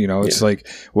out. You know, it's like,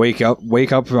 wake up,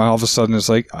 and all of a sudden it's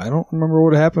like, I don't remember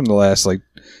what happened the last, like,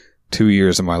 2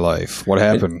 years of my life. What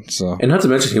happened? And not to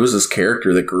mention, he was this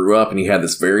character that grew up and he had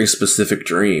this very specific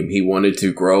dream. He wanted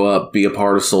to grow up, be a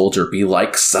part of Soldier, be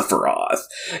like Sephiroth,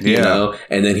 you know?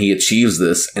 And then he achieves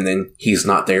this, and then he's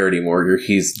not there anymore.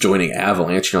 He's joining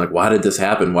Avalanche. You're like, why did this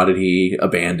happen? Why did he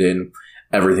abandon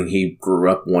everything he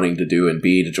grew up wanting to do and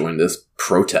be to join this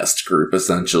protest group,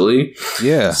 essentially?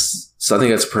 Yeah. So I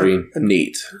think that's pretty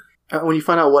neat. When you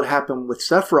find out what happened with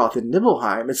Sephiroth in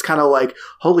Nibelheim, it's kind of like,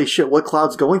 holy shit, what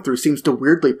Cloud's going through seems to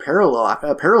weirdly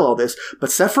parallel this. But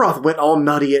Sephiroth went all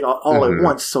nutty all at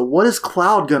once. So what is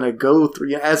Cloud going to go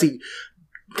through as he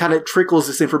kind of trickles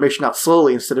this information out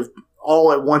slowly instead of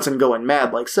all at once and going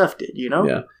mad like Seph did, you know?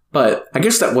 Yeah. But I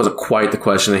guess that wasn't quite the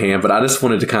question at hand, but I just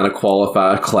wanted to kind of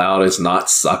qualify Cloud as not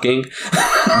sucking.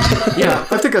 Yeah,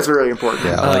 I think that's really important.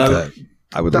 Yeah, I like that.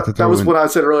 I would like to throw that was in, what I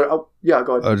said earlier. Oh, yeah,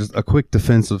 go ahead. just a quick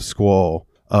defense of Squall.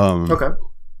 Okay.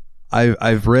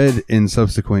 I've read in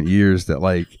subsequent years that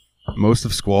like most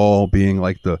of Squall being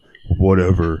like the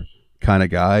whatever kind of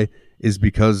guy is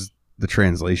because the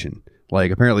translation.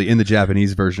 Like apparently in the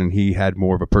Japanese version he had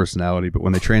more of a personality, but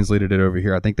when they translated it over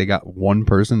here, I think they got one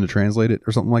person to translate it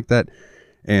or something like that.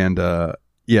 And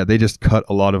they just cut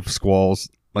a lot of Squall's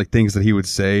like things that he would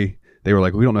say. They were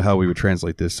like, we don't know how we would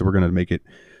translate this, so we're going to make it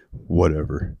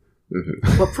whatever.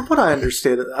 Well, from what I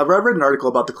understand, I read an article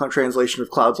about the translation of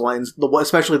Cloud's lines,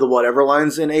 especially the whatever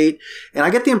lines in 8, and I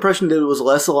get the impression that it was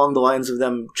less along the lines of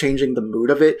them changing the mood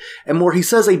of it, and more he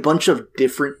says a bunch of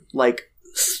different, like,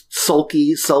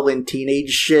 sulky, sullen teenage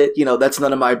shit, you know, that's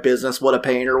none of my business, what a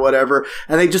pain, or whatever,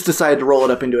 and they just decided to roll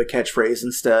it up into a catchphrase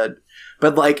instead.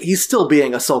 But, like, he's still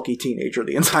being a sulky teenager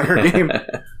the entire game.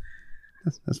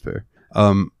 That's fair.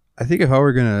 I think if I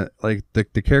were gonna like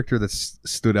the character that's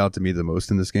stood out to me the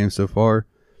most in this game so far,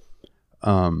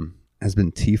 has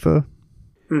been Tifa,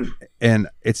 and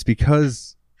it's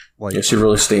because like she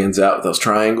really stands out with those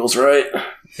triangles, right?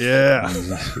 Yeah,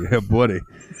 yeah, buddy.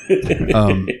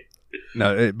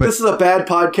 But this is a bad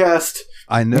podcast.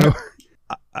 I know.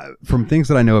 From things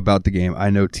that I know about the game,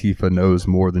 I know Tifa knows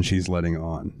more than she's letting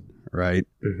on, right?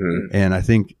 Mm-hmm. And I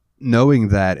think knowing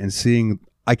that and seeing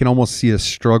I can almost see a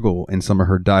struggle in some of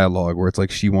her dialogue where it's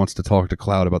like she wants to talk to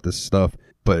Cloud about this stuff,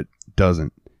 but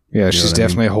doesn't. Yeah, she's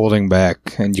definitely holding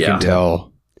back, and you can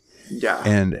tell. Yeah.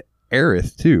 And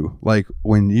Aerith, too. Like,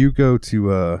 when you go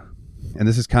to, and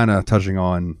this is kind of touching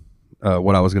on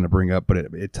what I was going to bring up, but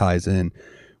it ties in.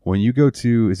 When you go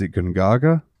to, is it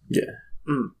Gungaga? Yeah.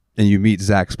 And you meet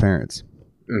Zach's parents.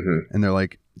 Mm-hmm. And they're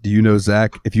like, do you know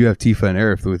Zach? If you have Tifa and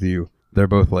Aerith with you, they're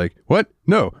both like, what?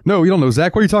 No, you don't know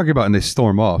Zach. What are you talking about? And they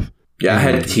storm off. Yeah, I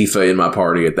had Tifa in my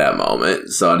party at that moment,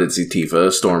 so I did see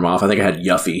Tifa storm off. I think I had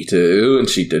Yuffie too, and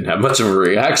she didn't have much of a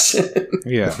reaction.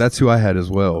 Yeah, that's who I had as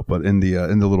well. But in the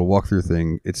little walkthrough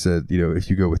thing, it said, if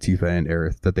you go with Tifa and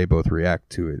Aerith, that they both react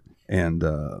to it, and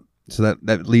so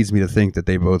that leads me to think that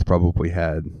they both probably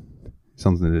had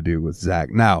something to do with Zach.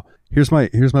 Now, here's my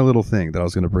little thing that I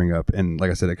was going to bring up, and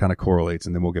like I said, it kind of correlates,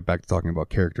 and then we'll get back to talking about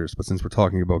characters. But since we're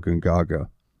talking about Gungaga,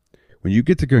 when you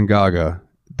get to Gungaga,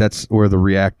 that's where the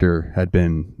reactor had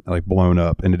been like blown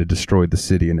up and it had destroyed the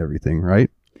city and everything,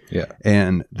 right? Yeah.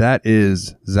 And that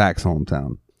is Zach's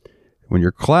hometown. When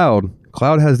you're Cloud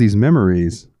has these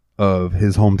memories of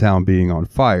his hometown being on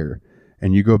fire,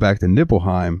 and you go back to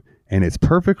Nibelheim and it's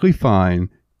perfectly fine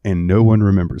and no one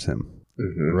remembers him,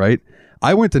 right?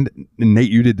 I went to,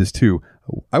 Nate, you did this too.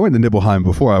 I went to Nibelheim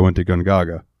before I went to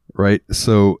Gungaga, right?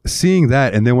 So seeing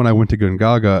that, and then when I went to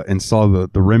Gungaga and saw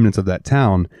the remnants of that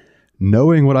town,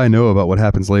 knowing what I know about what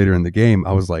happens later in the game,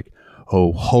 I was like,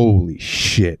 oh, holy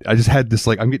shit. I just had this,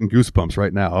 like, I'm getting goosebumps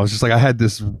right now. I was just like, I had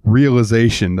this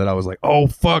realization that I was like, oh,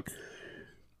 fuck.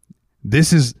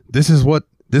 This is what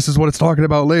it's talking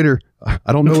about later.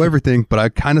 I don't know everything, but I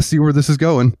kind of see where this is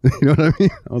going. You know what I mean?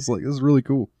 I was like, this is really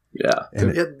cool. Yeah.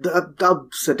 And I'll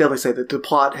definitely say that the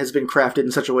plot has been crafted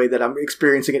in such a way that I'm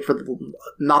experiencing it for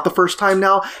not the first time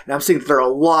now, and I'm seeing that there are a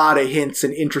lot of hints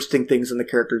and interesting things in the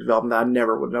character development that I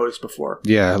never would notice before.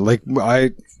 Yeah, like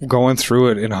going through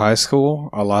it in high school,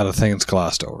 a lot of things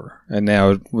glossed over, and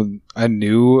now when I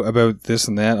knew about this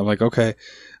and that, I'm like, okay,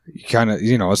 you kind of,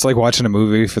 it's like watching a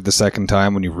movie for the second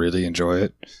time when you really enjoy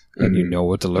it and you know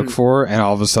what to look for, and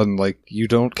all of a sudden, like, you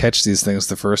don't catch these things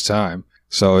the first time.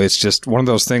 So it's just one of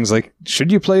those things, like,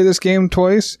 should you play this game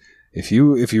twice? If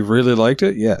you really liked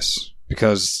it, yes.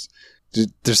 Because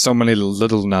there's so many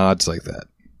little nods like that.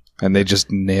 And they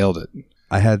just nailed it.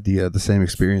 I had the same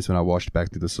experience when I watched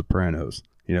back through The Sopranos.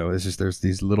 It's just there's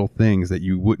these little things that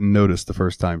you wouldn't notice the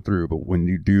first time through, but when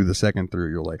you do the second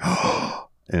through, you're like, oh!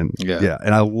 And yeah,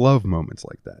 and I love moments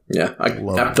like that. Yeah,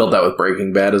 I felt that with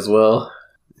Breaking Bad as well.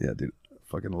 Yeah, dude, I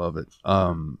fucking love it.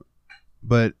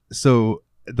 But so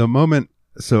the moment...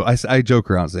 So I joke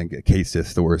around saying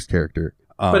Kasith's the worst character.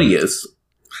 But he is.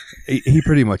 He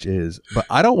pretty much is. But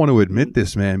I don't want to admit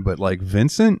this, man, but like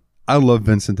Vincent, I love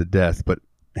Vincent to death, but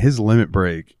his limit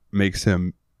break makes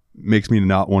me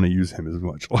not want to use him as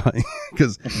much.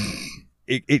 Because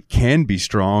it can be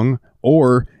strong,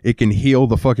 or it can heal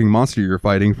the fucking monster you're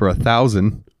fighting for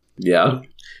 1,000. Yeah.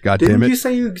 God damn it. Didn't you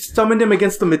say you summoned him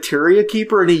against the Materia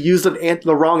Keeper and he used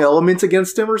the wrong elements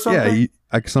against him or something? Yeah,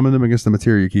 I summoned him against the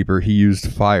Materia Keeper. He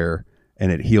used fire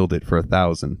and it healed it for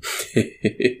 1,000.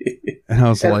 And I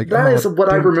was like, that is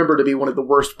what I remember to be one of the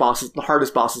worst bosses, the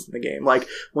hardest bosses in the game. Like,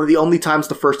 one of the only times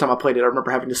the first time I played it, I remember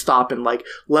having to stop and like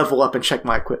level up and check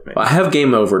my equipment. I have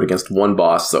game overed against one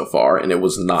boss so far, and it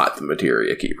was not the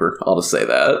Materia Keeper. I'll just say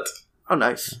that. Oh,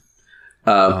 nice.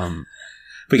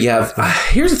 But yeah,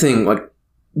 here's the thing, like,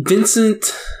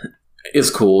 Vincent is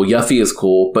cool, Yuffie is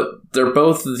cool, but they're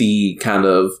both the kind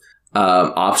of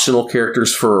optional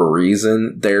characters for a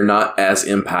reason. They're not as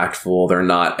impactful, they're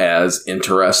not as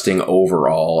interesting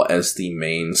overall as the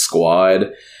main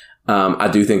squad. I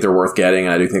do think they're worth getting,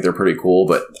 and I do think they're pretty cool,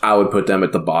 but I would put them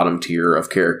at the bottom tier of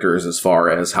characters as far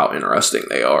as how interesting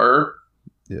they are.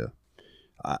 Yeah.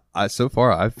 I so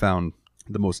far, I've found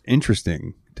the most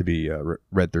interesting to be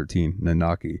Red 13,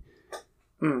 Nanaki.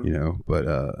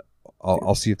 But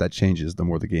I'll see if that changes the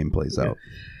more the game plays out.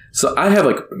 So I have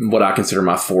like what I consider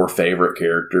my 4 favorite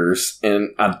characters,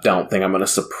 and I don't think I'm going to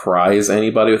surprise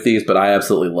anybody with these, but I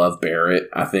absolutely love Barrett.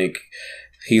 I think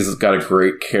he's got a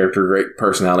great character, great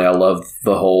personality. I love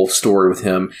the whole story with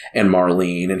him and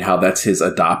Marlene and how that's his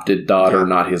adopted daughter,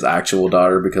 not his actual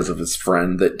daughter because of his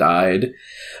friend that died.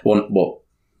 Well,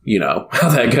 you know how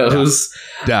that goes.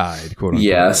 Died, quote unquote.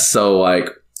 Yeah, so like,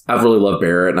 I've really loved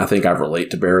Barrett, and I think I relate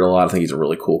to Barrett a lot. I think he's a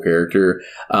really cool character.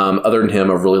 Other than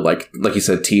him, I've really like you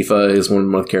said, Tifa is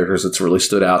one of the characters that's really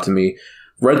stood out to me.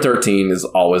 Red 13 is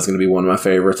always going to be one of my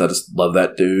favorites. I just love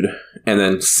that dude. And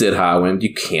then Sid Highwind,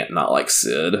 you can't not like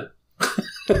Sid.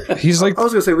 He's like, I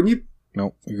was going to say, when you...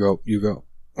 No, you go.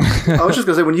 I was just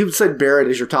gonna say, when you said Barrett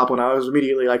is your top one, I was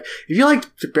immediately like, if you like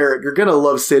Barrett, you're gonna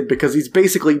love Sid because he's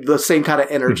basically the same kind of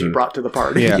energy brought to the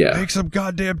party. Yeah. Yeah. Make some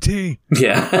goddamn tea.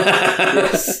 Yeah.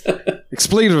 Yes.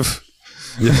 Expletive.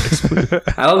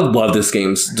 I love this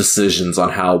game's decisions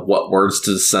on what words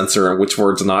to censor and which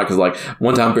words not. Because like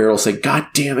one time Barrett will say "God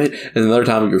damn it," and another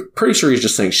time you're pretty sure he's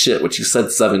just saying "shit," which you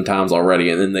said 7 times already,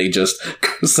 and then they just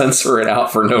censor it out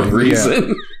for no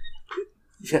reason.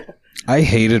 Yeah. I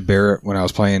hated Barrett when I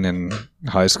was playing in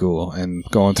high school, and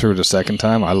going through it a second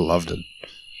time, I loved it.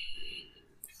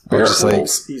 Barrett Just like,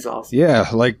 rules. He's awesome. yeah,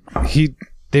 like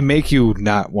they make you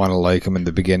not want to like him in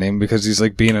the beginning because he's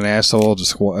like being an asshole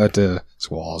to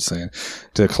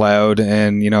Cloud,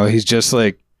 and he's just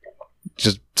like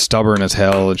just stubborn as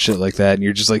hell and shit like that, and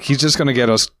you're just like, he's just gonna get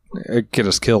us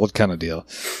killed kind of deal.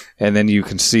 And then you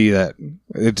can see that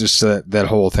it just that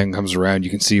whole thing comes around.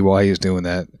 You can see why he's doing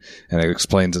that, and it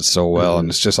explains it so well. And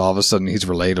it's just all of a sudden he's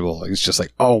relatable. He's just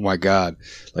like, oh my god,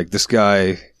 like this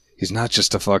guy, he's not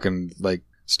just a fucking like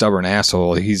stubborn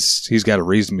asshole. He's got a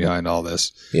reason behind all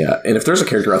this. Yeah, and if there's a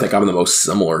character I think I'm the most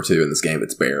similar to in this game,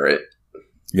 it's Barrett.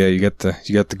 Yeah, you got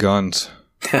the guns.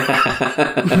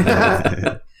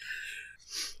 Yeah,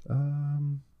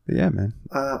 man.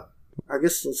 I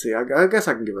guess let's see. I guess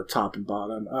I can give a top and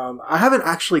bottom. I haven't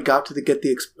actually got to get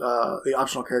the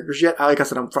optional characters yet. Like I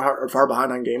said, I'm far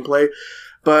behind on gameplay.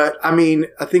 But I mean,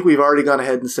 I think we've already gone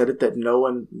ahead and said it that no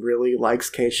one really likes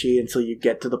Keishi until you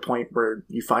get to the point where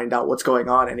you find out what's going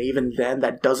on, and even then,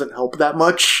 that doesn't help that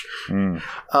much. Vincent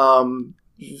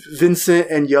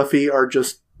and Yuffie are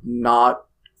just not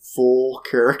full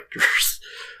characters.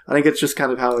 I think it's just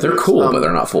kind of how it they're is. cool, but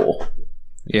they're not full.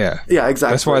 Yeah,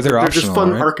 exactly. That's why they're optional. Just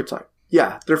fun right? archetypes.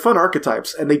 Yeah, they're fun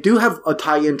archetypes, and they do have a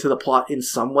tie-in to the plot in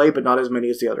some way, but not as many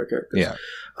as the other characters. Yeah.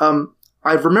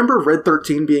 I remember Red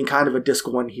 13 being kind of a Disc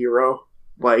 1 hero.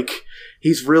 Like,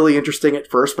 he's really interesting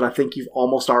at first, but I think you've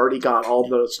almost already got all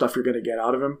the stuff you're going to get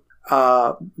out of him.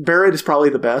 Barrett is probably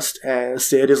the best, and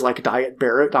Sid is like Diet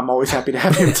Barrett. I'm always happy to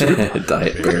have him too.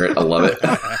 Diet Barrett, I love it.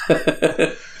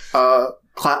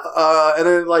 And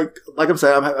then, like I'm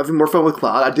saying, I'm having more fun with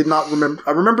Cloud. I did not remember.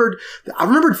 I remembered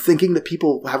thinking that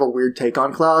people have a weird take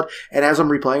on Cloud, and as I'm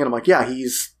replaying it, I'm like, yeah,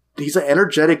 he's an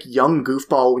energetic young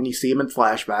goofball when you see him in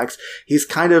flashbacks. He's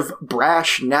kind of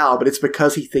brash now, but it's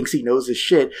because he thinks he knows his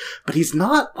shit. But he's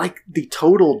not like the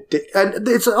total dick. And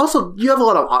it's also, you have a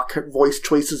lot of voice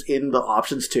choices in the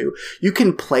options too. You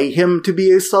can play him to be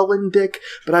a sullen dick,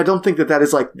 but I don't think that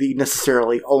is like the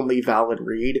necessarily only valid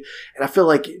read. And I feel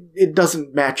like it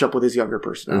doesn't match up with his younger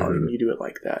personality when you do it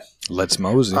like that. Let's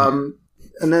mosey. And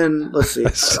then let's see.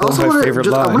 That's I also my favorite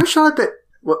line. I want to shout out that.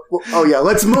 Oh yeah,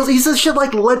 let's mosey. He says shit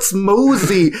like "let's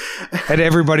mosey," and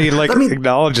everybody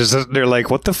acknowledges it. They're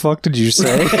like, "What the fuck did you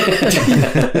say?" I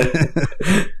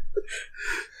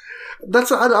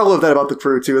love that about the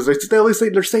crew too. Is they always say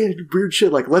they're saying weird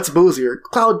shit like "let's mosey" or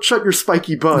 "Cloud, shut your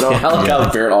spiky butt up." I like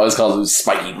how Barrett always calls him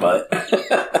spiky butt.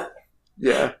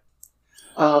 Yeah.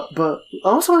 But I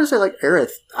also want to say, like,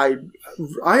 Aerith, I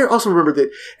also remember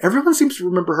that everyone seems to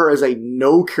remember her as a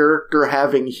no character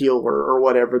having healer or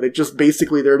whatever. They're just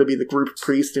basically there to be the group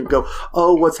priest and go,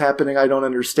 oh, what's happening? I don't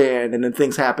understand. And then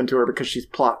things happen to her because she's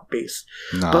plot based.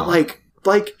 No. But like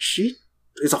she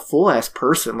is a full ass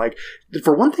person. Like,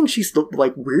 for one thing, she's the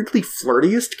like weirdly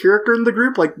flirtiest character in the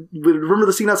group. Like, remember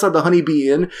the scene outside the Honeybee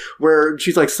Inn where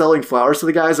she's like selling flowers to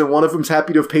the guys, and one of them's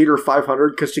happy to have paid her $500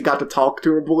 because she got to talk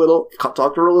to her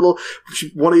a little.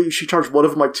 She charged one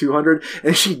of them like $200,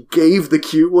 and she gave the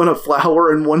cute one a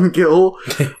flower and one gill.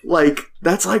 Like,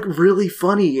 that's like really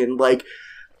funny, and like,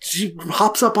 she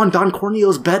hops up on Don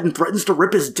Corneo's bed and threatens to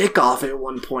rip his dick off at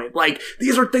one point. Like,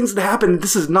 these are things that happen.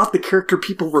 This is not the character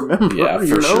people remember. Yeah,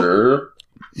 for sure.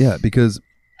 Yeah, because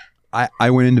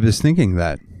I went into this thinking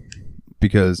that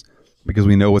because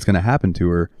we know what's going to happen to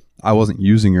her, I wasn't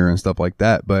using her and stuff like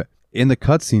that. But in the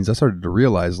cutscenes, I started to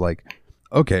realize, like,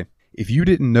 okay, if you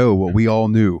didn't know what we all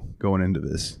knew going into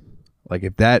this, like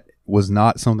if that was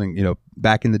not something,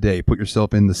 back in the day, put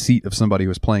yourself in the seat of somebody who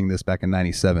was playing this back in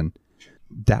 97,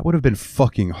 that would have been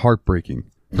fucking heartbreaking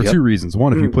for two reasons.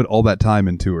 One, if you put all that time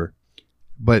into her,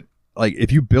 but like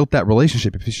if you built that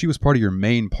relationship, if she was part of your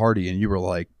main party and you were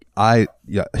like,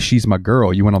 she's my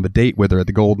girl, you went on the date with her at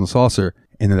the Golden Saucer,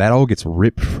 and then that all gets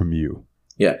ripped from you.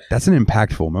 Yeah. That's an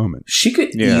impactful moment. She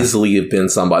could easily have been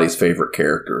somebody's favorite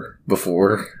character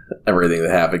before everything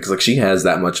that happened, because like she has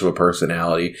that much of a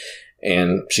personality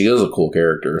and she is a cool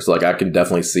character. So like I can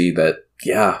definitely see that.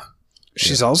 Yeah.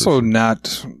 She's also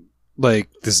not like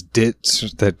this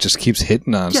ditz that just keeps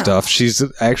hitting on stuff. She's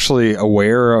actually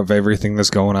aware of everything that's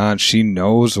going on. She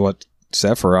knows what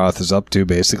Sephiroth is up to,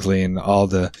 basically, and all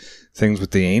the things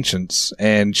with the ancients,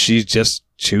 and she just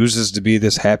chooses to be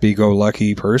this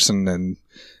happy-go-lucky person and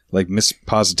like Miss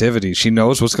Positivity. She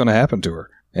knows what's going to happen to her,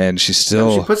 and she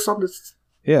still she puts on this.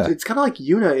 Yeah, it's kind of like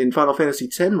Yuna in Final Fantasy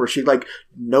X, where she like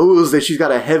knows that she's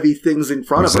got a heavy things in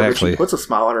front of her, but she puts a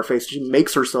smile on her face. She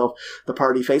makes herself the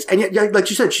party face, and yet, like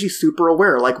you said, she's super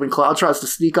aware. Like when Cloud tries to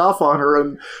sneak off on her,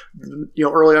 and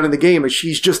early on in the game, and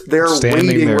she's just there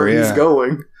waiting there, where he's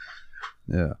going.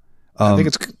 Yeah, I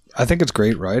think it's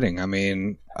great writing. I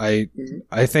mean, I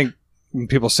think when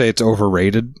people say it's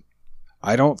overrated,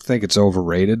 I don't think it's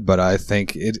overrated, but I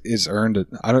think it is earned.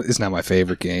 It's not my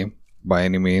favorite game by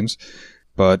any means.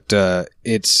 But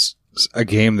it's a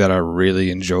game that I really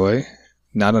enjoy.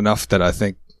 Not enough that I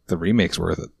think the remake's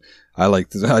worth it.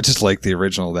 I just like the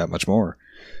original that much more.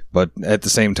 But at the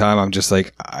same time, I'm just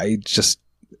like,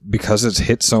 because it's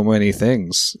hit so many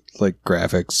things, like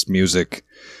graphics, music,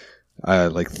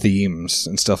 like themes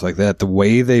and stuff like that. The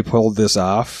way they pulled this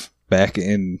off back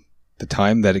in the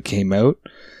time that it came out,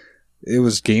 it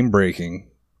was game breaking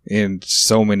in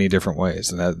so many different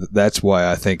ways, and that's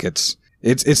why I think it's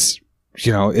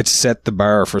set the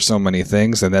bar for so many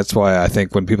things, and that's why I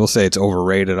think when people say it's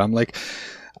overrated, I'm like,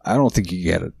 I don't think you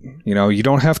get it. You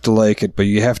don't have to like it, but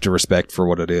you have to respect for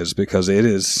what it is, because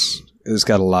it's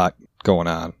got a lot going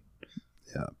on.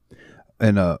 Yeah.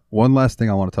 And one last thing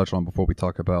I want to touch on before we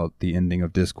talk about the ending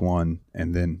of Disc 1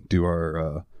 and then do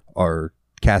our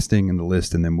casting and the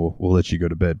list, and then we'll let you go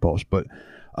to bed, Pauls. But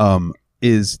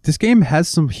is this game has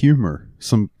some humor,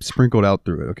 some sprinkled out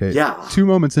through it, okay? Yeah. 2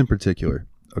 moments in particular.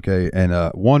 Okay, and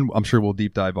one I'm sure we'll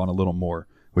deep dive on a little more,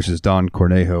 which is Don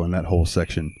Cornejo and that whole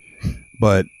section.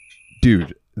 But,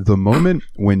 dude, the moment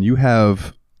when you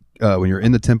have, when you're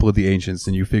in the Temple of the Ancients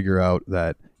and you figure out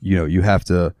that, you have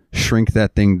to shrink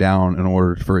that thing down in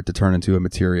order for it to turn into a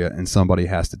materia, and somebody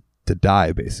has to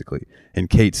die, basically. And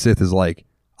Kate Sith is like,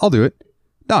 I'll do it.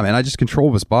 Nah, man, I just control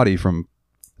this body from,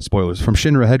 spoilers, from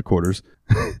Shinra headquarters.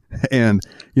 And,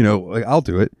 I'll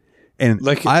do it. And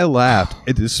like, I laughed.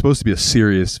 It is supposed to be a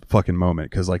serious fucking moment,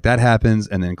 because like that happens,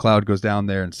 and then Cloud goes down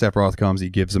there, and Sephiroth comes.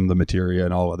 He gives him the materia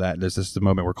and all of that. There's just a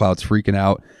moment where Cloud's freaking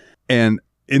out, and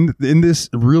in this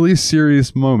really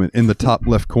serious moment, in the top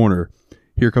left corner,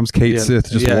 here comes Kate Sith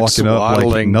just walking up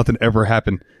like nothing ever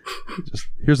happened. Just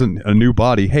here's a new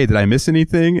body. Hey, did I miss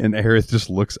anything? And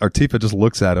Tifa just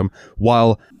looks at him,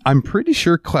 while I'm pretty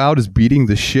sure Cloud is beating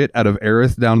the shit out of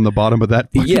Aerith down in the bottom of that.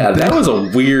 Yeah, that was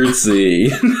a weird scene.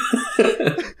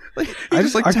 He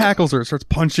just tackles her, starts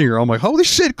punching her. I'm like, holy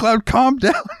shit, Cloud, calm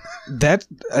down. That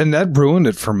ruined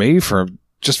it for me, for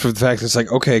the fact it's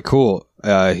like, okay, cool.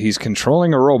 He's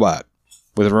controlling a robot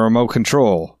with a remote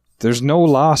control. There's no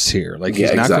loss here. Like,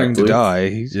 he's not going to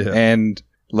die. And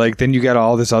like, then you got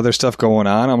all this other stuff going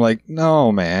on. I'm like,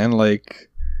 no, man,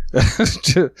 like,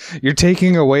 you're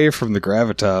taking away from the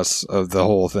gravitas of the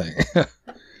whole thing.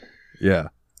 Yeah.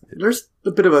 There's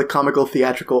a bit of a comical,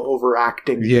 theatrical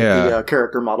overacting that the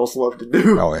character models love to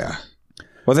do. Oh, yeah.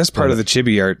 Well, that's part of the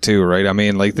chibi art, too, right? I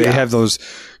mean, like, they have those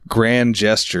grand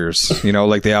gestures,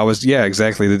 like they always,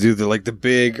 exactly. They do the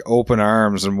big open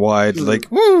arms and wide, like,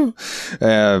 woo!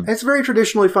 It's very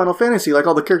traditionally Final Fantasy. Like,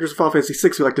 all the characters of Final Fantasy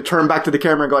VI, who like to turn back to the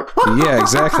camera and go like, yeah,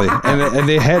 exactly. And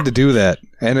they had to do that.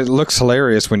 And it looks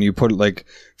hilarious when you put it, like,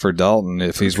 for Dalton,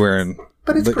 if he's wearing...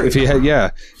 But it's great.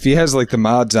 If he has like the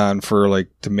mods on for like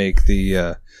to make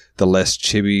the less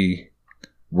chibi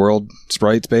world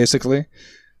sprites, basically,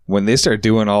 when they start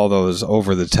doing all those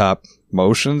over the top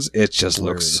motions, it just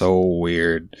looks so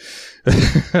weird.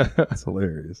 That's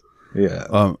hilarious.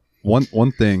 Yeah.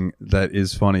 One thing that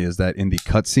is funny is that in the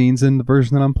cutscenes in the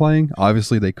version that I'm playing,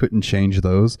 obviously they couldn't change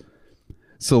those.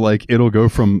 So like it'll go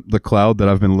from the Cloud that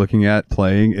I've been looking at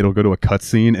playing, it'll go to a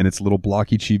cutscene and it's little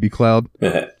blocky chibi Cloud.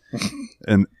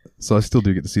 And so I still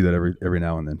do get to see that every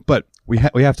now and then. But we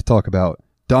have to talk about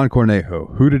Don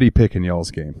Cornejo. Who did he pick in y'all's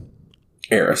game?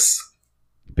 Aerith.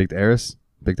 Picked Aerith?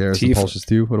 Picked Aerith and Pulses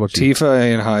too? What about you?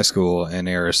 Tifa in high school and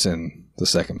Aerith in the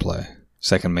second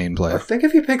main play. I think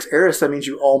if he picks Aerith, that means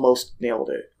you almost nailed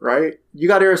it, right? You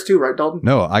got Aerith too, right, Dalton?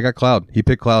 No, I got Cloud. He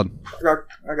picked Cloud.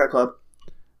 I got Cloud.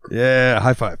 Yeah,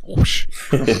 high five.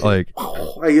 Like,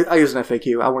 I used an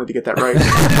FAQ. I wanted to get that right.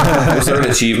 Was there an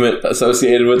achievement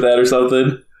associated with that or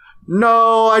something?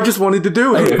 No, I just wanted to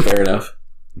do it. Okay, fair enough.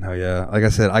 No, yeah. Like I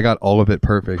said, I got all of it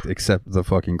perfect except the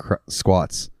fucking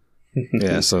squats.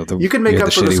 Yeah, so you can make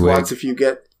up for the squats wig. if you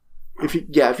get the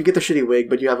shitty wig,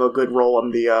 but you have a good roll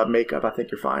on the makeup. I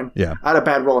think you're fine. Yeah, I had a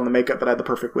bad roll on the makeup, but I had the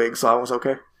perfect wig, so I was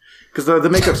okay. Because the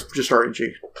makeup's just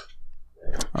RNG.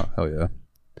 Oh hell yeah.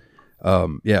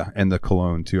 Yeah, and the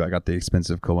cologne too. I got the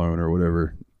expensive cologne or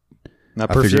whatever. Not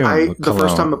perfume. The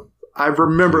first time I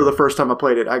remember the first time I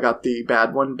played it, I got the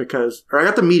bad one I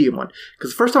got the medium one.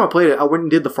 Because the first time I played it, I went and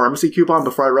did the pharmacy coupon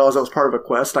before I realized I was part of a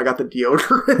quest. I got the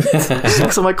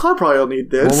deodorant. So my club probably will need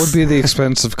this. What would be the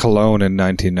expensive cologne in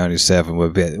 1997?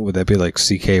 Would that be like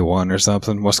CK1 or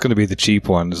something? What's going to be the cheap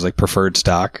one? Is like preferred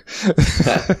stock?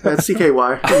 That's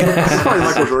CKY. It's probably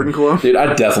Michael Jordan cologne. Dude,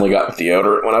 I definitely got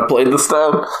deodorant when I played this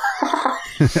stuff.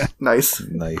 Nice.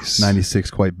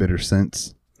 96 quite bitter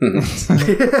scents.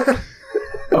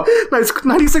 Nice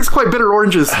 96 quite bitter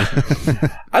oranges.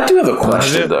 I do have a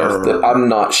question, though, that I'm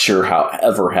not sure how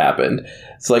ever happened.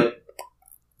 It's like,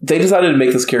 they decided to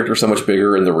make this character so much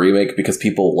bigger in the remake because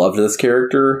people loved this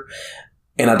character,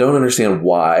 and I don't understand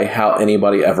how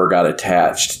anybody ever got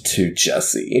attached to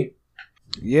Jessie.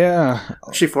 Yeah.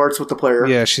 She flirts with the player.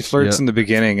 Yeah, she flirts in the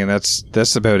beginning, and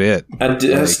that's about it. I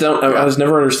just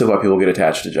never understood why people get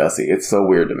attached to Jessie. It's so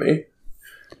weird to me.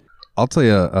 I'll tell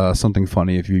you something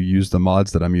funny if you use the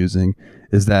mods that I'm using,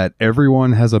 is that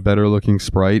everyone has a better looking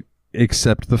sprite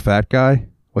except the fat guy.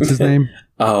 What's his name?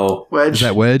 Oh. Wedge. Is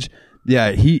that Wedge?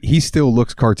 Yeah, he still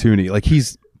looks cartoony. Like,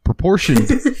 he's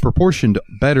proportioned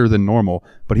better than normal,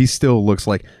 but he still looks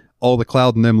like all the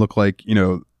Cloud and them look like,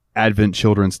 Advent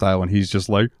children style, and he's just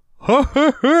like, ha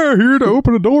ha ha, here to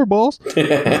open a door, boss.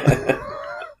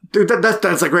 Dude,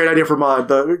 that's a great idea for mod.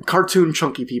 The cartoon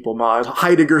chunky people mod.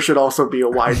 Heidegger should also be a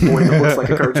wide boy that looks like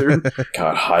a cartoon.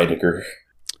 God, Heidegger.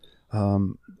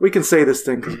 We can say this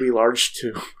thing because we large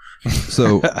too.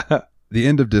 So, the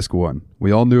end of Disc 1.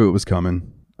 We all knew it was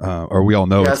coming. Or we all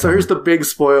know Yeah, it's so coming. here's the big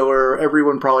spoiler.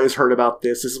 Everyone probably has heard about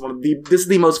this. This is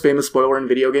the most famous spoiler in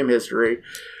video game history.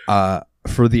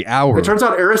 For the hour. It turns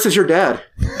out Eris is your dad.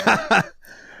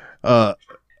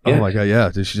 Oh my god,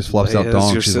 yeah. She just flops out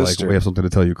Dawn. She's sister. like, we have something to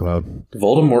tell you, Cloud.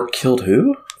 Voldemort killed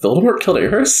who? Voldemort killed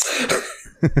Eris?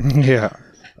 Yeah.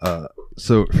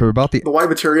 So for about the The white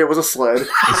materia was a sled. as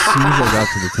soon as I got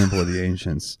to the Temple of the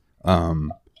Ancients,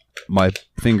 my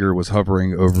finger was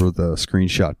hovering over the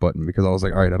screenshot button because I was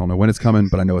like, all right, I don't know when it's coming,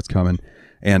 but I know it's coming.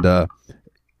 And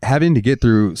having to get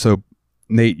through, so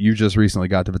Nate, you just recently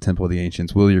got to the Temple of the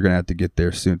Ancients. Will, you're going to have to get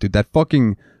there soon. Dude, that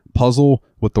fucking puzzle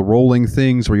with the rolling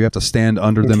things where you have to stand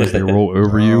under them as they roll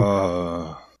over you.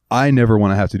 I never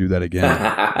want to have to do that again.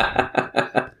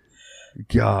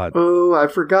 God. Oh,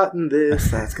 I've forgotten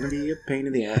this. That's going to be a pain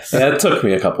in the ass. Yeah, it took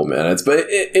me a couple minutes, but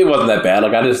it wasn't that bad.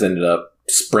 Like, I just ended up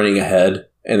sprinting ahead,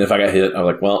 and if I got hit, I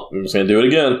was like, well, I'm just going to do it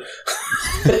again.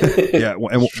 Yeah,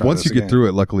 and once you get through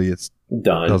it, luckily it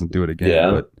Done. doesn't do it again.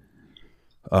 Yeah.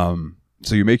 But,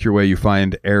 so you make your way, you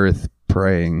find Aerith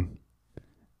praying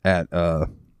at,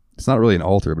 it's not really an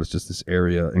altar, but it's just this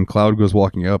area, and Cloud goes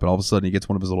walking up, and all of a sudden he gets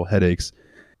one of his little headaches,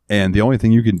 and the only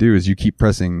thing you can do is you keep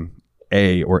pressing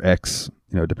A or X,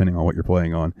 depending on what you're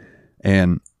playing on,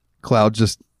 and Cloud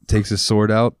just takes his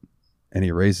sword out, and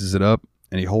he raises it up,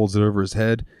 and he holds it over his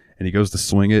head, and he goes to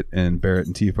swing it, and Barrett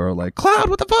and Tifa are like, Cloud,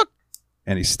 what the fuck?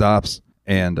 And he stops,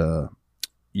 and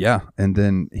yeah, and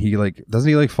then he doesn't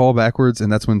he fall backwards,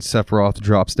 and that's when Sephiroth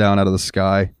drops down out of the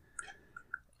sky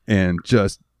and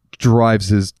just drives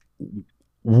his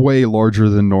way larger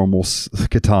than normal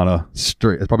katana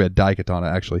straight. It's probably a dai katana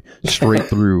actually, straight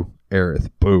through Aerith.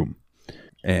 Boom.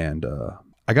 And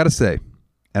I gotta say,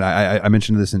 and I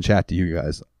mentioned this in chat to you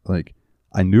guys, like,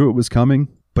 I knew it was coming,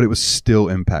 but it was still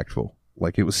impactful.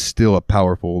 Like, it was still a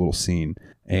powerful little scene,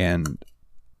 and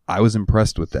I was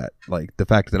impressed with that. Like, the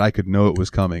fact that I could know it was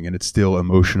coming and it still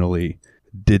emotionally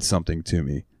did something to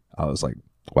me. I was like,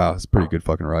 wow, it's pretty good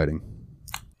fucking writing.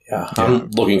 Yeah, I'm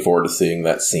looking forward to seeing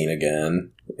that scene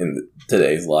again in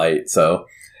today's light. So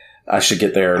I should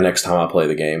get there next time I play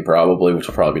the game, probably, which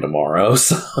will probably be tomorrow.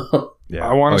 So Yeah.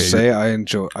 I want to say I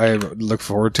look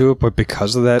forward to it, but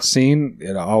because of that scene,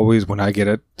 it always, when I get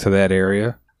it to that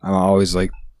area, I'm always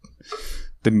like,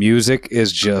 the music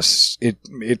is just,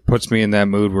 it puts me in that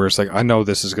mood where it's like, I know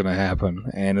this is going to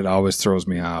happen, and it always throws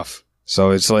me off.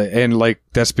 So it's like, and like,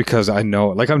 that's because I know,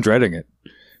 like, I'm dreading it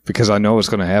because I know it's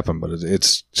going to happen, but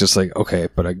it's just like, okay,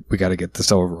 but we got to get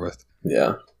this over with.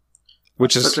 yeah.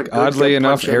 Which is, Such a good oddly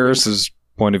enough, punch-in. Eris's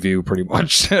point of view, pretty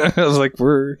much. I was like,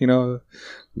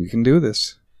 we can do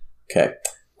this. Okay.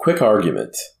 Quick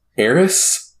argument.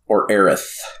 Eris or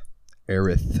Aerith?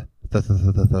 Aerith.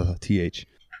 TH.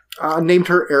 I named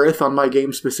her Aerith on my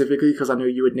game specifically because I knew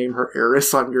you would name her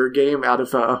Eris on your game out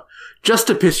of just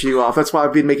to piss you off. That's why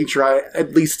I've been making sure I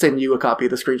at least send you a copy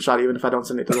of the screenshot, even if I don't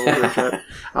send it to the whole group chat.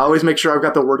 I always make sure I've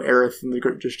got the word Aerith in the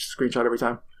just screenshot every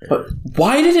time. But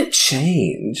why did it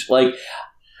change? Like,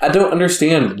 I don't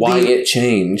understand why it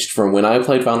changed from when I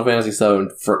played Final Fantasy VII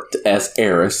as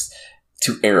Eris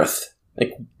to Aerith.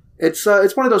 Like, It's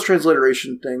one of those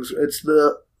transliteration things. It's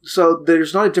So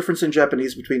there's not a difference in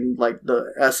Japanese between like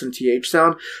the S and TH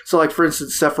sound. So like for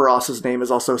instance, Sephiroth's name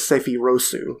is also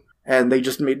Sephirosu. And they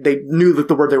knew that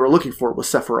the word they were looking for was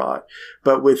Sephiroth.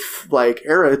 But with like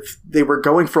Aerith, they were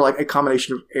going for like a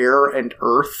combination of air and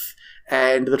earth.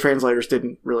 And the translators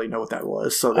didn't really know what that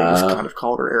was. So they just kind of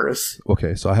called her Aeris.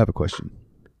 Okay, so I have a question.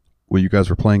 When you guys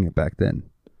were playing it back then,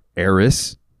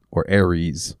 Aeris or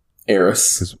Ares?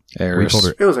 Eris.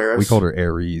 Ares. It was Ares. We called her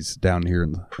Ares down here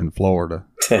in Florida.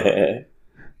 I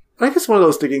think it's one of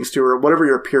those things too, or whatever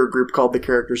your peer group called the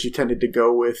characters you tended to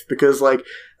go with, because like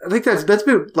I think that's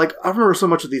been like I remember so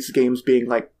much of these games being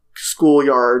like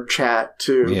schoolyard chat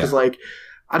too, because like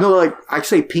I know like I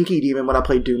say Pinky Demon when I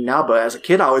play Doom now, but as a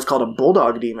kid I always called them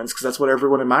Bulldog Demons because that's what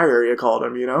everyone in my area called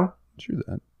them, you know. True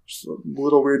that. Just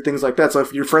little weird things like that. So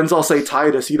if your friends all say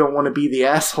Titus, you don't want to be the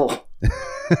asshole.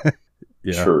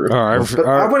 Yeah. True. Oh, I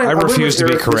refuse to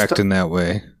be correct in that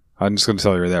way. I'm just going to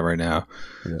tell you that right now.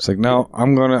 Yeah. It's like, no,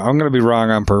 I'm gonna be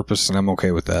wrong on purpose, and I'm okay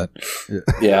with that.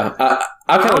 Yeah,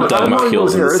 I kind of dug my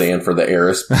heels in the sand for the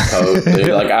Aerith pose.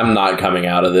 Like, I'm not coming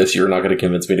out of this. You're not going to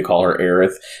convince me to call her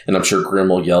Aerith, and I'm sure Grim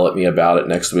will yell at me about it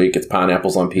next week. It's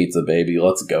pineapples on pizza, baby.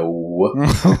 Let's go.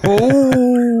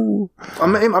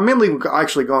 I'm mainly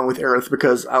actually going with Aerith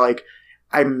because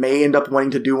I may end up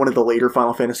wanting to do one of the later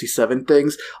Final Fantasy VII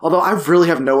things, although I really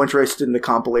have no interest in the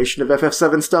compilation of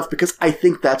FF7 stuff because I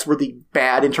think that's where the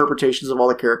bad interpretations of all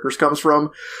the characters comes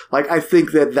from. Like, I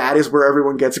think that is where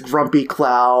everyone gets Grumpy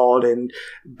Cloud and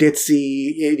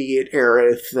ditzy idiot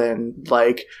Aerith and,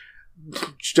 like,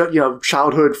 you know,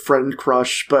 childhood friend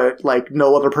crush, but, like,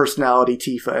 no other personality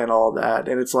Tifa and all that.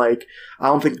 And it's like, I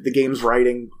don't think the game's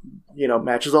writing, you know,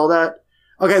 matches all that.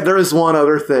 Okay, there is one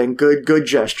other thing. Good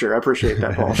gesture. I appreciate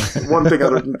that, Paul. One thing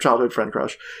other than childhood friend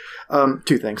crush.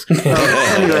 Two things.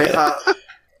 Anyway,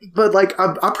 but like,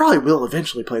 I probably will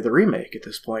eventually play the remake at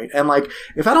this point. And like,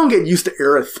 if I don't get used to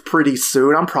Aerith pretty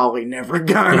soon, I'm probably never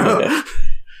gonna.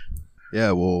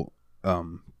 Yeah, well,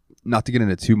 not to get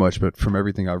into too much, but from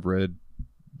everything I've read,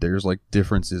 there's like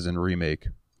differences in remake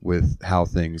with how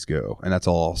things go, and that's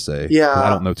all I'll say. Yeah,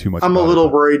 I don't know too much. I'm a little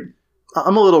worried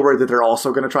that they're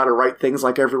also going to try to write things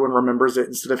like everyone remembers it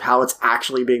instead of how it's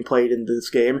actually being played in this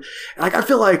game. And like, I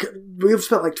feel like we've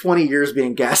spent like 20 years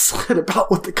being gaslit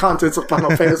about what the contents of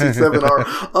Final Fantasy VII are,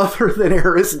 other than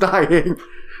Aeris dying.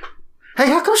 Hey,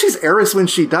 how come she's Aeris when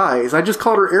she dies? I just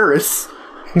called her Aeris.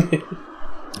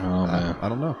 Oh man, I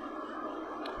don't know.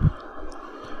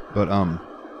 But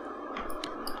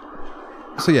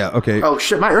so yeah, okay. Oh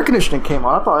shit, my air conditioning came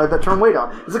on. I thought I had that turned way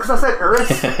down. Is it because I said Aeris?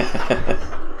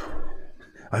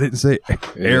 I didn't say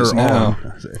air on.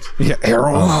 Yeah, air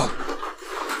on.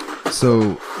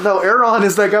 So no, Aaron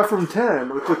is that guy from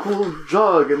 10 with the cool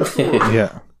jug and the sword.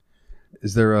 Yeah.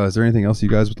 Is there anything else you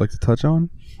guys would like to touch on?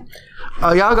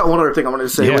 Yeah, I got one other thing I wanted to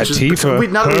say. Yeah, which is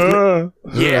Tifa.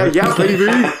 Yeah, baby.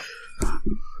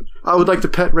 I would like to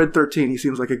pet Red 13. He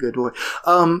seems like a good boy.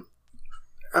 I'm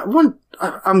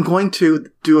going to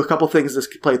do a couple things this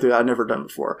playthrough I've never done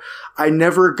before. I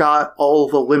never got all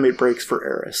the limit breaks for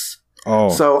Aeris. Oh.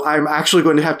 So I'm actually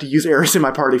going to have to use Aeris in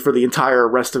my party for the entire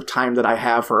rest of time that I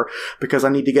have her because I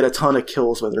need to get a ton of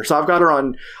kills with her. So I've got her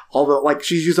on all the, like,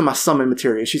 she's using my summon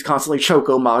materia. She's constantly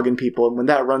choco-mogging people, and when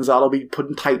that runs out, I'll be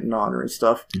putting Titan on her and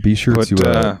stuff. Be sure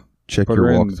to check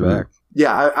your walkthrough.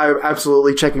 Yeah, I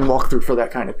absolutely checking walkthrough for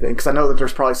that kind of thing because I know that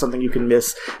there's probably something you can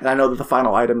miss, and I know that the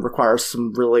final item requires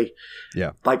some really,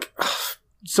 like,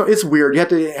 so it's weird. You have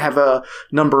to have a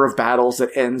number of battles that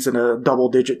ends in a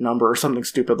double-digit number or something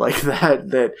stupid like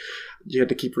that you have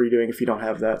to keep redoing if you don't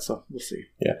have that. So we'll see.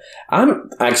 Yeah,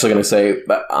 I'm actually going to say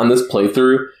that on this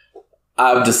playthrough,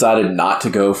 I've decided not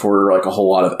to go for like a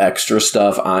whole lot of extra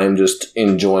stuff. I'm just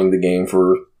enjoying the game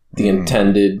for the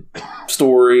intended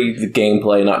story, the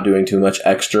gameplay, not doing too much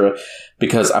extra,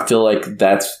 because I feel like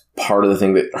that's part of the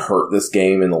thing that hurt this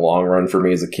game in the long run for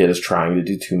me as a kid is trying to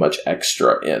do too much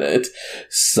extra in it.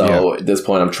 So at this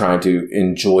point, I'm trying to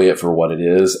enjoy it for what it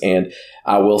is. And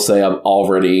I will say I'm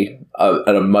already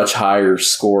at a much higher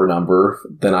score number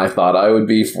than I thought I would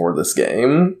be for this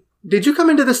game. Did you come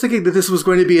into this thinking that this was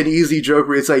going to be an easy joke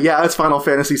where you'd say, yeah, it's Final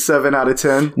Fantasy 7 out of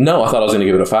 10? No, I thought I was going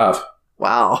to give it a 5.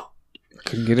 Wow.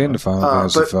 Couldn't get into Final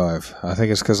Fantasy 5. I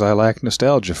think it's because I lack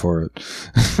nostalgia for it.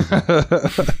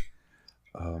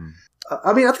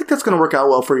 I mean, I think that's going to work out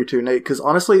well for you too, Nate, because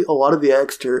honestly, a lot of the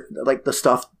extra, like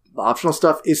the optional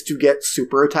stuff is to get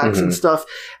super attacks and stuff.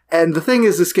 And the thing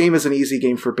is, this game is an easy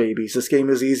game for babies. This game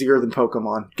is easier than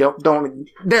Pokemon.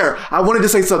 I wanted to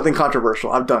say something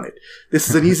controversial. I've done it. This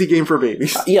is an easy game for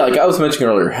babies. Yeah, like I was mentioning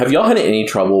earlier, have y'all had any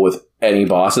trouble with any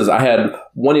bosses. I had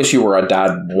one issue where I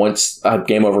died once. I had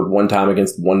game over one time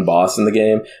against one boss in the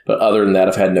game, but other than that,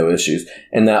 I've had no issues.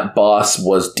 And that boss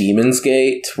was Demon's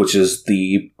Gate, which is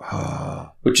the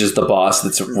boss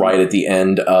that's right at the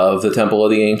end of the Temple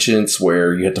of the Ancients,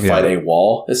 where you have to fight a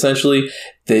wall, essentially.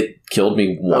 That killed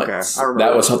me once. Okay,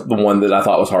 that was the one that I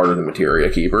thought was harder than Materia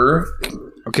Keeper.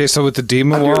 Okay, so with the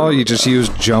demon wall, you just use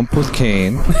jump with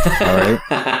Kane. All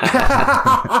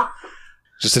right.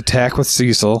 Just attack with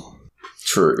Cecil.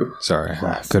 True. Sorry,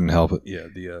 couldn't help it. Yeah,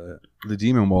 the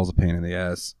demon wall's a pain in the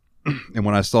ass. And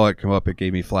when I saw it come up, it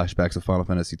gave me flashbacks of Final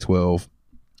Fantasy 12,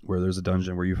 where there's a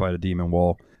dungeon where you fight a demon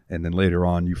wall, and then later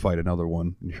on you fight another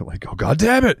one, and you're like, oh god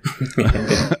damn it!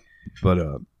 But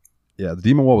yeah, the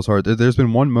demon wall was hard. There's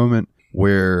been one moment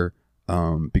where,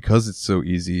 because it's so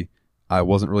easy, I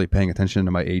wasn't really paying attention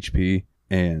to my HP,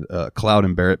 and Cloud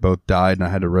and Barrett both died, and I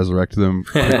had to resurrect them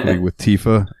quickly with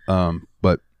Tifa.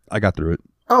 But I got through it.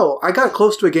 Oh, I got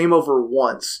close to a game over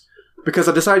once because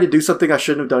I decided to do something I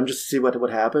shouldn't have done just to see what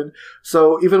would happen.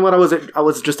 So even when I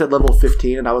was just at level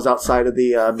 15 and I was outside of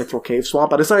the Mithril Cave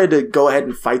Swamp, I decided to go ahead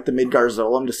and fight the Midgar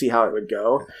Zolom to see how it would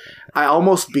go. I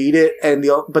almost beat it,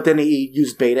 but then he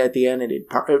used beta at the end, and it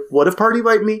would have party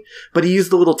wiped me, but he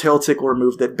used the little tail tickler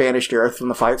move that banished Aerith from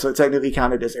the fight, so it technically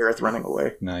counted as Aerith running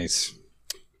away. Nice.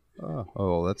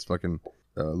 Oh, that's fucking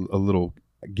a little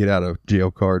get out of jail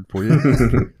card for you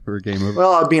for a game over.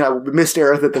 Well, I mean, I missed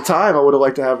Aerith at the time. I would have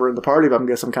liked to have her in the party, but I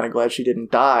guess I'm kind of glad she didn't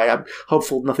die. I'm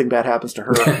hopeful nothing bad happens to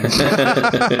her.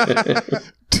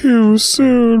 Too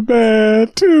soon,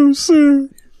 man. Too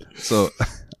soon. So,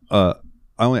 I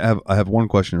have one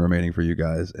question remaining for you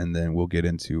guys, and then we'll get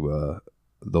into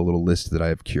the little list that I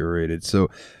have curated.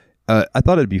 So, I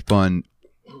thought it'd be fun.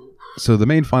 So, the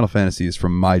main Final Fantasies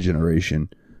from my generation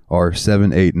are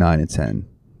 7, 8, 9, and 10.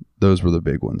 Those were the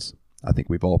big ones. I think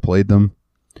we've all played them.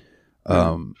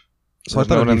 So I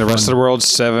thought in the rest of the world,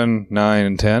 7, 9,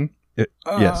 and 10.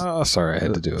 Yes. Sorry, I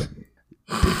had to do it.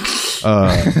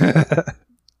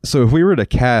 So if we were to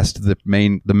cast the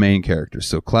main characters,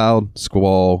 so Cloud,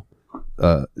 Squall,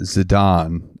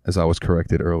 Zidane, as I was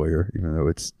corrected earlier, even though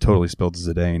it's totally spelled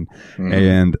Zidane,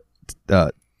 and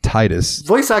Titus.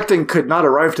 Voice acting could not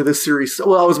arrive to this series.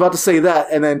 Well, I was about to say that,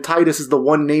 and then Titus is the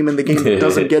one name in the game that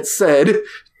doesn't get said.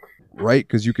 Right,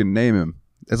 because you can name him.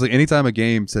 It's like anytime a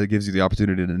game gives you the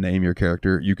opportunity to name your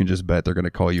character, you can just bet they're going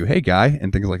to call you, hey, guy,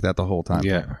 and things like that the whole time.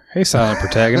 Yeah. Hey, silent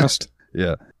protagonist.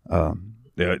 Yeah. Well,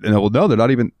 no, they're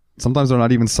not even, sometimes they're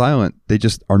not even silent. They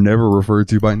just are never referred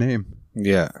to by name.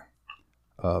 Yeah.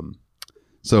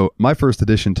 So my first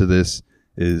addition to this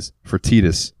is for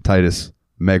Titus,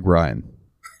 Meg Ryan.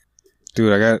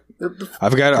 Dude,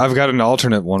 I've got an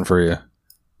alternate one for you.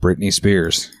 Britney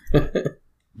Spears.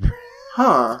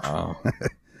 Huh. Oh.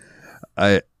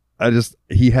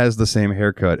 He has the same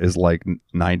haircut as like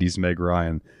 90s Meg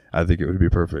Ryan. I think it would be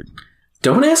perfect.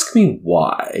 Don't ask me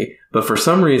why, but for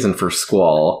some reason for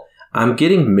Squall, I'm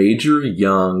getting Major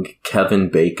Young Kevin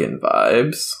Bacon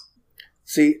vibes.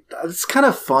 See, it's kind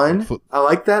of fun. I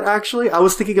like that, actually. I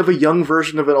was thinking of a young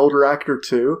version of an older actor,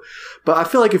 too. But I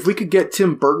feel like if we could get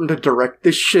Tim Burton to direct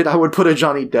this shit, I would put a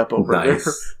Johnny Depp over there.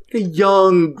 A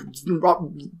young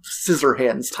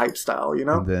Scissorhands type style, you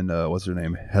know? And then, what's her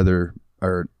name? Heather,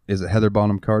 or is it Heather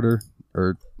Bonham Carter?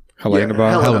 Or Helena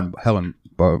Bonham? Helen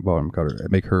Bonham Carter.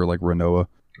 Make her like Renoa.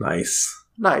 Nice.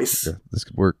 Yeah, this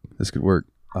could work.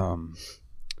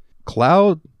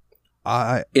 Cloud...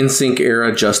 NSYNC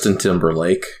era Justin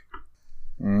Timberlake.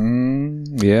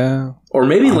 Yeah. Or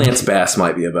maybe Lance Bass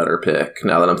might be a better pick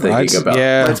now that I'm thinking about it.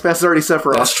 Yeah. Lance Bass is already set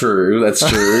for That's us.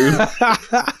 true.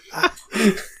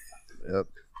 Yep.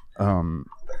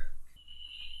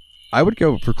 I would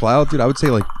go for Cloud, dude. I would say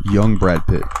like young Brad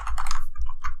Pitt.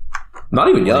 Not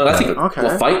even young. I think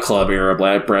Okay. Fight Club era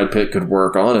Brad Pitt could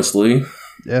work, honestly.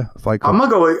 Yeah, Fight Club. I'm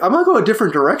gonna go a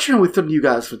different direction with you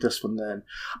guys with this one. Then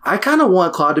I kind of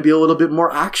want Cloud to be a little bit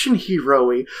more action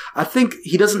hero-y. I think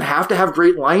he doesn't have to have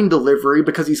great line delivery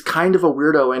because he's kind of a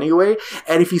weirdo anyway.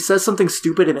 And if he says something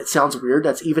stupid and it sounds weird,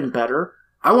 that's even better.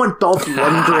 I want Dolph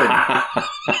Lundgren.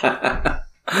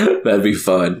 That'd be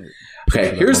fun.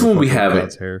 Okay, here's one we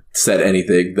haven't said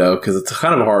anything, though, because it's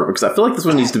kind of hard, because I feel like this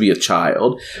one needs to be a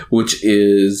child, which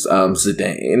is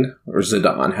Zidane, or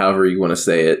Zidane, however you want to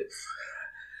say it.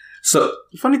 So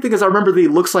The funny thing is, I remember the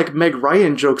looks like Meg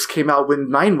Ryan jokes came out when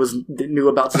 9 knew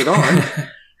about Zidane.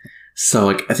 So,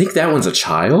 like, I think that one's a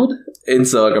child, and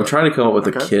so, like, I'm trying to come up with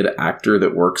a kid actor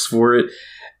that works for it,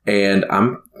 and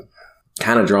I'm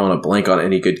kind of drawing a blank on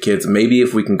any good kids. Maybe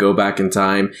if we can go back in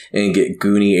time and get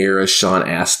Goonie era Sean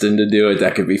Astin to do it,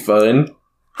 that could be fun.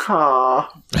 Aww.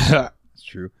 It's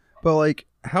true. But like,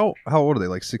 how old are they?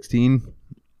 Like 16?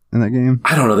 in that game?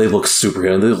 I don't know. They look super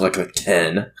young. They look like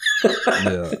 10.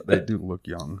 Yeah, they do look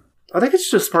young. I think it's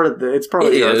just part of the It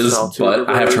art is, style, too. but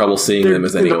I have trouble seeing They're them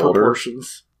as in any the older.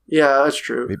 proportions. Yeah, that's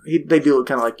true. They do look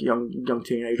kind of like young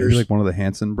teenagers. Maybe like one of the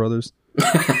Hanson brothers.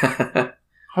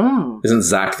 Isn't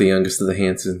Zach the youngest of the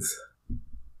Hansons?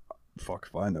 Fuck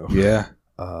if I know. Yeah.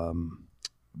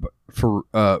 But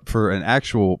for an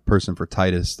actual person for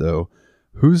Titus though,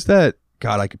 who's that?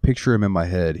 God, I could picture him in my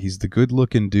head. He's the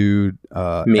good-looking dude,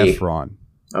 Me. Efron.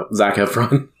 Oh, Zac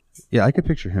Efron. Yeah, I could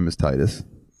picture him as Titus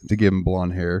to give him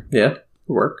blonde hair. Yeah,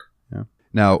 work. Yeah.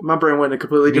 Now, My brain went in a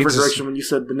completely He different needs direction when you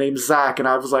said the name Zach, and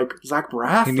I was like, Zach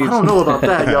Braff? He needs- I don't know about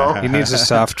that, y'all. He needs a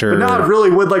softer. But now I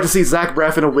really would like to see Zach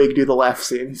Braff in a wig do the laugh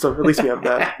scene, so at least we have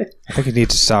that. I think he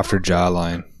needs a softer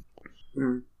jawline.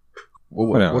 Mm.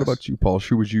 what else? about you, Paul?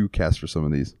 Who would you cast for some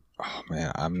of these? Oh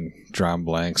man, I'm drawing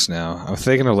blanks now. I'm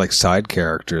thinking of like side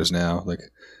characters now. Like,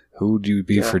 who would you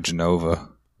be Yeah. for Genova?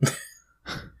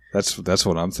 That's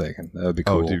what I'm thinking. That would be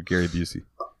cool. Oh, dude, Gary Busey.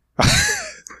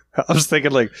 I was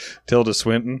thinking like Tilda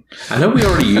Swinton. I know we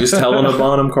already used Helena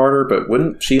Bonham Carter, but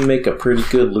wouldn't she make a pretty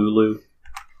good Lulu?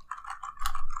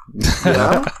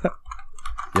 Yeah?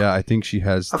 Yeah, I think she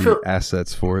has I the feel-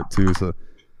 assets for it too. So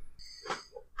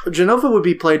Genova would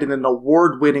be played in an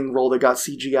award-winning role that got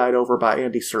CGI'd over by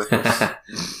Andy Serkis.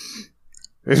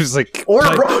 It was like, Or,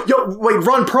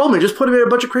 Ron Perlman, just put him in a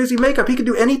bunch of crazy makeup. He can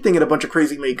do anything in a bunch of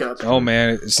crazy makeup. oh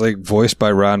man, it's like voiced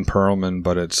by Ron Perlman,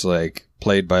 but it's like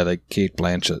played by like Kate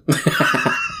Blanchett.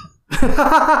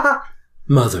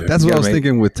 Mother. that's what Yeah, I was mate.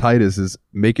 thinking with Titus is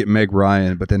make it Meg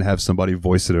Ryan, but then have somebody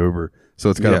voice it over. So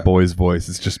it's got Yeah. a boy's voice.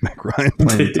 It's just Meg Ryan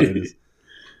playing Titus.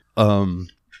 I'm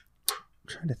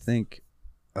trying to think.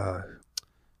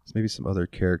 Maybe some other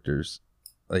characters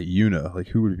like Yuna. Like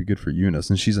who would be good for Yuna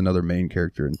since she's another main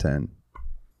character in 10.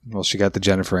 Well, she got the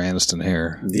Jennifer Aniston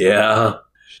hair, Yeah.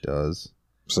 She does.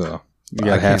 so you I got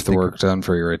can't half the think work done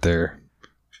for you right there.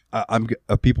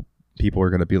 People are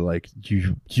gonna be like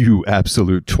you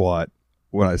absolute twat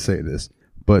when I say this.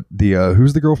 But the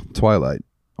who's the girl from Twilight?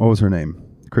 What was her name?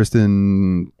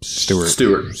 Kristen Stewart.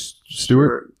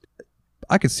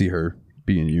 I could see her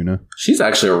being Yuna. She's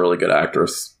actually a really good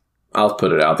actress. I'll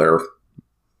put it out there.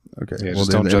 Okay. Yeah, well,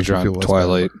 just then don't that judge makes me her feel on less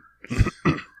Twilight.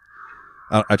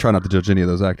 bad. I try not to judge any of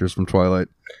those actors from Twilight.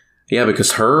 Yeah,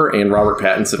 because her and Robert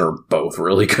Pattinson are both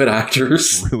really good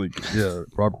actors. Really good. Yeah,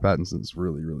 Robert Pattinson's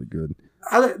really, really good.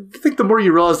 I think the more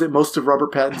you realize that most of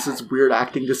Robert Pattinson's weird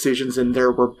acting decisions in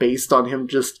there were based on him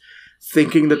just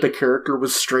thinking that the character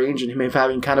was strange and him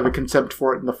having kind of a contempt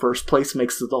for it in the first place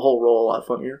makes the whole role a lot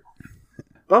funnier.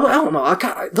 But I don't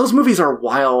know. Those movies are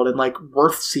wild and like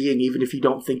worth seeing even if you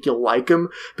don't think you'll like them.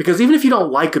 Because even if you don't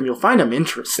like them, you'll find them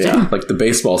interesting. Yeah, like the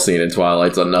baseball scene in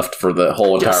Twilight's enough for the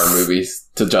whole entire Yes. movie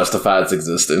to justify its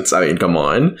existence. I mean, come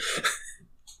on.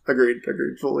 Agreed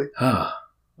fully.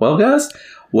 Well, guys,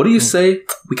 what do you say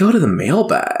we go to the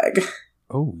mailbag?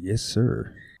 Oh, yes,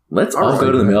 sir. Let's all All go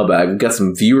right. to the mailbag. We've got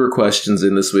some viewer questions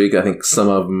in this week. I think some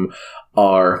of them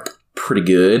are pretty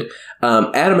good.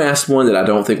 Adam asked one that I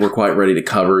don't think we're quite ready to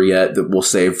cover yet that we'll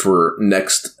save for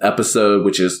next episode,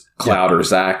 which is Cloud or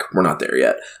Zach. We're not there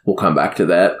yet. We'll come back to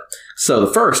that. So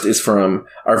the first is from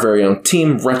our very own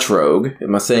Team Retrogue.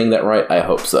 Am I saying that right? I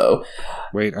hope so.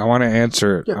 Wait, I want to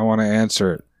answer it. Yeah. I want to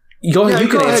answer it. Go ahead. Yeah,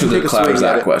 You go can ahead answer and the take a Cloud or swing at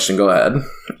Zach it. question. Go ahead.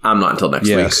 I'm not until next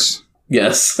week. Yes.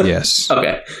 Yes. Yes.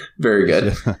 Okay. Very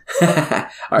good.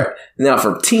 All right. Now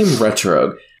from Team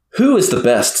Retrogue, who is the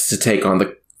best to take on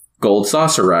the Gold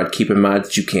Saucer ride? Keep in mind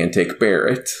that you can take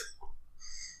Barrett.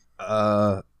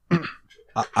 I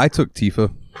took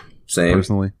Tifa Same.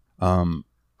 personally. I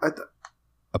th-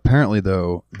 Apparently,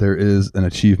 though, there is an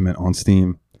achievement on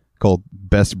Steam called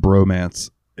Best Bromance.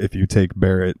 If you take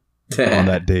Barrett on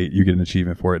that date, you get an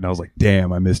achievement for it. And I was like,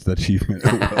 damn, I missed that achievement.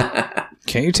 Oh, well.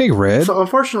 Can't you take red? So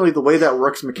unfortunately, the way that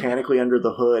works mechanically under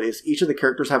the hood is each of the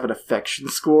characters have an affection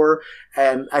score,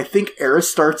 and I think Eris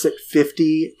starts at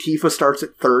 50, Tifa starts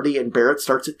at 30, and Barrett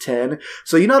starts at 10.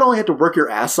 So you not only have to work your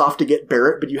ass off to get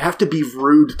Barrett, but you have to be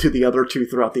rude to the other two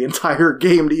throughout the entire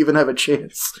game to even have a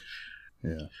chance.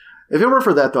 Yeah. If it were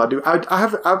for that, though,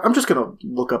 I'm just gonna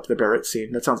look up the Barrett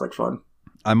scene. That sounds like fun.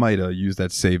 I might use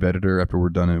that save editor after we're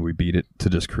done and we beat it to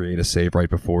just create a save right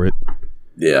before it.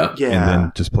 Yeah. Yeah, And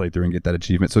then just play through and get that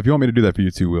achievement. So if you want me to do that for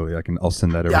you too, Willie, I'll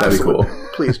send that over. Yeah, That'd be cool. absolutely.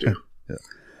 Please do.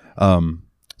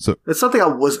 So It's something I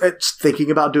was thinking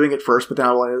about doing at first, but then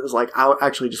I was like, I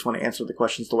actually just want to answer the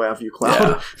questions the way I view Cloud.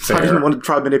 Yeah, So I fair. didn't want to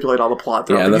try to manipulate all the plot.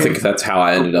 throughout Yeah, and the I game. think that's how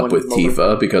I ended up with One moment.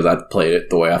 Tifa, because I played it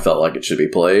the way I felt like it should be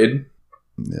played.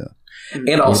 yeah.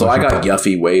 And also, I got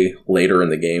Yuffie way later in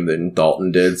the game than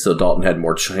Dalton did, so Dalton had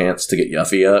more chance to get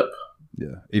Yuffie up.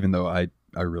 Yeah. Even though I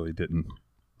really didn't.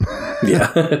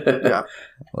 Yeah. Yeah.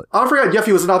 I forgot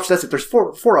Yuffie was an option. That's it. There's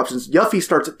four options. Yuffie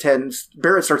starts at 10.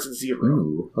 Barrett starts at 0.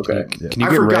 Ooh, okay. Can you I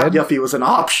get forgot red? Yuffie was an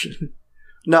option.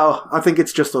 No, I think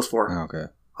it's just those 4. Oh,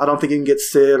 okay. I don't think you can get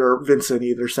Sid or Vincent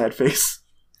either, sad face.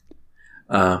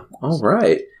 All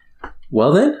right.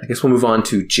 Well, then, I guess we'll move on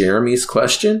to Jeremy's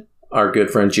question. Our good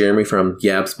friend Jeremy from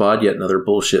Yabspod, yet another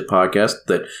bullshit podcast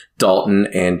that Dalton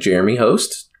and Jeremy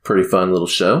host. Pretty fun little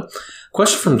show.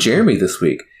 Question from Jeremy this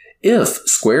week. If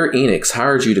Square Enix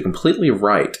hired you to completely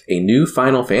write a new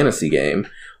Final Fantasy game,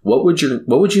 what would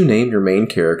you name your main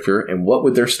character, and what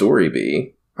would their story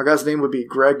be? Our guy's name would be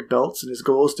Greg Belts, and his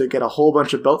goal is to get a whole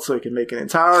bunch of belts so he can make an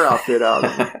entire outfit out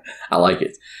of them. I like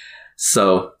it.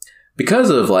 So, because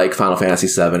of like Final Fantasy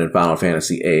VII and Final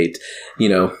Fantasy VIII,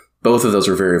 both of those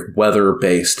are very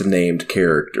weather-based named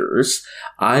characters.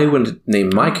 I would name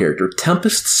my character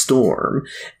Tempest Storm,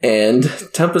 and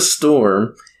Tempest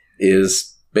Storm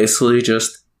is basically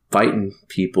just fighting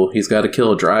people. He's got to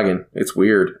kill a dragon. It's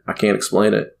weird. I can't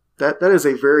explain it. That is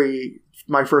a very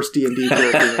my first D&D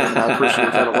character name, and I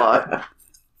appreciate that a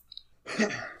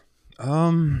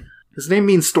lot. His name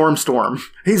means Storm.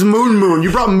 He's Moon.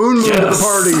 You brought Moon to the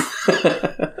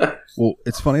party. Well,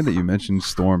 it's funny that you mentioned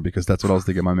Storm because that's what I was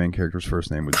thinking my main character's first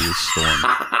name would be is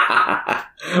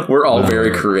Storm. We're all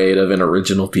very creative and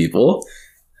original people.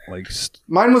 Like,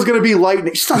 Mine was going to be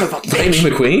Lightning. Son of a Lightning bitch.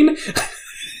 McQueen?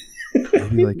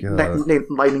 maybe like,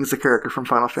 Lightning's the character from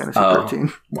Final Fantasy Oh.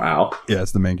 13. Wow. yeah,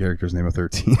 it's the main character's name of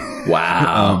 13.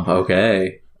 Wow.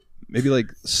 Okay. Maybe like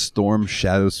Storm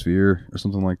Shadow Sphere or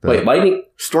something like that. Wait, Lightning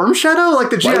Storm Shadow? Like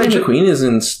the G.I. Lightning Joe? McQueen is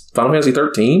in Final Fantasy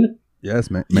 13? Yes,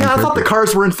 man. Yeah, I thought the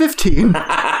cars were in 15.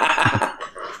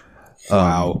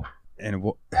 Wow. And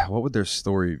what would their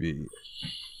story be?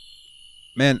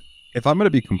 Man, if I'm going to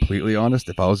be completely honest,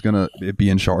 if I was going to be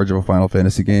in charge of a Final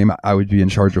Fantasy game, I would be in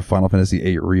charge of Final Fantasy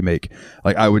VIII Remake.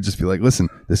 Like, I would just be like, listen,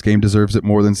 this game deserves it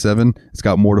more than 7. It's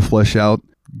got more to flesh out.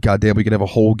 Goddamn, we could have a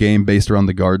whole game based around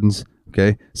the gardens.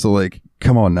 Okay? So, like,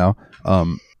 come on now.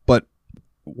 But,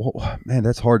 well, man,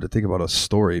 that's hard to think about a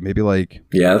story. Maybe, like...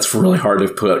 Yeah, it's really hard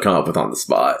to come up with on the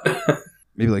spot.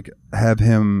 maybe, like, have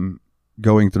him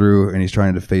going through and he's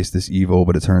trying to face this evil,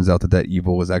 but it turns out that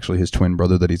evil was actually his twin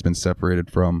brother that he's been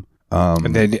separated from.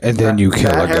 And then you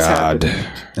kill a god.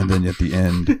 And then at the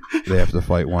end, they have to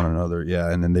fight one another.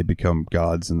 Yeah, and then they become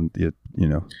gods, and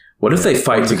What if they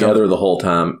fight together the whole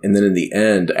time, and then in the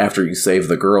end, after you save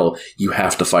the girl, you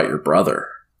have to fight your brother?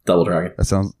 Double Dragon. That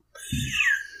sounds...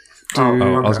 I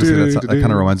was going to say, that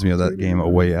kind of reminds me of that game, A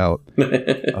Way Out.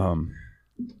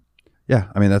 Yeah,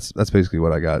 I mean, that's basically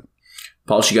what I got.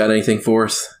 Paul, you got anything for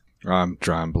us? I'm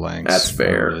drawing blanks. That's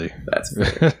fair. Really. That's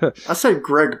fair. I said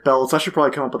Greg Belts. I should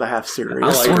probably come up with a half series. I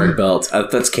like Greg Belts.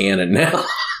 That's canon now.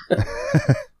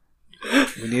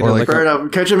 We need Or like Fair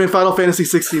enough. Catch him in Final Fantasy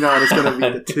 69. It's going to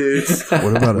be the toots.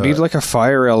 What about we need like a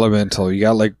fire elemental. You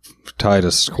got like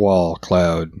Titus, Squall,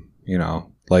 Cloud,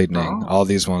 Lightning, all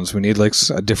these ones. We need like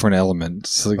a different element.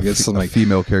 So get some a like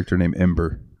female character named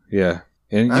Ember? yeah.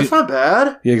 And That's not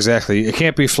bad. yeah, exactly. It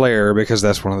can't be Flare because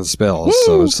that's one of the spells.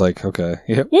 So it's like okay,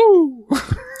 yeah, woo.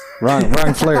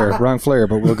 wrong flare,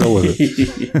 but we'll go with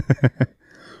it.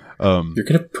 You're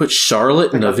going to put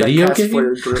Charlotte in a video That cast game?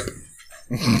 flare drip.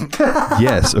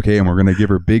 Yes, okay, and we're going to give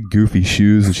her big goofy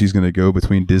shoes and she's going to go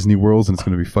between Disney worlds and it's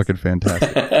going to be fucking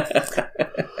fantastic.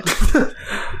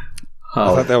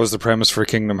 I thought that was the premise for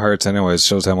Kingdom Hearts anyways.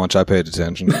 Shows how much I paid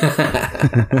attention.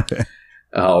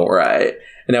 All right.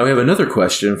 And now we have another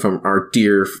question from our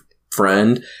dear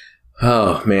friend.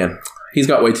 Oh, man. He's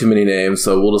got way too many names,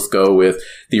 so we'll just go with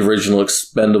the original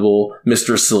expendable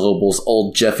Mr. Syllables,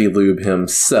 old Jeffy Lube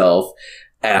himself,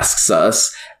 asks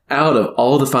us, out of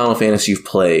all the Final Fantasies you've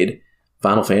played,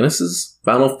 Final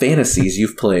Fantasies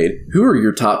you've played, who are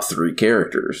your top 3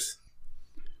 characters?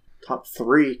 Top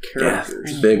 3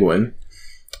 characters. Yeah, big one.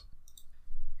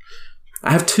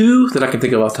 I have 2 that I can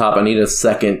think of off top. I need a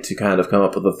second to kind of come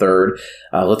up with a third.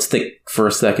 Let's think for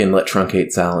a second. Let Truncate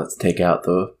Silence take out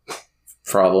the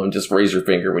problem. Just raise your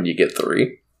finger when you get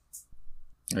 3.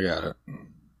 I got it.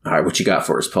 All right, what you got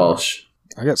for us, Pauls?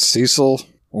 I got Cecil,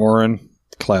 Orin,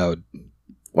 Cloud.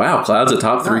 Wow, Cloud's a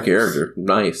top 3 Nice. character.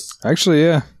 Nice. Actually,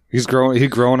 yeah. He's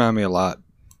grown on me a lot.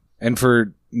 And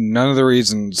for none of the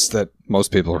reasons that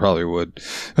most people probably would.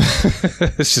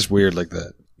 It's just weird like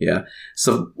that. Yeah.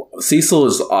 So Cecil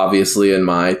is obviously in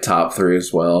my top 3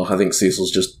 as well. I think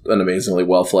Cecil's just an amazingly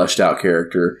well fleshed out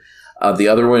character. The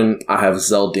other one, I have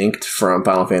Zeldinkt from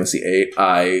Final Fantasy VIII.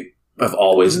 I have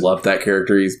always loved that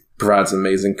character. He provides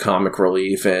amazing comic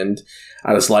relief, and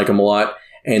I just like him a lot.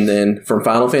 And then from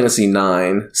Final Fantasy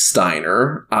IX,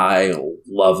 Steiner. I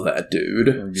love that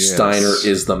dude. Yes. Steiner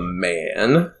is the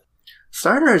man.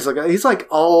 Steiner is he's like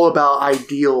all about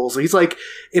ideals. He's like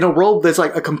in a world that's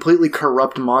like a completely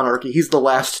corrupt monarchy. He's the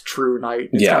last true knight.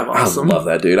 It's Yeah, kind of awesome. I love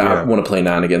that dude. I want to play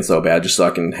 9 again so bad just so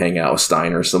I can hang out with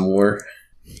Steiner some more.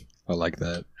 I like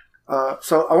that.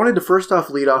 So I wanted to first off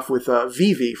lead off with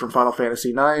VII from Final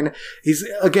Fantasy IX. He's,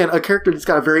 again, a character that's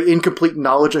got a very incomplete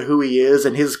knowledge of who he is,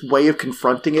 and his way of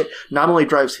confronting it not only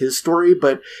drives his story,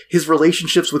 but his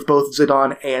relationships with both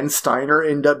Zidane and Steiner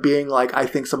end up being, like, I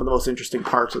think some of the most interesting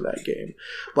parts of that game.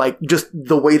 Like, just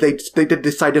the way they did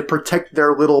decide to protect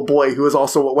their little boy, who is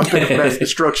also a weapon of mass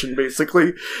destruction,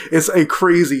 basically. It's a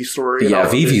crazy story. Yeah,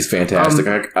 Vivi's fantastic.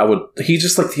 I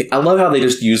love how they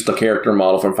just used the character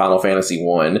model from Final Fantasy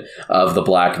 1 of the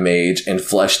Black Mage and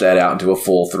fleshed that out into a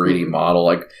full 3D model.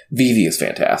 Like, Vivi is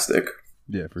fantastic.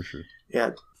 Yeah, for sure.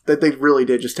 Yeah, that they really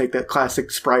did just take that classic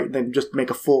sprite and then just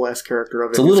make a full-ass character of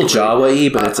it. It's a little Jawa-y,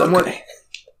 but it's okay.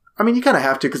 I mean, you kind of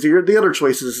have to, because the other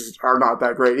choices are not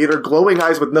that great. Either glowing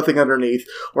eyes with nothing underneath,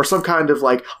 or some kind of,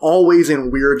 like, always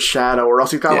in weird shadow, or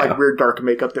else you've got, like, weird dark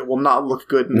makeup that will not look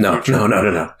good in the future.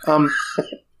 No.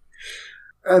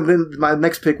 And then my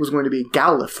next pick was going to be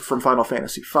Galif from Final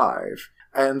Fantasy V.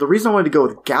 And the reason I wanted to go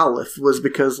with Galif was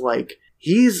because, like,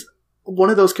 he's one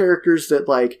of those characters that,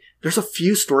 like, there's a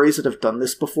few stories that have done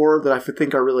this before that I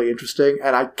think are really interesting,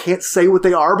 and I can't say what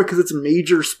they are because it's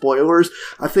major spoilers.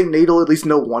 I think Nate will at least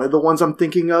know one of the ones I'm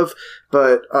thinking of,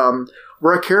 but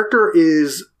where a character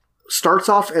starts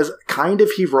off as kind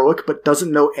of heroic but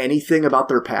doesn't know anything about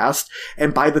their past,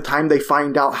 and by the time they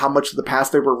find out how much of the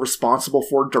past they were responsible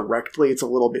for directly, it's a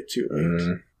little bit too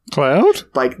late. Cloud?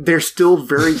 Like, they're still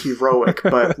very heroic,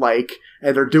 but, like,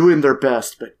 and they're doing their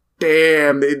best, but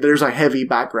damn, there's a heavy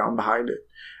background behind it.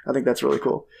 I think that's really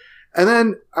cool. And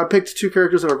then I picked 2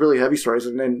 characters that are really heavy stories,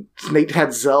 and then Nate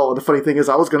had Zell, and the funny thing is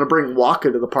I was going to bring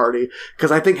Waka to the party,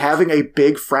 because I think having a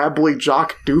big frat boy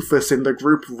jock doofus in the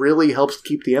group really helps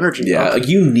keep the energy up. Like,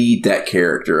 you need that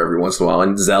character every once in a while,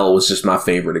 and Zell was just my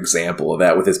favorite example of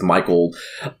that, with his Mike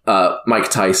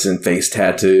Tyson face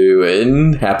tattoo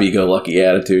and happy-go-lucky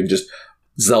attitude. Just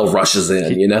Zell rushes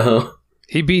in, you know?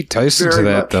 He beat Tyson Very to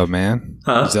that, much. though, man.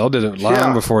 Huh? Zell did it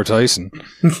long before Tyson.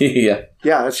 Yeah,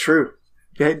 that's true.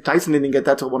 Yeah, Tyson didn't get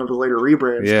that till one of the later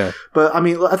rebrands. Yeah. But, I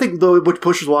mean, I think what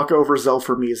pushes Waka over Zell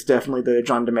for me is definitely the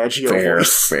John DiMaggio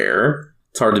voice. Fair.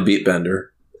 It's hard to beat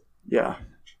Bender. Yeah.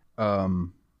 I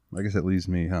guess it leaves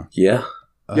me, huh? Yeah.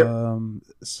 Yep.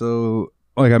 So,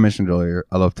 like I mentioned earlier,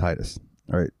 I love Titus.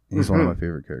 All right, he's one of my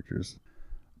favorite characters.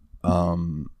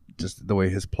 Just the way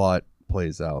his plot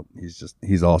plays out,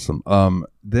 he's awesome.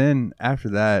 Then after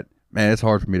that, man, it's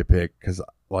hard for me to pick because,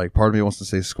 like, part of me wants to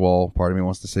say Squall, part of me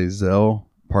wants to say Zell,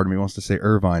 part of me wants to say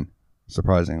Irvine.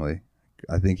 Surprisingly,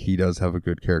 I think he does have a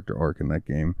good character arc in that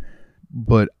game,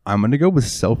 but I'm gonna go with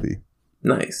Selphie.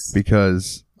 Nice.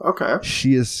 Because Okay.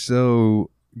 she is so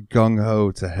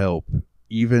gung-ho to help,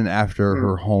 even after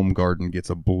her home garden gets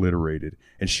obliterated,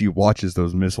 and she watches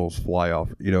those missiles fly off.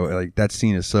 You know, like, that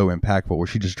scene is so impactful where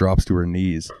she just drops to her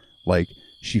knees, like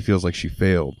she feels like she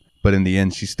failed. But in the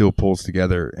end, she still pulls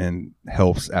together and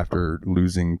helps after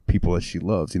losing people that she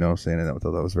loves. You know what I'm saying? And I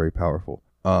thought that was very powerful.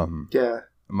 Yeah.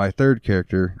 My third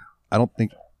character, I don't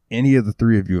think any of the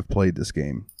 3 of you have played this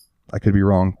game. I could be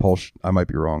wrong. Paul, I might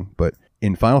be wrong. But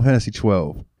in Final Fantasy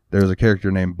XII, there's a character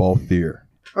named Balthier.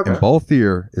 Okay. And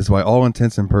Balthier is, by all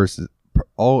intents and purposes,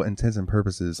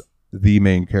 the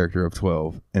main character of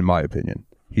 12, in my opinion.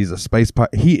 He's a space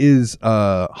pirate. He is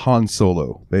Han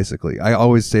Solo, basically. I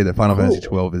always say that Final Fantasy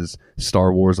XII is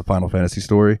Star Wars, a Final Fantasy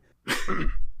story.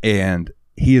 And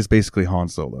he is basically Han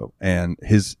Solo. And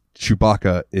his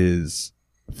Chewbacca is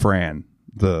Fran,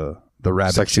 the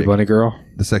rabbit Sexy chick. bunny girl?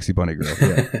 The sexy bunny girl,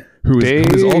 yeah. who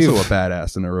is also a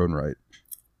badass in her own right.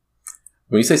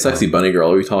 When you say sexy bunny girl,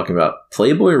 are we talking about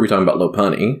Playboy or are we talking about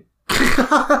Lopunny?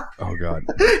 Oh, God.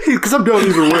 Because I'm doing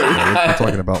either way. We're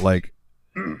talking about,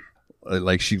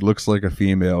 like she looks like a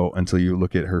female until you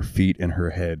look at her feet and her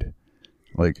head.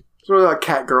 Like, Sort of like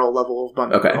cat girl level of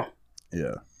bunny Okay. girl.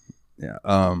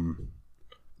 yeah.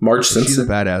 Marge She's a Simpson.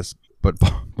 badass, but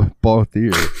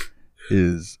Balthier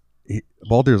is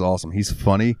awesome. He's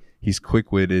funny, he's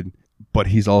quick-witted, but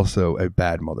he's also a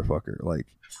bad motherfucker. Like,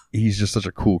 he's just such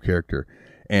a cool character.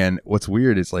 And what's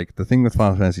weird is, like, the thing with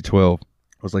Final Fantasy 12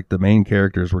 was, like, the main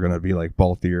characters were going to be like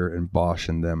Balthier and Bosch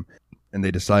and them, and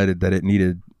they decided that it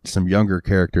needed some younger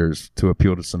characters to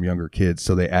appeal to some younger kids,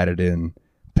 so they added in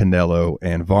Pinello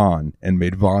and Vaughn and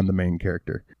made Vaughn the main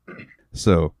character.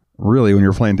 So really, when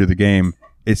you're playing through the game,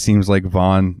 it seems like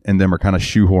Vaughn and them are kind of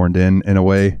shoehorned in a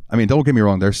way. I mean, don't get me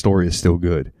wrong, their story is still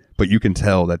good, but you can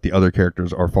tell that the other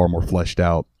characters are far more fleshed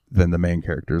out than the main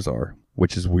characters are,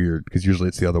 which is weird because usually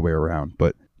it's the other way around.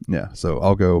 But Yeah, so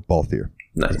I'll go Balthier.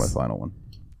 Nice. That's my final one.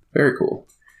 Very cool.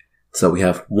 So we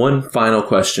have one final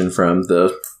question from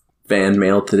the fan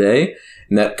mail today,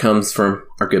 and that comes from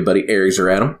our good buddy Aries or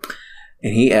Adam.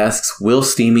 And he asks, will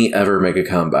Steamy ever make a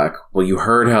comeback? Well, you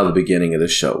heard how the beginning of the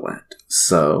show went.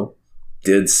 So,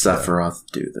 did Sephiroth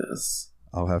do this?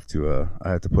 I have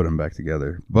to put him back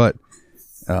together. But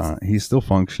he's still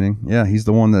functioning. Yeah, he's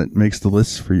the one that makes the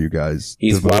lists for you guys.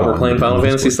 He's why we're playing Final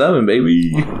Fantasy VII,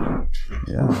 baby.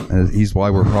 Yeah, and he's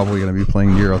why we're probably going to be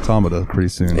playing Nier Automata pretty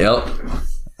soon. Yep.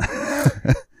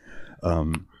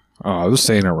 I was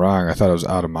saying it wrong. I thought it was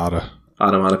Automata.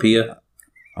 Automatopoeia.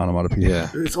 Onomatopoeia.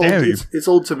 Yeah. It's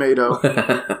old tomato.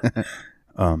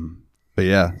 But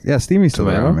yeah, Steamy's still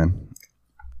Tomato? around,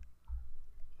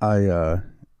 man.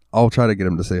 I'll try to get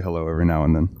him to say hello every now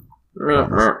and then.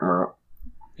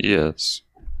 Yes.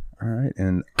 All right,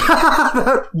 and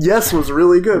Yes was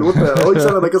really good. What the hell? It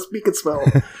sounded like a speak and spell.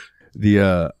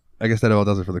 I guess that all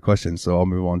does it for the questions. So I'll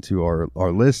move on to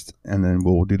our list, and then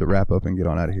we'll do the wrap up and get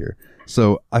on out of here.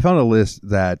 So I found a list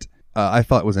that I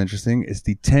thought was interesting. It's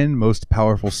the 10 most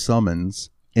powerful summons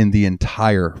in the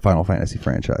entire Final Fantasy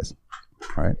franchise.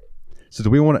 All right. So do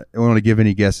we want to give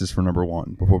any guesses for number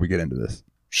 1 before we get into this?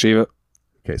 Shiva,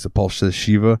 Okay, so Paul says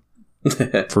Shiva.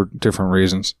 for different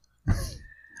reasons.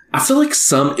 I feel like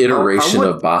some iteration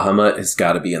of Bahamut has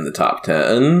got to be in the top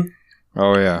 10.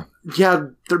 Oh, yeah. Yeah,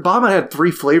 Bahamut had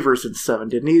 3 flavors in 7,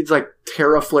 didn't he? It's like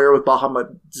Terra Flare with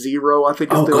Bahamut Zero, I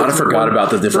think. Oh, God, I forgot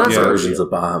about the different So that's versions of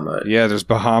Bahamut. Yeah, there's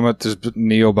Bahamut, there's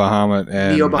Neo Bahamut,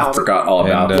 and Neo Bahamut. I forgot all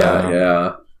about And, that,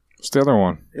 yeah. what's the other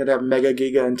one? It'd have Mega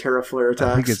Giga and Terra Flare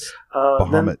attacks. I think it's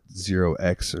Bahamut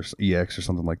 0X or EX or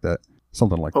something like that.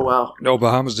 Something like that. Oh, wow. No,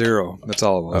 Bahamut Zero. That's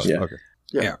all it was. Yeah. Okay.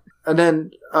 Yeah. And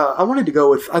then I wanted to go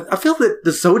with... I feel that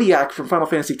the Zodiac from Final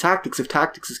Fantasy Tactics, if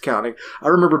Tactics is counting, I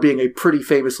remember being a pretty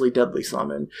famously deadly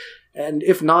summon. And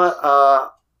if not,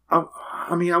 I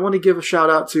want to give a shout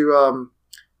out to...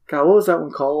 God, what was that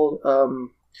one called?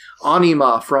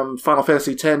 Anima from Final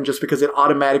Fantasy X, just because it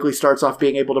automatically starts off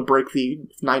being able to break the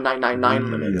 9999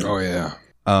 limit. Oh, yeah.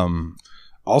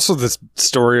 Also, the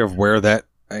story of where that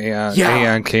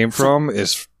Aeon came from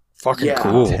is fucking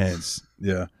cool. Intense.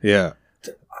 Yeah. Yeah.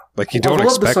 Like, you don't I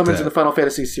love the expect summons that. in the Final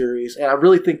Fantasy series, and I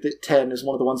really think that 10 is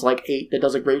one of the ones like 8 that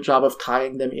does a great job of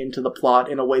tying them into the plot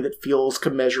in a way that feels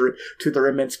commensurate to their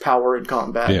immense power in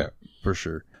combat. Yeah. For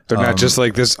sure. They're not just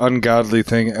like this ungodly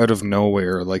thing out of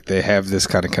nowhere. Like, they have this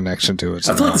kind of connection to it.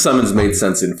 I feel like the summons made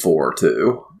sense in 4,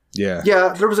 too. Yeah.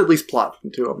 Yeah, there was at least plot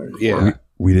to them. Yeah.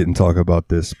 We didn't talk about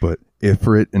this, but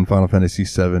Ifrit in Final Fantasy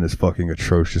VII is fucking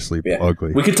atrociously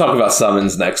ugly. We could talk about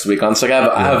summons next week.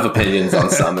 I have opinions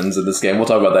on summons in this game. We'll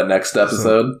talk about that next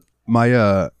episode.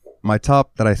 My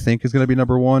top that I think is going to be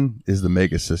number 1 is the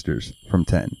Mega Sisters from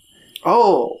 10.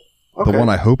 Oh, okay. The one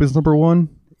I hope is number 1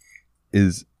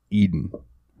 is Eden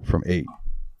from 8.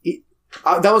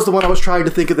 That was the one I was trying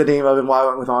to think of the name of and why I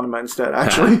went with Anima instead,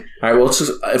 actually. All right, well,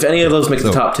 if any of those make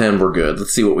the top 10, we're good.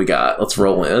 Let's see what we got. Let's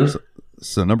roll in.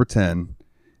 So number 10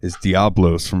 is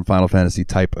Diablos from Final Fantasy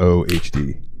Type O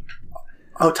HD.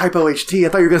 Oh, Type O HD. I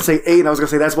thought you were going to say 8, and I was going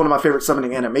to say that's one of my favorite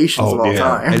summoning animations of all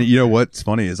time. And you know what's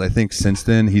funny is I think since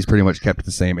then he's pretty much kept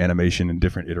the same animation in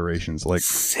different iterations, like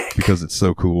Sick. because it's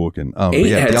so cool looking. 8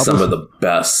 had Diablos, some of the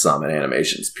best summon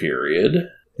animations, period.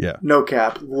 Yeah, No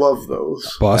cap. Love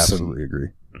those. Boston. absolutely agree.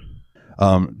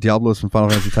 Diablos from Final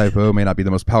Fantasy Type O may not be the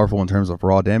most powerful in terms of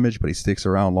raw damage, but he sticks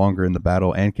around longer in the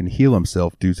battle and can heal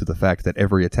himself due to the fact that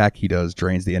every attack he does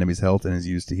drains the enemy's health and is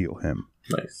used to heal him.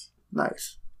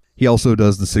 Nice. He also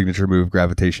does the signature move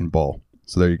Gravitation Ball.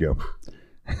 So there you go.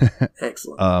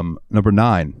 Excellent. Number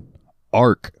 9,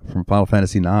 Arc from Final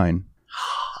Fantasy 9.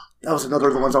 That was another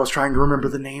of the ones I was trying to remember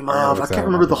the name of. I can't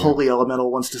remember the Holy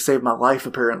Elemental ones to save my life,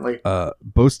 apparently.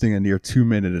 Boasting a near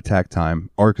 2-minute attack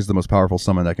time, Arc is the most powerful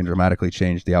summon that can dramatically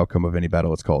change the outcome of any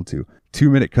battle it's called to.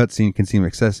 2-minute cutscene can seem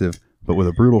excessive, but with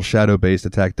a brutal shadow-based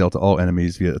attack dealt to all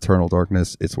enemies via Eternal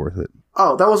Darkness, it's worth it.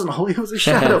 Oh, that wasn't Holy, it was a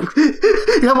Shadow.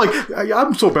 Yeah, I'm like,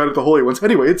 I'm so bad at the Holy ones.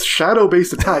 Anyway, it's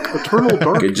Shadow-based attack, Eternal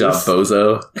Darkness. Good job,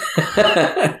 Bozo.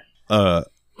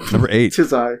 Number 8,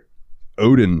 Tis I.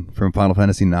 Odin from Final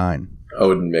Fantasy 9.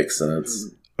 Odin makes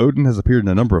sense. Odin has appeared in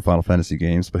a number of Final Fantasy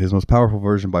games, but his most powerful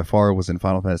version by far was in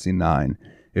Final Fantasy 9.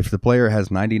 If the player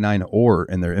has 99 ore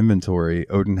in their inventory,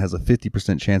 Odin has a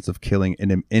 50% chance of killing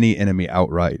any enemy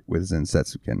outright with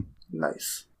Zensetsuken.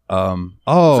 Nice.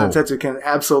 Zensetsuken,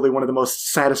 absolutely one of the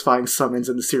most satisfying summons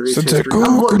in the series history.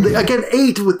 Zensetsuken. Again,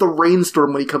 8 with the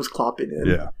rainstorm when he comes clopping in.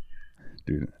 Yeah.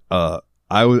 Dude.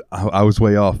 I was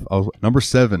way off. Number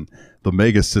 7, the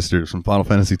Mega Sisters from Final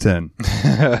Fantasy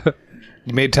X.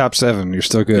 You made top 7. You're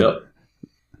still good. Yep.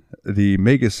 the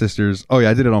Mega Sisters. Oh yeah,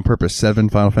 I did it on purpose. 7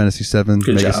 Final Fantasy 7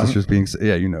 Good Mega job. Sisters being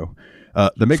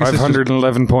the Mega Sisters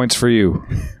 511 points for you.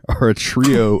 are a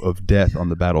trio of death on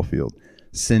the battlefield.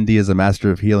 Cindy is a master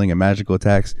of healing and magical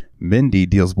attacks. Mindy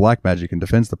deals black magic and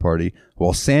defends the party,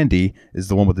 while Sandy is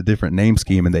the one with a different name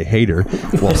scheme and they hate her.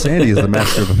 While Sandy is the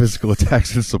master of physical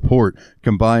attacks and support.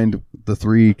 Combined, the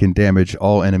three can damage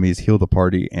all enemies, heal the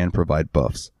party, and provide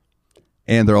buffs.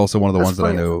 And they're also one of the ones that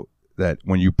I know that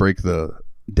when you break the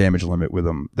damage limit with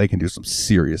them, they can do some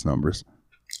serious numbers.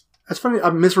 That's funny. I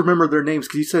misremembered their names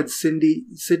because you said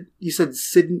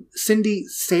Cindy,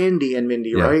 Sandy, and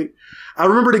Mindy, Yeah. right? I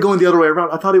remembered it going the other way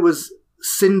around. I thought it was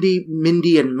Cindy,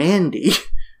 Mindy, and Mandy.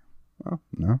 Oh,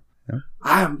 no.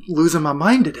 I'm losing my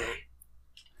mind today.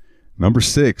 Number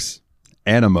 6,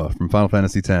 Anima from Final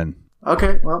Fantasy X.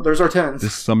 Okay, well, there's our tens.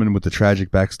 This summon with the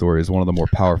tragic backstory is one of the more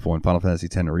powerful in Final Fantasy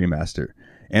X Remaster.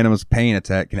 Anima's pain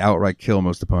attack can outright kill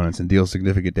most opponents and deal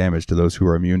significant damage to those who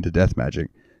are immune to death magic,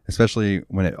 especially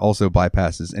when it also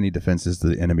bypasses any defenses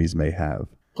the enemies may have.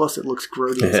 Plus, it looks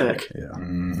grody as heck. Yeah.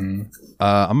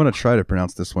 I'm going to try to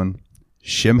pronounce this one.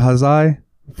 Shimhazai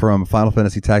from Final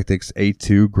Fantasy Tactics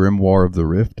A2 Grimoire of the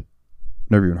Rift.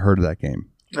 Never even heard of that game.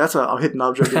 That's a hidden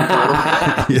object in the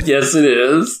title. Yes, it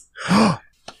is.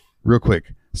 Real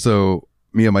quick. So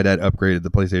me and my dad upgraded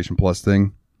the PlayStation Plus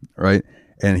thing, right?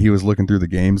 And he was looking through the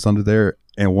games under there,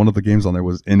 and one of the games on there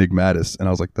was Enigmatus, and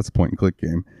I was like, that's a point and click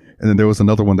game. And then there was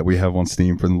another one that we have on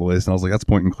Steam from the list, and I was like, that's a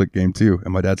point and click game too.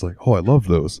 And my dad's like, oh, I love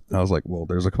those. And I was like, well,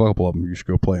 there's a couple of them. You should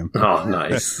go play them. Oh,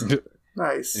 nice.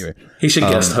 Nice. Anyway, He should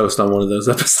guest host on one of those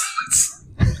episodes.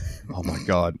 oh my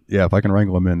god, yeah, if I can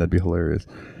wrangle him in, that'd be hilarious.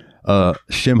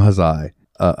 Shimhazai,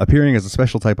 appearing as a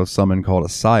special type of summon called a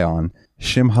Scion.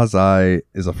 Shimhazai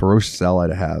is a ferocious ally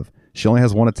to have. She only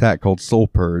has one attack called Soul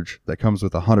Purge that comes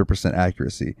with 100%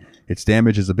 accuracy. Its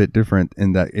damage is a bit different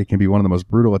in that it can be one of the most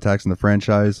brutal attacks in the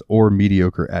franchise or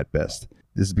mediocre at best.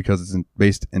 This is because it's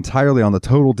based entirely on the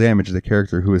total damage the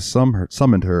character who has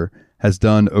summoned her has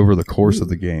done over the course of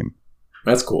the game.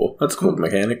 That's cool. That's a cool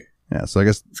mechanic. Yeah, so I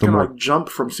guess It's kind of like Jump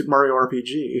from Super Mario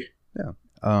RPG.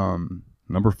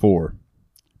 number 4,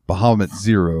 Bahamut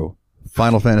Zero,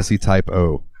 Final Fantasy Type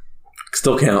O.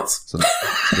 Still counts. So,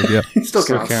 yeah. Still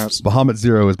counts. Bahamut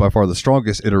Zero is by far the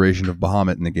strongest iteration of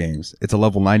Bahamut in the games. It's a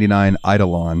level 99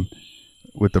 Eidolon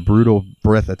with the brutal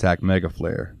breath attack Mega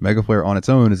Flare. Mega Flare on its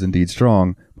own is indeed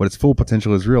strong, but its full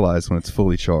potential is realized when it's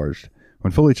fully charged.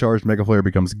 When fully charged, Mega Flare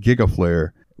becomes Giga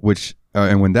Flare,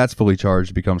 and when that's fully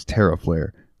charged, it becomes Terra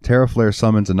Flare. Terra Flare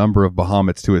summons a number of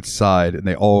Bahamuts to its side, and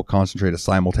they all concentrate a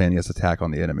simultaneous attack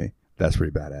on the enemy. That's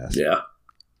pretty badass. Yeah.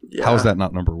 How's that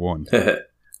not number 1?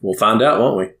 We'll find out,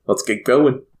 won't we? Let's get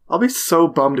going. I'll be so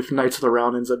bummed if Knights of the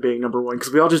Round ends up being number 1,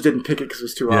 because we all just didn't pick it because it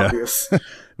was too obvious.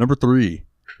 Number 3,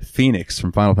 Phoenix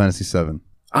from Final Fantasy VII.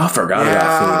 I forgot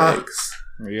about Phoenix.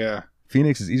 Yeah.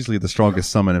 Phoenix is easily the strongest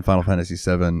summon in Final Fantasy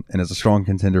VII and is a strong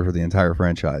contender for the entire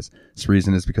franchise. This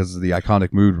reason is because of the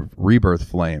iconic move Rebirth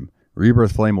Flame.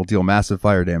 Rebirth Flame will deal massive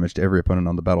fire damage to every opponent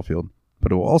on the battlefield,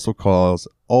 but it will also cause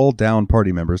all down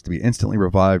party members to be instantly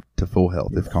revived to full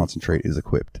health if Concentrate is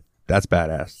equipped. That's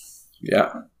badass.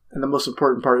 Yeah. And the most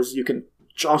important part is you can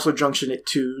also junction it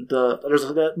to there's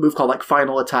a move called like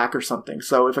Final Attack or something.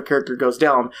 So if a character goes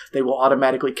down, they will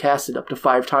automatically cast it up to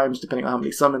 5 times depending on how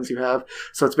many summons you have.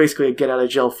 So it's basically a get out of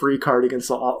jail free card against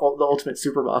the ultimate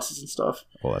super bosses and stuff.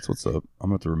 Well, that's what's up. I'm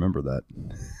going to have to remember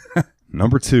that.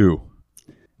 Number 2,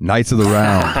 Knights of the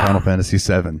Round, Final Fantasy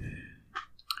VII.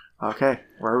 Okay,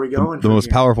 where are we going? The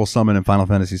most powerful summon in Final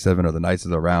Fantasy VII are the Knights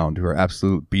of the Round, who are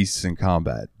absolute beasts in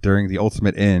combat. During the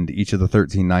ultimate end, each of the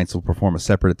 13 knights will perform a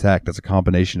separate attack that's a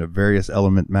combination of various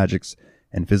element magics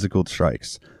and physical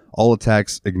strikes. All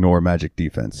attacks ignore magic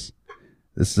defense.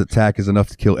 This attack is enough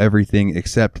to kill everything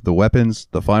except the weapons,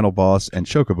 the final boss, and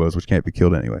chocobos, which can't be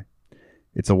killed anyway.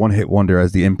 It's a one-hit wonder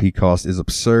as the MP cost is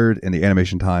absurd and the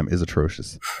animation time is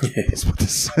atrocious. That's what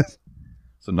this says.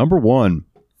 So number 1.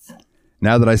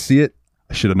 Now that I see it,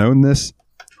 I should have known this.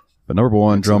 But number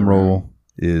 1, drum roll,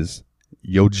 is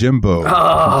Yojimbo from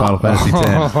Final Fantasy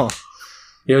X.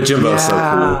 Yojimbo's so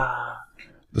cool.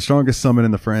 The strongest summon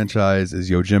in the franchise is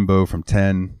Yojimbo from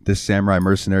 10. This samurai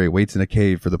mercenary waits in a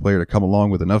cave for the player to come along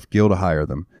with enough gil to hire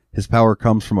them. His power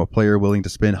comes from a player willing to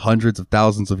spend hundreds of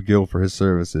thousands of gil for his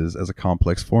services as a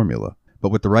complex formula. But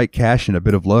with the right cash and a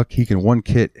bit of luck, he can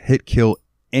hit kill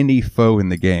any foe in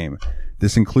the game.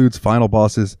 This includes final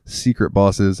bosses, secret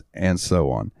bosses, and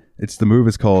so on. The move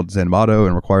is called Zenmato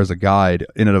and requires a guide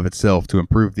in and of itself to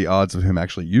improve the odds of him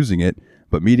actually using it,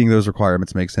 but meeting those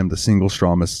requirements makes him the single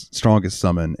strongest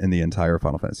summon in the entire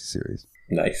Final Fantasy series.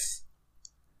 Nice.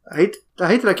 I hate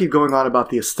that I keep going on about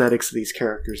the aesthetics of these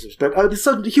characters, but it's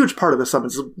a huge part of the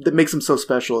summons that makes them so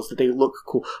special is that they look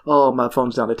cool. Oh, my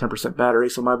phone's down to 10% battery,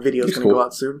 so my video is going to go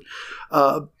out soon.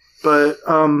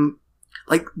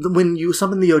 Like when you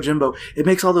summon the Yojimbo, it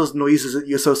makes all those noises that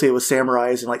you associate with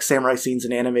samurais and like samurai scenes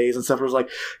in animes and stuff. It was like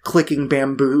clicking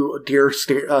bamboo, deer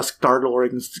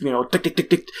startling, tick tick tick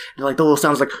tick, and like the little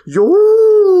sounds like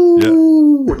yo,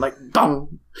 and like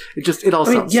bong. It all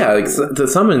sounds. Yeah, so cool. the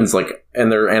summons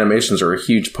and their animations are a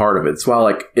huge part of it. It's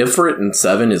why Ifrit in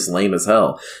 7 is lame as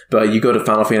hell, but you go to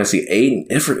Final Fantasy 8 and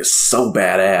Ifrit is so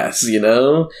badass.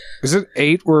 Is it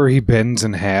 8 where he bends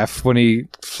in half when he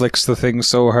flicks the thing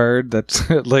so hard? That's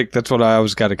that's what I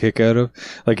always got a kick out of.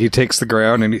 Like he takes the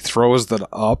ground and he throws it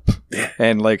up,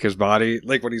 and like his body,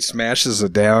 like when he smashes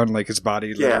it down, like his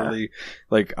body literally,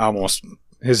 like almost.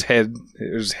 His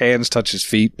hands touch his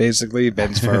feet, basically.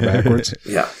 Bends far backwards.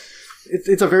 Yeah.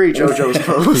 It's a very JoJo's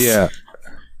pose. Yeah,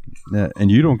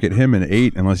 and you don't get him in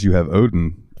 8 unless you have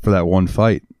Odin for that one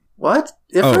fight. What?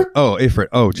 Ifrit? Oh, Ifrit.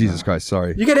 Oh, Jesus Christ,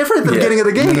 sorry. You get Ifrit at the beginning of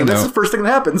the game. No. That's the first thing that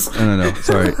happens. No.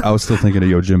 Sorry. I was still thinking of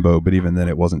Yojimbo, but even then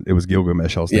it wasn't. It was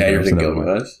Gilgamesh. I was thinking you're thinking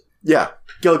Gilgamesh. Yeah.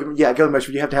 Gilgamesh,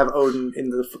 but you have to have Odin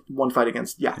in the one fight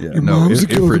against. Yeah.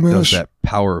 Ifrit does that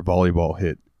power volleyball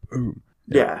hit. Boom.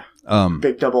 Yeah.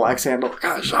 Big double axe handle.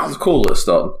 Gosh, That was a cool list,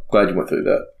 though. Glad you went through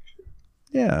that.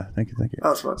 Yeah, thank you. that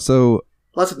was fun. So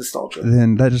Lots of nostalgia.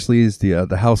 then that just leaves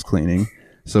the house cleaning.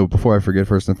 So before I forget,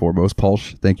 first and foremost,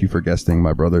 Pulch, thank you for guesting,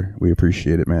 my brother. We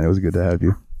appreciate it, man. It was good to have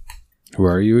you. Who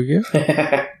are you again?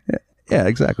 Yeah,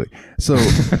 exactly. So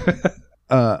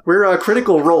We're a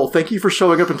Critical Role. Thank you for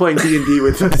showing up and playing D&D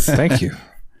with us. Thank you.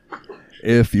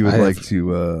 if you would like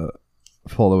to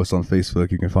follow us on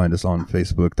Facebook, you can find us on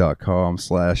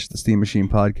facebook.com/The Steam Machine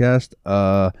Podcast,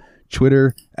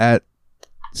 Twitter at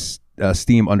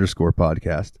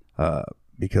Steam_podcast,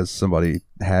 because somebody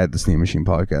had the Steam Machine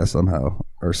Podcast somehow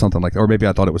or something like that. Or maybe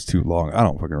I thought it was too long. I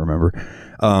don't fucking remember.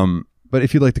 But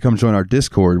if you'd like to come join our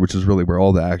Discord, which is really where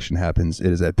all the action happens,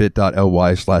 it is at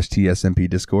bit.ly/TSMP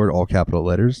Discord, all capital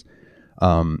letters.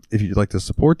 If you'd like to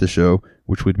support the show,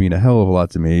 which would mean a hell of a lot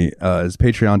to me, is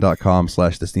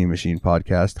patreon.com/The Steam Machine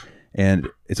Podcast. And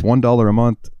it's $1 a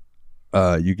month.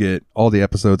 You get all the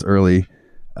episodes early,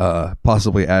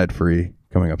 possibly ad-free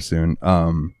coming up soon.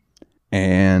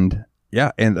 And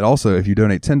also if you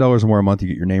donate $10 or more a month, you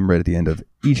get your name read at the end of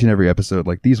each and every episode,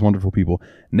 like these wonderful people: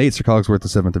 Nate Sir Cogsworth, the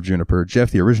 7th of Juniper,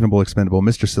 Jeff the Original Expendable,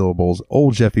 Mr. Syllables,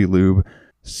 Old Jeffy Lube,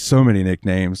 so many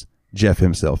nicknames, Jeff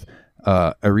himself,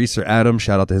 Eraser Adam,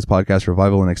 shout out to his podcast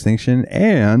Revival and Extinction,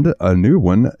 and a new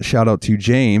one, shout out to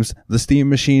James, the Steam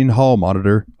Machine Hall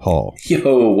Monitor Hall.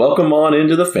 Yo, welcome on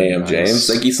into the fam, James.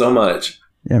 Thank you so much.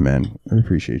 Yeah, man, I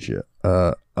appreciate you.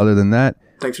 Other than that,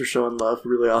 Thanks for showing love.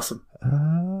 Really awesome.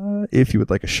 if you would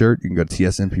like a shirt, you can go to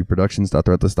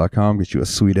tsmpproductions.threadless.com, get you a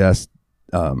sweet ass,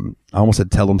 I almost said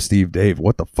tell him Steve Dave.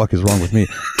 What the fuck is wrong with me?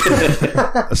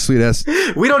 A sweet ass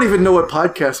We don't even know what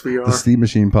podcast we are. the Steam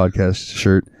Machine Podcast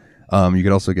shirt. You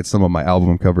could also get some of my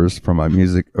album covers from my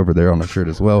music over there on the shirt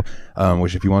as well.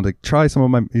 Which if you want to try some of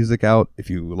my music out, if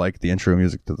you like the intro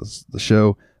music to the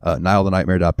show,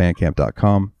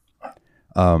 nilethenightmare.bandcamp.com.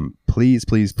 Please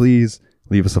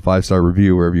leave us a 5-star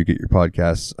review wherever you get your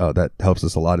podcasts. That helps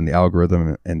us a lot in the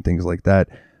algorithm and things like that.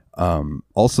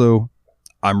 Also,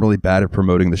 I'm really bad at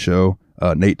promoting the show.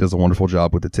 Nate does a wonderful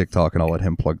job with the TikTok, and I'll let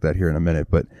him plug that here in a minute.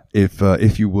 But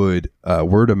if you would,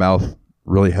 word of mouth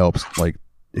really helps. Like,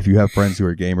 if you have friends who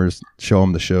are gamers, show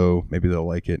them the show. Maybe they'll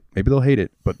like it. Maybe they'll hate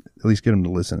it, but at least get them to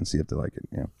listen and see if they like it.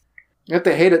 Yeah. If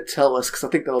they hate it, tell us, because I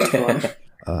think that'll be fun.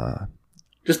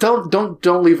 Just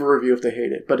don't leave a review if they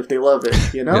hate it, but if they love it,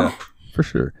 Yeah, for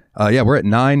sure. We're at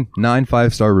nine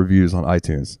 5-star reviews on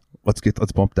iTunes. Let's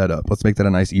bump that up. Let's make that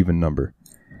a nice even number.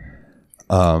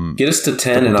 Get us to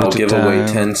 10 and I'll give away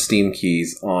 10 Steam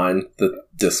keys on the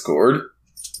Discord.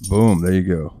 Boom, there you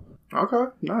go. Okay,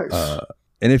 nice.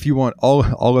 And if you want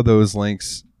all of those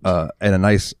links in a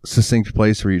nice succinct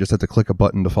place where you just have to click a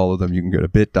button to follow them, you can go to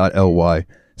bit.ly/The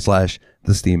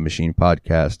Steam Machine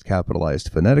Podcast,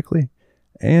 capitalized phonetically,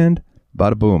 and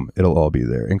bada boom, it'll all be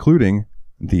there, including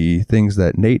the things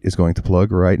that Nate is going to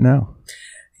plug right now.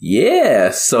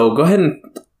 Yeah, so go ahead and,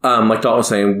 like Dalton was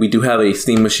saying, we do have a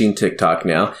Steam Machine TikTok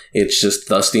now. It's just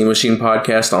The Steam Machine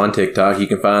Podcast on TikTok. You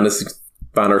can find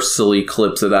our silly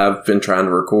clips that I've been trying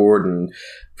to record and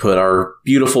put our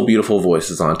beautiful, beautiful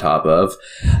voices on top of.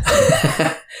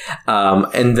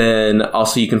 And then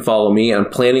also you can follow me. I'm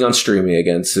planning on streaming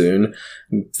again soon.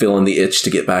 I'm feeling the itch to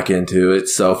get back into it.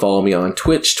 So follow me on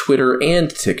Twitch, Twitter,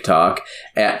 and TikTok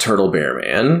at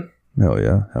TurtleBearMan. Hell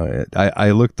yeah. Hell yeah.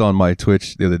 I looked on my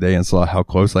Twitch the other day and saw how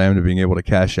close I am to being able to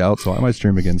cash out, so I might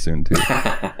stream again soon too.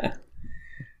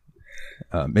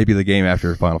 Maybe the game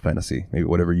after Final Fantasy. Maybe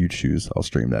whatever you choose, I'll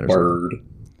stream that or Word.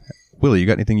 something. Willie, you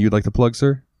got anything you'd like to plug,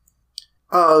 sir?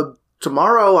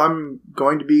 Tomorrow I'm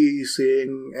going to be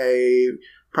seeing a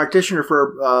practitioner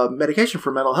for medication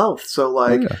for mental health. So,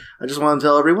 like, I just want to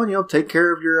tell everyone, take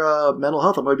care of your mental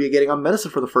health. I'm going to be getting on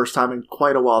medicine for the first time in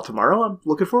quite a while tomorrow. I'm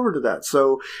looking forward to that.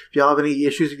 So, if you have any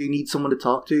issues, if you need someone to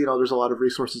talk to, there's a lot of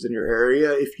resources in your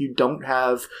area. If you don't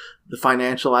have the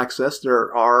financial access,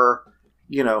 there are,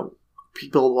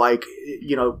 people like,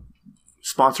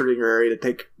 sponsored in your area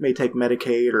that may take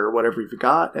Medicaid or whatever you've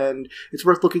got, and it's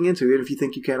worth looking into, even if you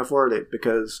think you can't afford it,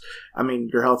 because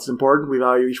your health is important. We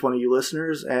value each one of you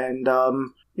listeners, and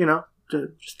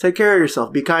just take care of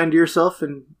yourself, be kind to yourself,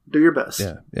 and do your best.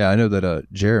 Yeah. I know that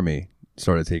Jeremy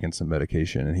started taking some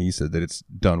medication, and he said that it's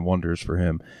done wonders for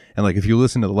him. And like, if you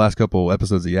listen to the last couple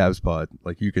episodes of Yabs Pod,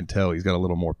 like, you can tell he's got a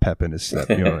little more pep in his step.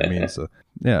 You know what I mean? So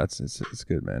yeah, it's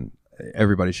good, man.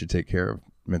 Everybody should take care of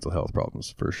mental health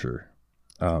problems for sure.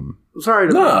 Sorry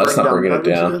to no, it's not bringing it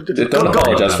down. Don't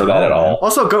apologize for that at all.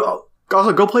 Also,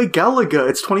 go play Galaga.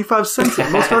 It's 25 cents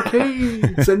at most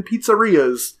arcades and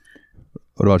pizzerias.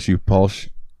 What about you, Paul?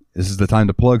 This is the time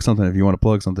to plug something if you want to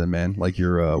plug something, man. Like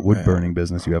your wood burning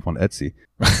business you have on Etsy.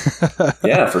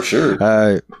 Yeah, for sure.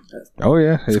 Oh,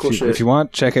 yeah. If you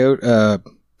want, check out.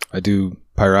 I do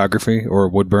pyrography or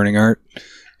wood burning art,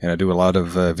 and I do a lot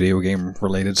of video game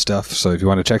related stuff. So if you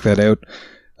want to check that out,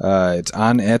 it's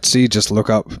on Etsy. Just look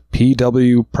up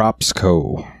PW Props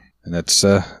Co. And that's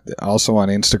also on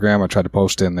Instagram. I try to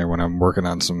post in there when I'm working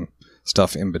on some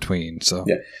stuff in between. So,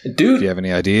 yeah. Dude, if you have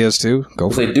any ideas too, go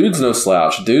for it. Dude's no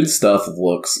slouch. Dude's stuff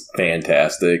looks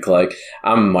fantastic. Like,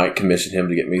 I might commission him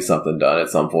to get me something done at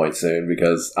some point soon,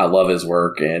 because I love his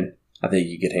work and I think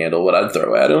he could handle what I'd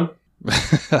throw at him.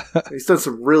 He's done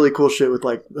some really cool shit with,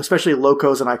 like, especially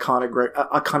locos and iconography.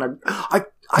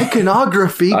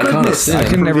 Goodness, I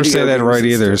can never say that right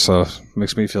either, so it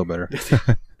makes me feel better.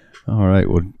 All right,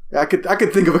 well, I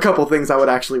could think of a couple things I would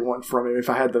actually want from him if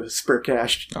I had the spare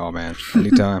cash. Oh man,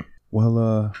 anytime.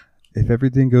 Well, if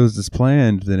everything goes as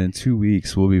planned, then in 2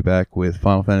 weeks we'll be back with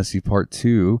Final Fantasy Part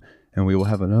 2, and we will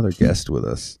have another guest with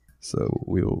us. So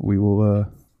we will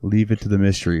leave it to the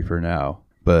mystery for now.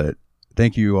 But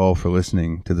thank you all for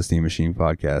listening to the Steam Machine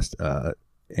Podcast.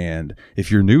 And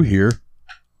if you're new here,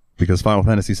 because Final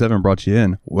Fantasy VII brought you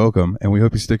in, welcome, and we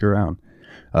hope you stick around.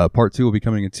 Part 2 will be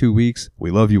coming in 2 weeks.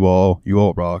 We love you all. You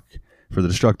all rock. For the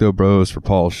Destructo Bros, for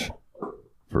Paulsh,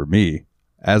 for me,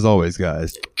 as always,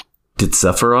 guys. Did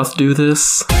Sephiroth do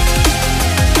this?